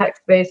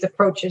 context-based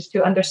approaches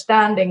to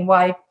understanding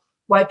why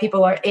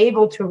people are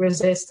able to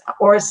resist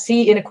or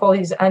see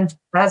inequalities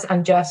as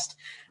unjust.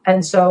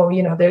 And so,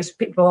 there's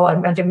people, I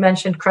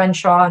mentioned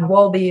Crenshaw and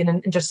Wolby in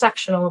an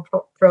intersectional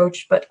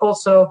approach, but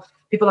also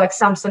people like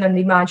Samson and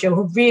DiMaggio,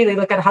 who really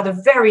look at how the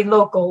very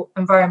local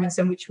environments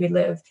in which we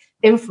live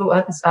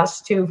influence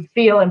us to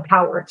feel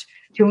empowered,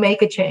 to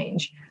make a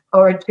change,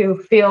 or to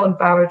feel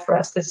empowered for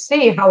us to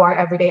see how our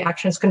everyday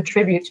actions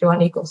contribute to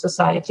an equal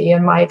society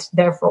and might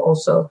therefore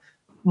also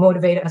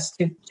motivate us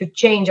to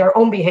change our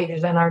own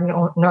behaviors and our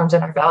norms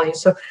and our values.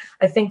 So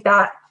I think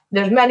that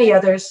there's many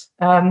others,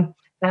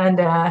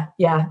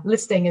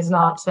 listing is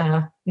not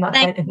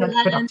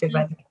productive.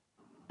 I think.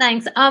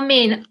 Thanks.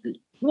 Armin,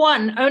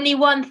 only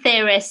one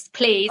theorist,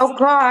 please. Oh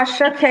gosh,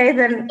 okay,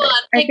 then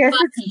I guess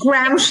it's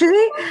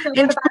Gramsci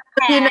in terms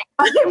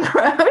of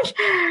approach.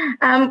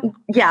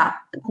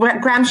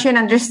 Gramsci and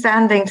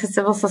understanding to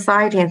civil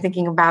society and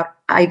thinking about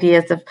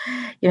ideas of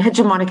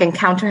hegemonic and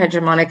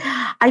counter-hegemonic.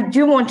 I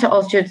do want to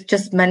also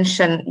just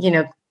mention,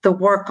 the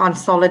work on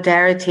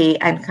solidarity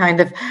and kind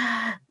of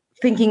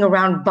thinking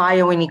around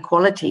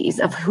bio-inequalities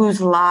of whose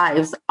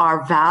lives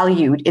are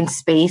valued in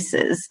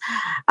spaces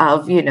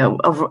of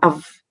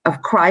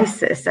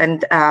crisis.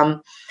 And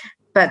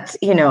but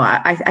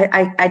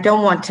I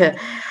don't want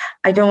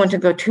to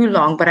go too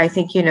long, but I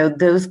think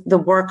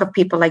the work of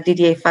people like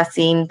Didier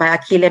Fassin, by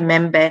Achille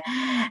Membe,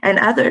 and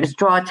others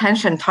draw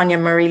attention, Tanya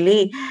Marie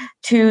Lee,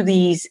 to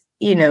these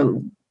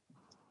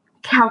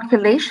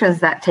calculations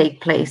that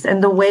take place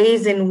and the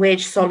ways in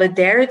which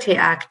solidarity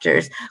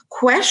actors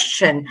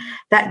question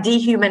that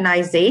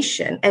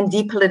dehumanization and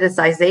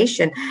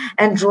depoliticization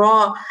and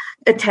draw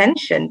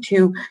attention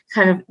to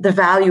kind of the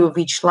value of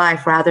each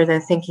life rather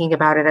than thinking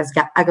about it, as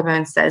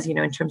Agamemnon says,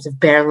 in terms of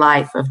bare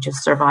life, of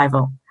just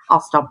survival. I'll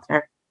stop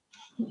there.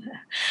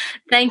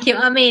 Thank you.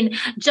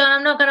 John,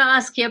 I'm not going to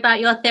ask you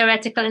about your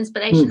theoretical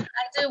inspiration.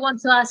 I do want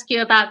to ask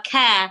you about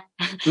care.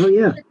 Oh,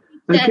 yeah.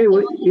 Okay,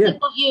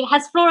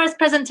 has Flora's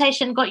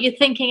presentation got you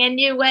thinking in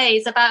new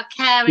ways about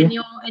care in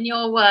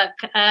your work?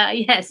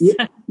 Yes.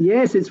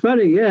 Yes, it's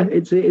funny. Yeah,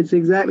 it's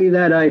exactly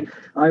that.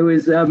 I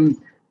was.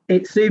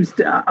 It seems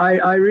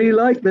I really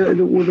like the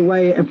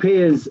way it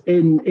appears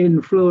in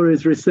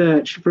Flora's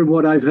research from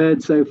what I've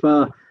heard so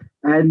far,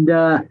 and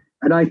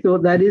I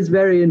thought that is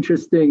very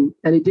interesting,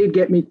 and it did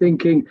get me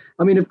thinking.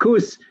 Of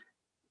course,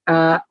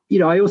 I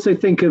also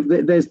think of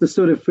there's the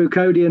sort of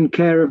Foucauldian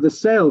care of the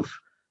self.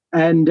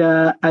 And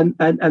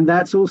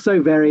that's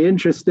also very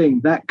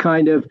interesting. That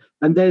kind of,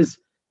 and there's,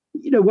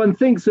 one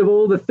thinks of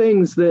all the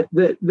things that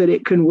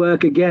it can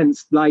work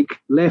against,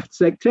 like left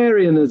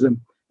sectarianism.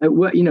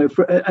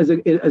 As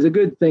a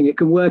good thing, it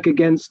can work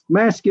against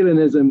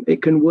masculinism.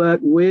 It can work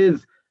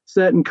with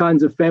certain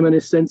kinds of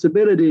feminist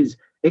sensibilities.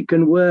 It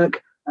can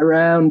work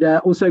around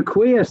also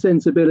queer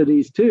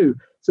sensibilities too.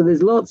 So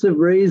there's lots of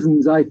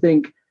reasons, I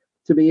think,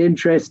 to be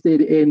interested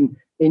in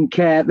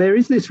care. There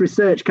is this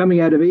research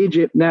coming out of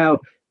Egypt now.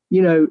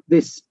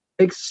 This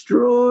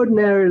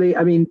extraordinarily,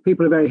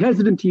 people are very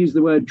hesitant to use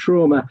the word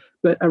trauma,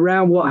 but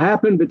around what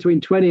happened between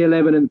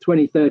 2011 and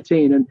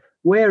 2013 and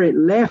where it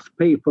left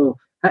people,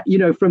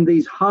 from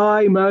these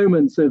high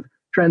moments of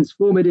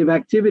transformative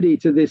activity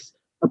to this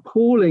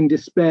appalling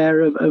despair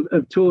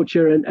of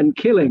torture and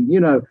killing,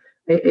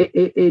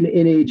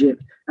 in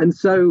Egypt. And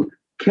so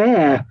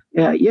care,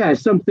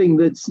 something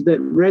that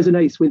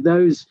resonates with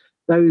those.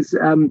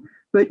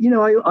 But,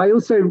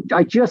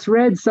 I just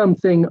read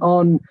something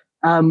on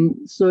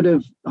sort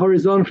of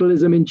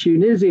horizontalism in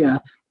Tunisia.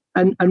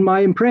 And my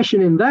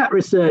impression in that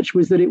research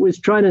was that it was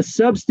trying to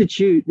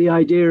substitute the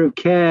idea of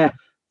care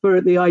for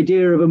the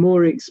idea of a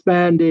more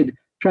expanded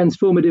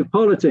transformative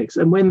politics.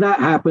 And when that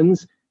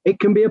happens, it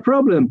can be a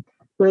problem.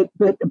 But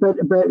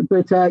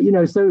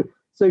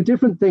so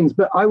different things.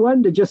 But I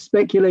wonder, just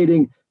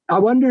speculating, I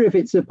wonder if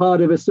it's a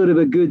part of a sort of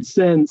a good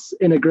sense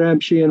in a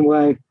Gramscian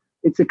way.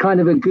 It's a kind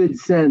of a good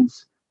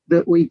sense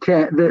that we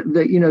care,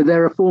 that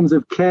there are forms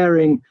of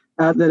caring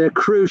that are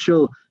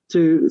crucial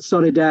to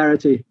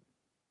solidarity.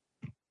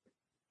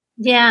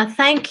 Yeah,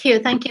 thank you.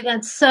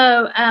 That's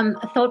so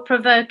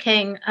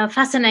thought-provoking,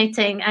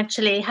 fascinating,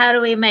 actually. How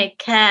do we make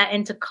care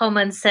into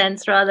common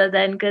sense rather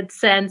than good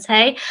sense?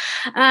 Hey,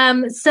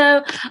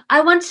 so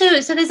I want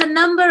to. So there's a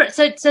number.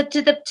 So to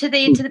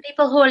the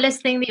people who are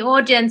listening, the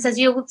audience, as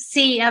you will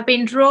see, I've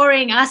been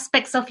drawing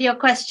aspects of your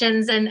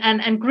questions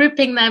and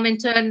grouping them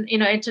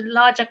into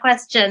larger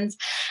questions.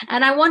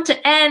 And I want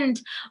to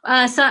end.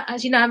 So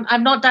as you know,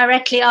 I'm not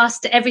directly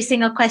asked every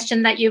single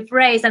question that you've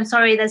raised. I'm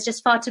sorry, there's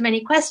just far too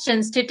many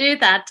questions to do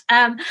that,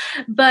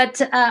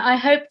 but I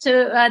hope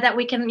that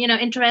we can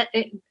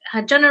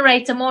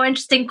generate a more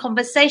interesting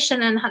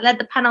conversation and let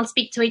the panel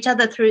speak to each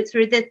other through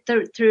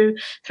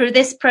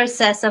this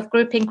process of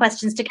grouping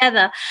questions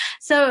together.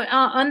 So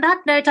on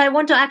that note, I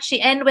want to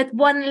actually end with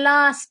one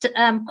last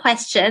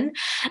question,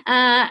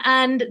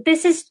 and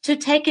this is to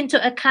take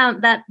into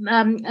account that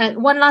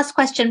one last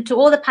question to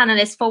all the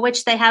panelists, for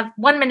which they have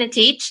 1 minute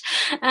each,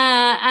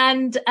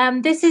 and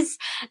this is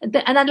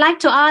and I'd like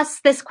to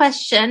ask this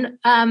question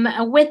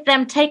with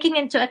them taking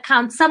into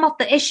account some of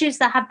the issues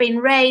that have been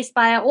raised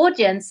by our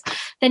audience.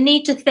 The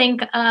need to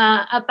think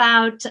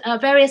about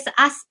various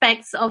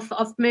aspects of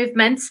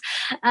movements.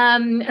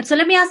 So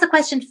let me ask the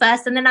question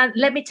first, and then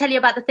let me tell you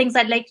about the things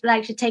I'd like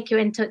to take you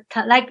into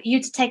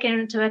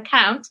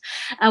account,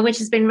 which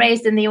has been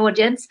raised in the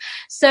audience.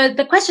 So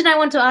the question I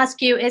want to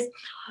ask you is,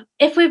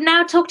 if we've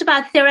now talked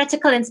about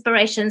theoretical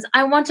inspirations,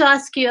 I want to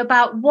ask you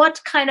about what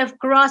kind of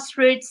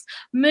grassroots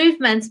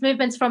movements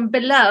from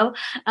below,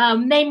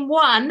 name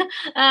one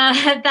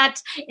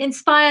that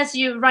inspires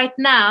you right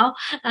now,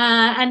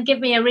 and give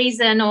me a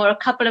reason or a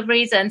couple of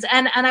reasons.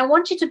 And I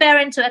want you to bear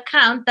into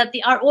account that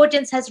our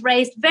audience has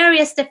raised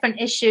various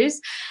different issues.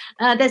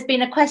 There's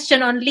been a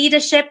question on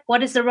leadership.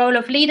 What is the role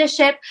of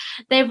leadership?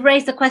 They've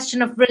raised the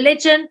question of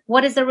religion.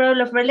 What is the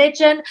role of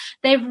religion?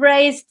 They've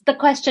raised the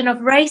question of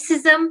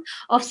racism,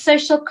 of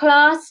social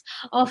class,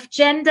 of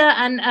gender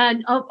and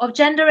of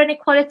gender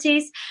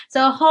inequalities.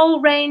 So a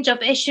whole range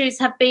of issues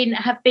have been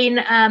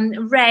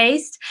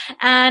raised.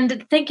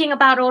 And thinking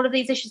about all of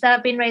these issues that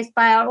have been raised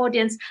by our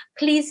audience,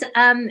 please,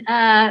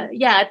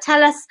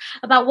 tell us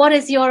about what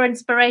is your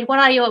inspiration.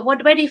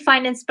 Where do you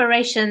find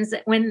inspirations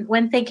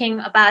when thinking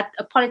about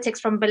politics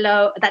from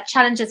below that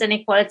challenges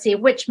inequality?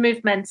 Which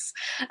movements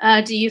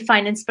do you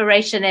find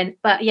inspiration in?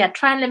 But yeah,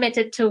 try and limit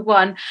it to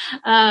one.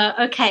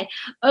 Okay,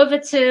 over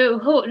to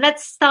who?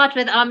 Let's start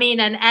with Armine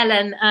and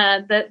Ellen,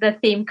 the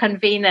theme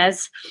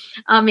conveners.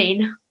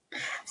 Armine.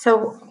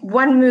 So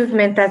one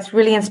movement that's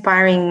really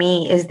inspiring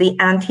me is the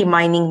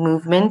anti-mining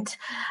movement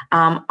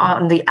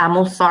on the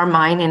Amulsar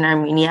mine in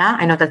Armenia.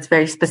 I know that's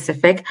very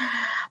specific,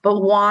 but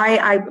why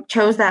I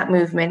chose that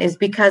movement is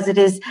because it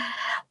is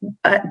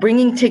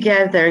bringing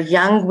together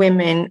young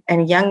women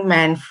and young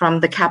men from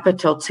the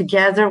capital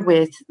together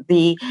with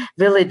the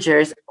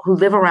villagers who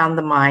live around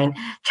the mine,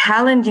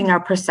 challenging our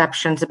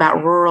perceptions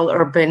about rural,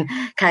 urban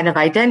kind of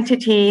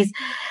identities.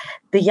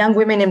 The young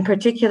women in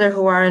particular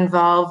who are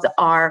involved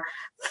are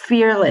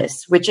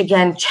fearless, which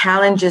again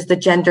challenges the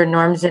gender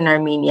norms in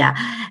Armenia.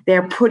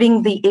 They're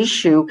putting the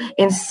issue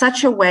in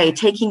such a way,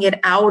 taking it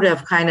out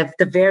of kind of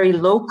the very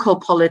local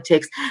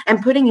politics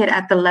and putting it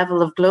at the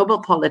level of global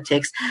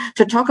politics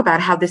to talk about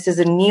how this is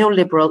a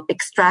neoliberal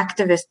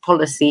extractivist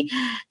policy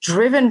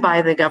driven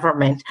by the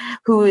government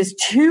who is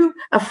too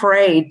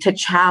afraid to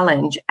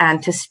challenge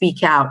and to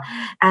speak out.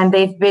 And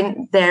they've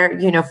been there,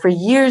 for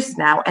years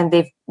now, and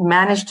they've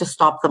managed to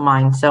stop the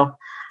mine. So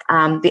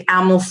the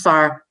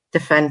Amulsar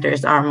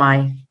defenders are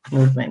my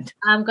movement.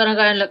 I'm going to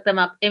go and look them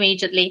up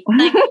immediately.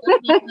 Thank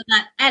you for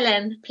that.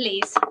 Ellen,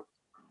 please.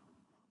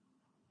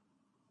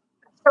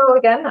 So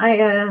again,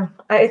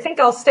 I think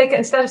I'll stick,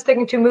 instead of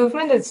sticking to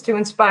movement, it's to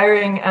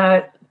inspiring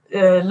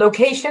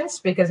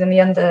locations, because in the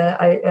end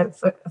I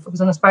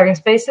focus on inspiring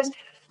spaces.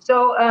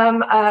 So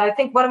I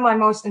think one of my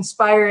most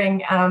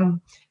inspiring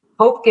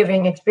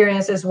hope-giving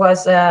experiences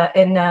was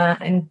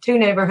in two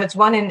neighborhoods,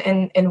 one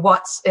in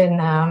Watts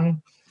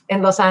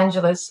in Los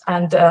Angeles,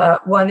 and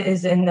one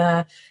is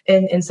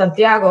in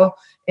Santiago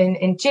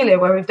in Chile,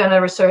 where we've done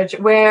a research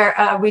where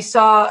we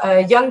saw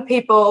young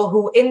people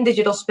who in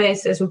digital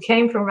spaces who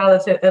came from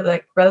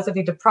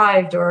relatively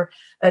deprived or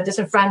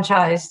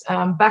disenfranchised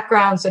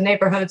backgrounds and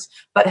neighborhoods,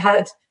 but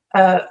had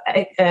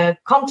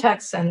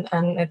contacts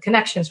and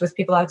connections with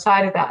people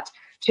outside of that.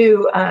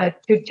 To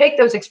take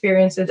those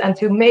experiences and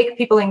to make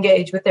people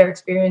engage with their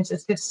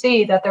experiences, to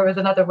see that there was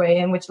another way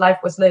in which life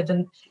was lived,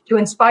 and to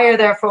inspire,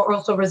 therefore,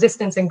 also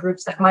resistance in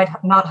groups that might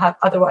not have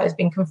otherwise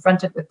been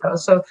confronted with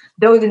those. So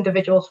those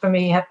individuals, for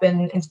me, have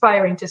been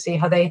inspiring to see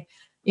how they,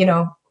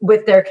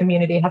 with their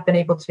community, have been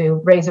able to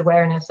raise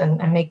awareness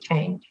and make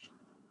change.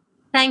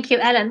 Thank you,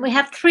 Ellen. We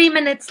have 3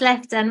 minutes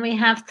left and we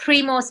have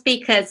 3 more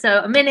speakers,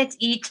 so a minute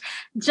each.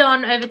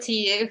 John, over to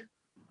you.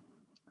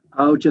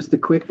 Oh, just a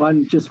quick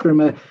one, just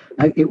from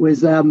it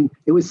was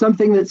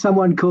something that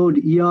someone called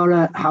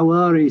Yara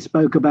Hawari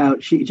spoke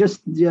about. She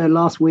just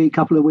last week,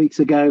 couple of weeks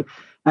ago,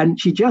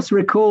 and she just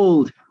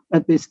recalled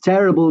at this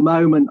terrible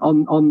moment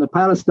on the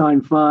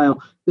Palestine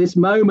file, this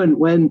moment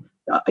when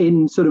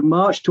in sort of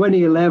March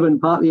 2011,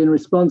 partly in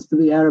response to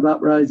the Arab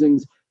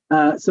uprisings,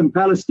 some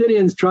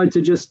Palestinians tried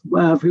to just,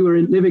 who were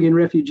living in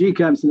refugee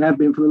camps and have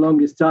been for the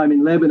longest time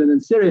in Lebanon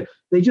and Syria,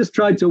 they just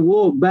tried to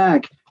walk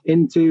back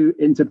into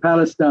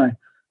Palestine.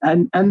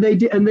 And they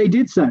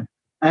did so.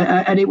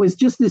 And it was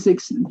just this,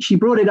 she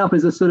brought it up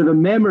as a sort of a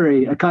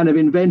memory, a kind of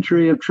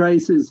inventory of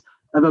traces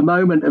of a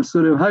moment of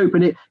sort of hope.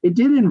 And it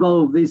did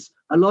involve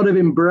a lot of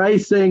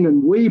embracing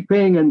and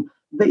weeping, and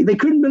they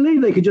couldn't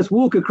believe they could just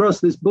walk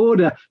across this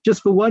border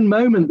just for one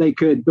moment. They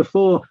could,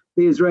 before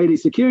the Israeli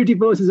security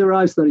forces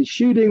arrived, started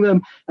shooting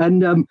them.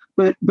 And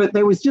but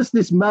there was just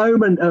this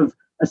moment of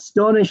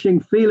astonishing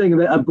feeling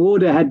that a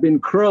border had been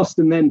crossed,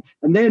 and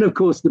then of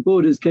course the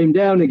borders came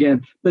down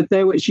again. But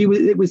it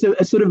was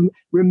a sort of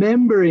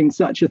remembering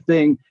such a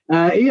thing.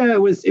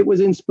 It was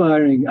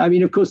inspiring. I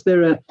mean, of course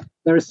there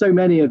are so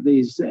many of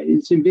these.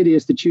 It's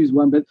invidious to choose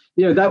one, but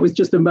that was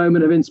just a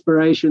moment of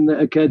inspiration that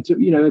occurred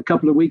a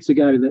couple of weeks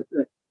ago.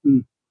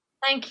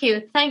 Thank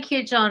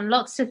you, John.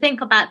 Lots to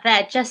think about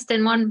there, just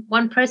in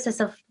one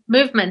process of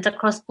movement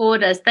across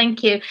borders.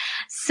 Thank you,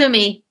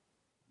 Sumi.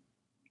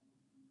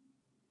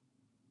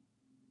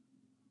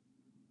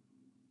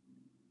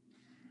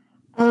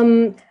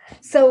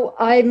 So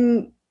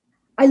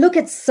I look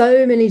at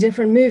so many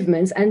different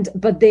movements,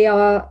 but they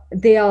are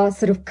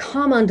sort of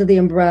come under the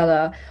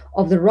umbrella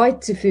of the Right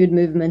to Food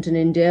movement in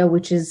India,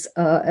 which is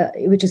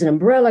an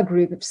umbrella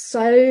group of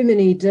so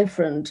many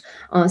different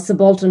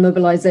subaltern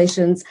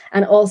mobilizations,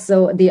 and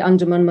also the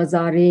Anjuman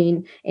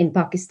Mazareen in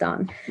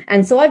Pakistan.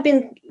 And so I've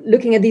been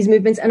looking at these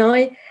movements, and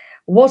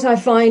what I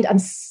find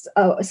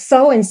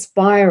so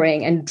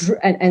inspiring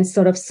and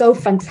sort of so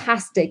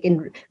fantastic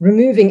in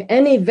removing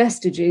any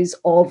vestiges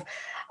of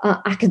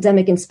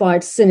academic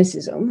inspired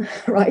cynicism,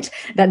 right?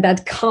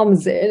 That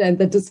comes in, and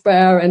the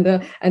despair and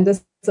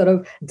the sort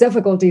of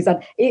difficulties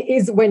that it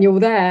is when you're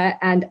there,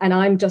 and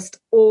I'm just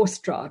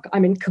awestruck. I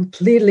mean,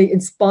 completely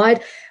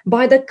inspired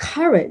by the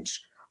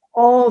courage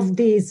of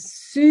these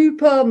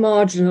super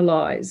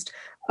marginalized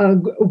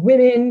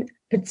women,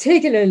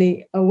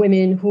 particularly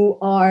women who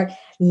are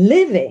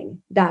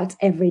living that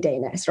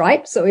everydayness,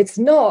 right? So it's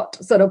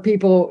not sort of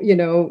people,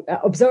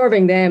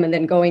 observing them and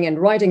then going and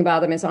writing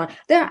about them and so on.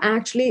 They're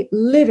actually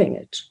living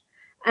it.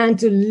 And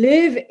to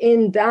live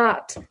in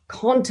that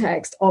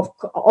context of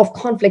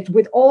conflict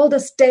with all the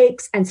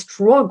stakes and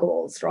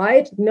struggles,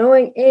 right?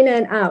 Knowing in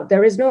and out,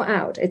 there is no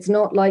out. It's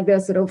not like the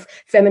sort of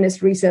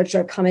feminist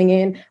researcher coming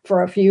in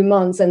for a few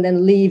months and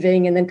then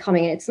leaving and then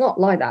coming in. It's not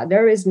like that.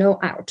 There is no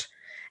out.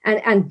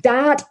 And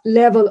that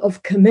level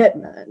of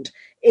commitment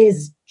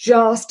is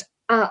just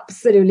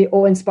absolutely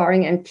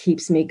awe-inspiring and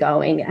keeps me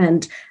going.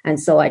 And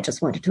so I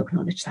just wanted to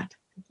acknowledge that.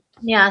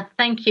 Yeah,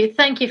 thank you.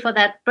 Thank you for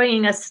that,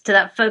 bringing us to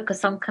that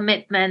focus on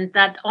commitment,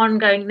 that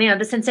ongoing,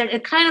 the sincerity,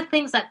 the kind of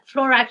things that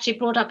Flora actually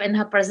brought up in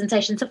her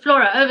presentation. So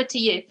Flora, over to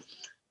you.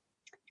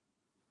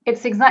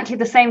 It's exactly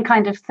the same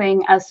kind of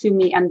thing as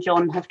Sumi and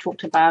John have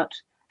talked about.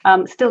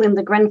 Still in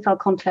the Grenfell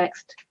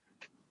context,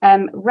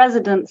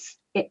 residents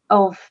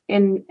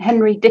in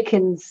Henry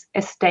Dickens'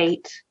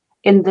 estate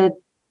in the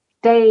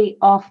day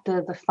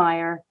after the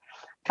fire,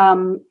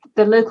 the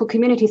local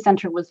community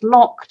centre was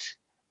locked.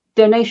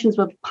 Donations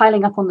were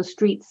piling up on the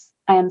streets,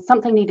 and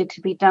something needed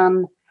to be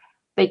done.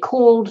 They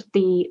called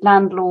the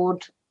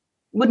landlord,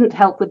 wouldn't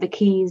help with the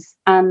keys,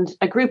 and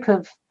a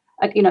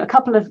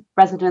couple of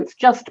residents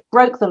just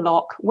broke the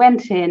lock,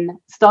 went in,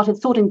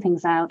 started sorting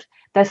things out.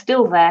 They're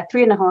still there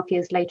 3.5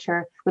 years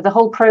later with a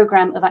whole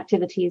program of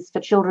activities for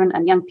children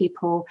and young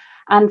people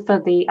and for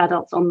the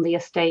adults on the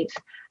estate.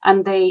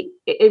 And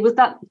it was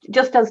that,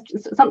 just as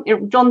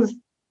John's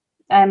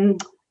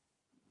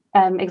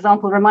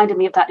example reminded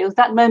me of that. It was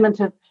that moment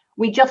of,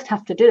 we just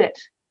have to do it.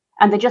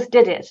 And they just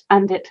did it.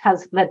 And it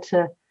has led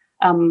to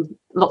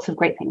lots of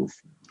great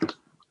things.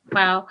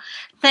 Wow.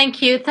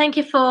 Thank you. Thank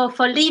you for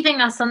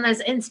leaving us on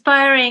those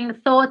inspiring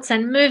thoughts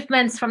and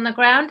movements from the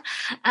ground.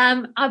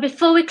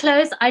 Before we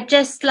close, I'd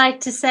just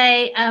like to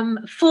say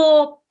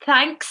 4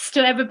 thanks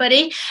to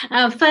everybody.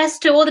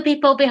 First, to all the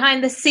people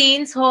behind the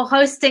scenes who are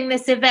hosting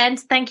this event.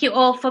 Thank you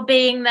all for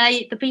being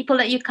the people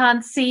that you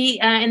can't see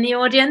in the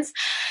audience.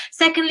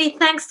 Secondly,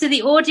 thanks to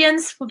the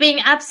audience for being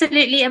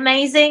absolutely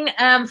amazing,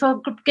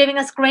 for giving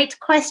us great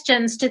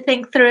questions to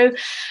think through.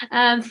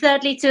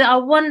 Thirdly, to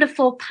our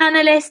wonderful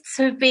panelists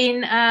who've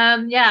been,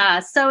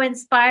 so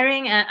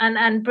inspiring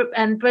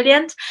and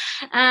brilliant.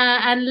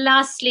 And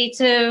lastly,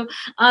 to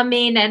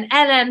Armin and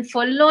Ellen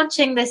for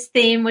launching this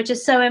theme, which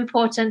is so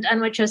important and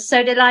which we're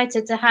so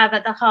delighted to have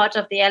at the heart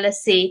of the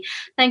LSE.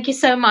 Thank you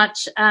so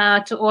much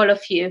to all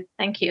of you.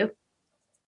 Thank you.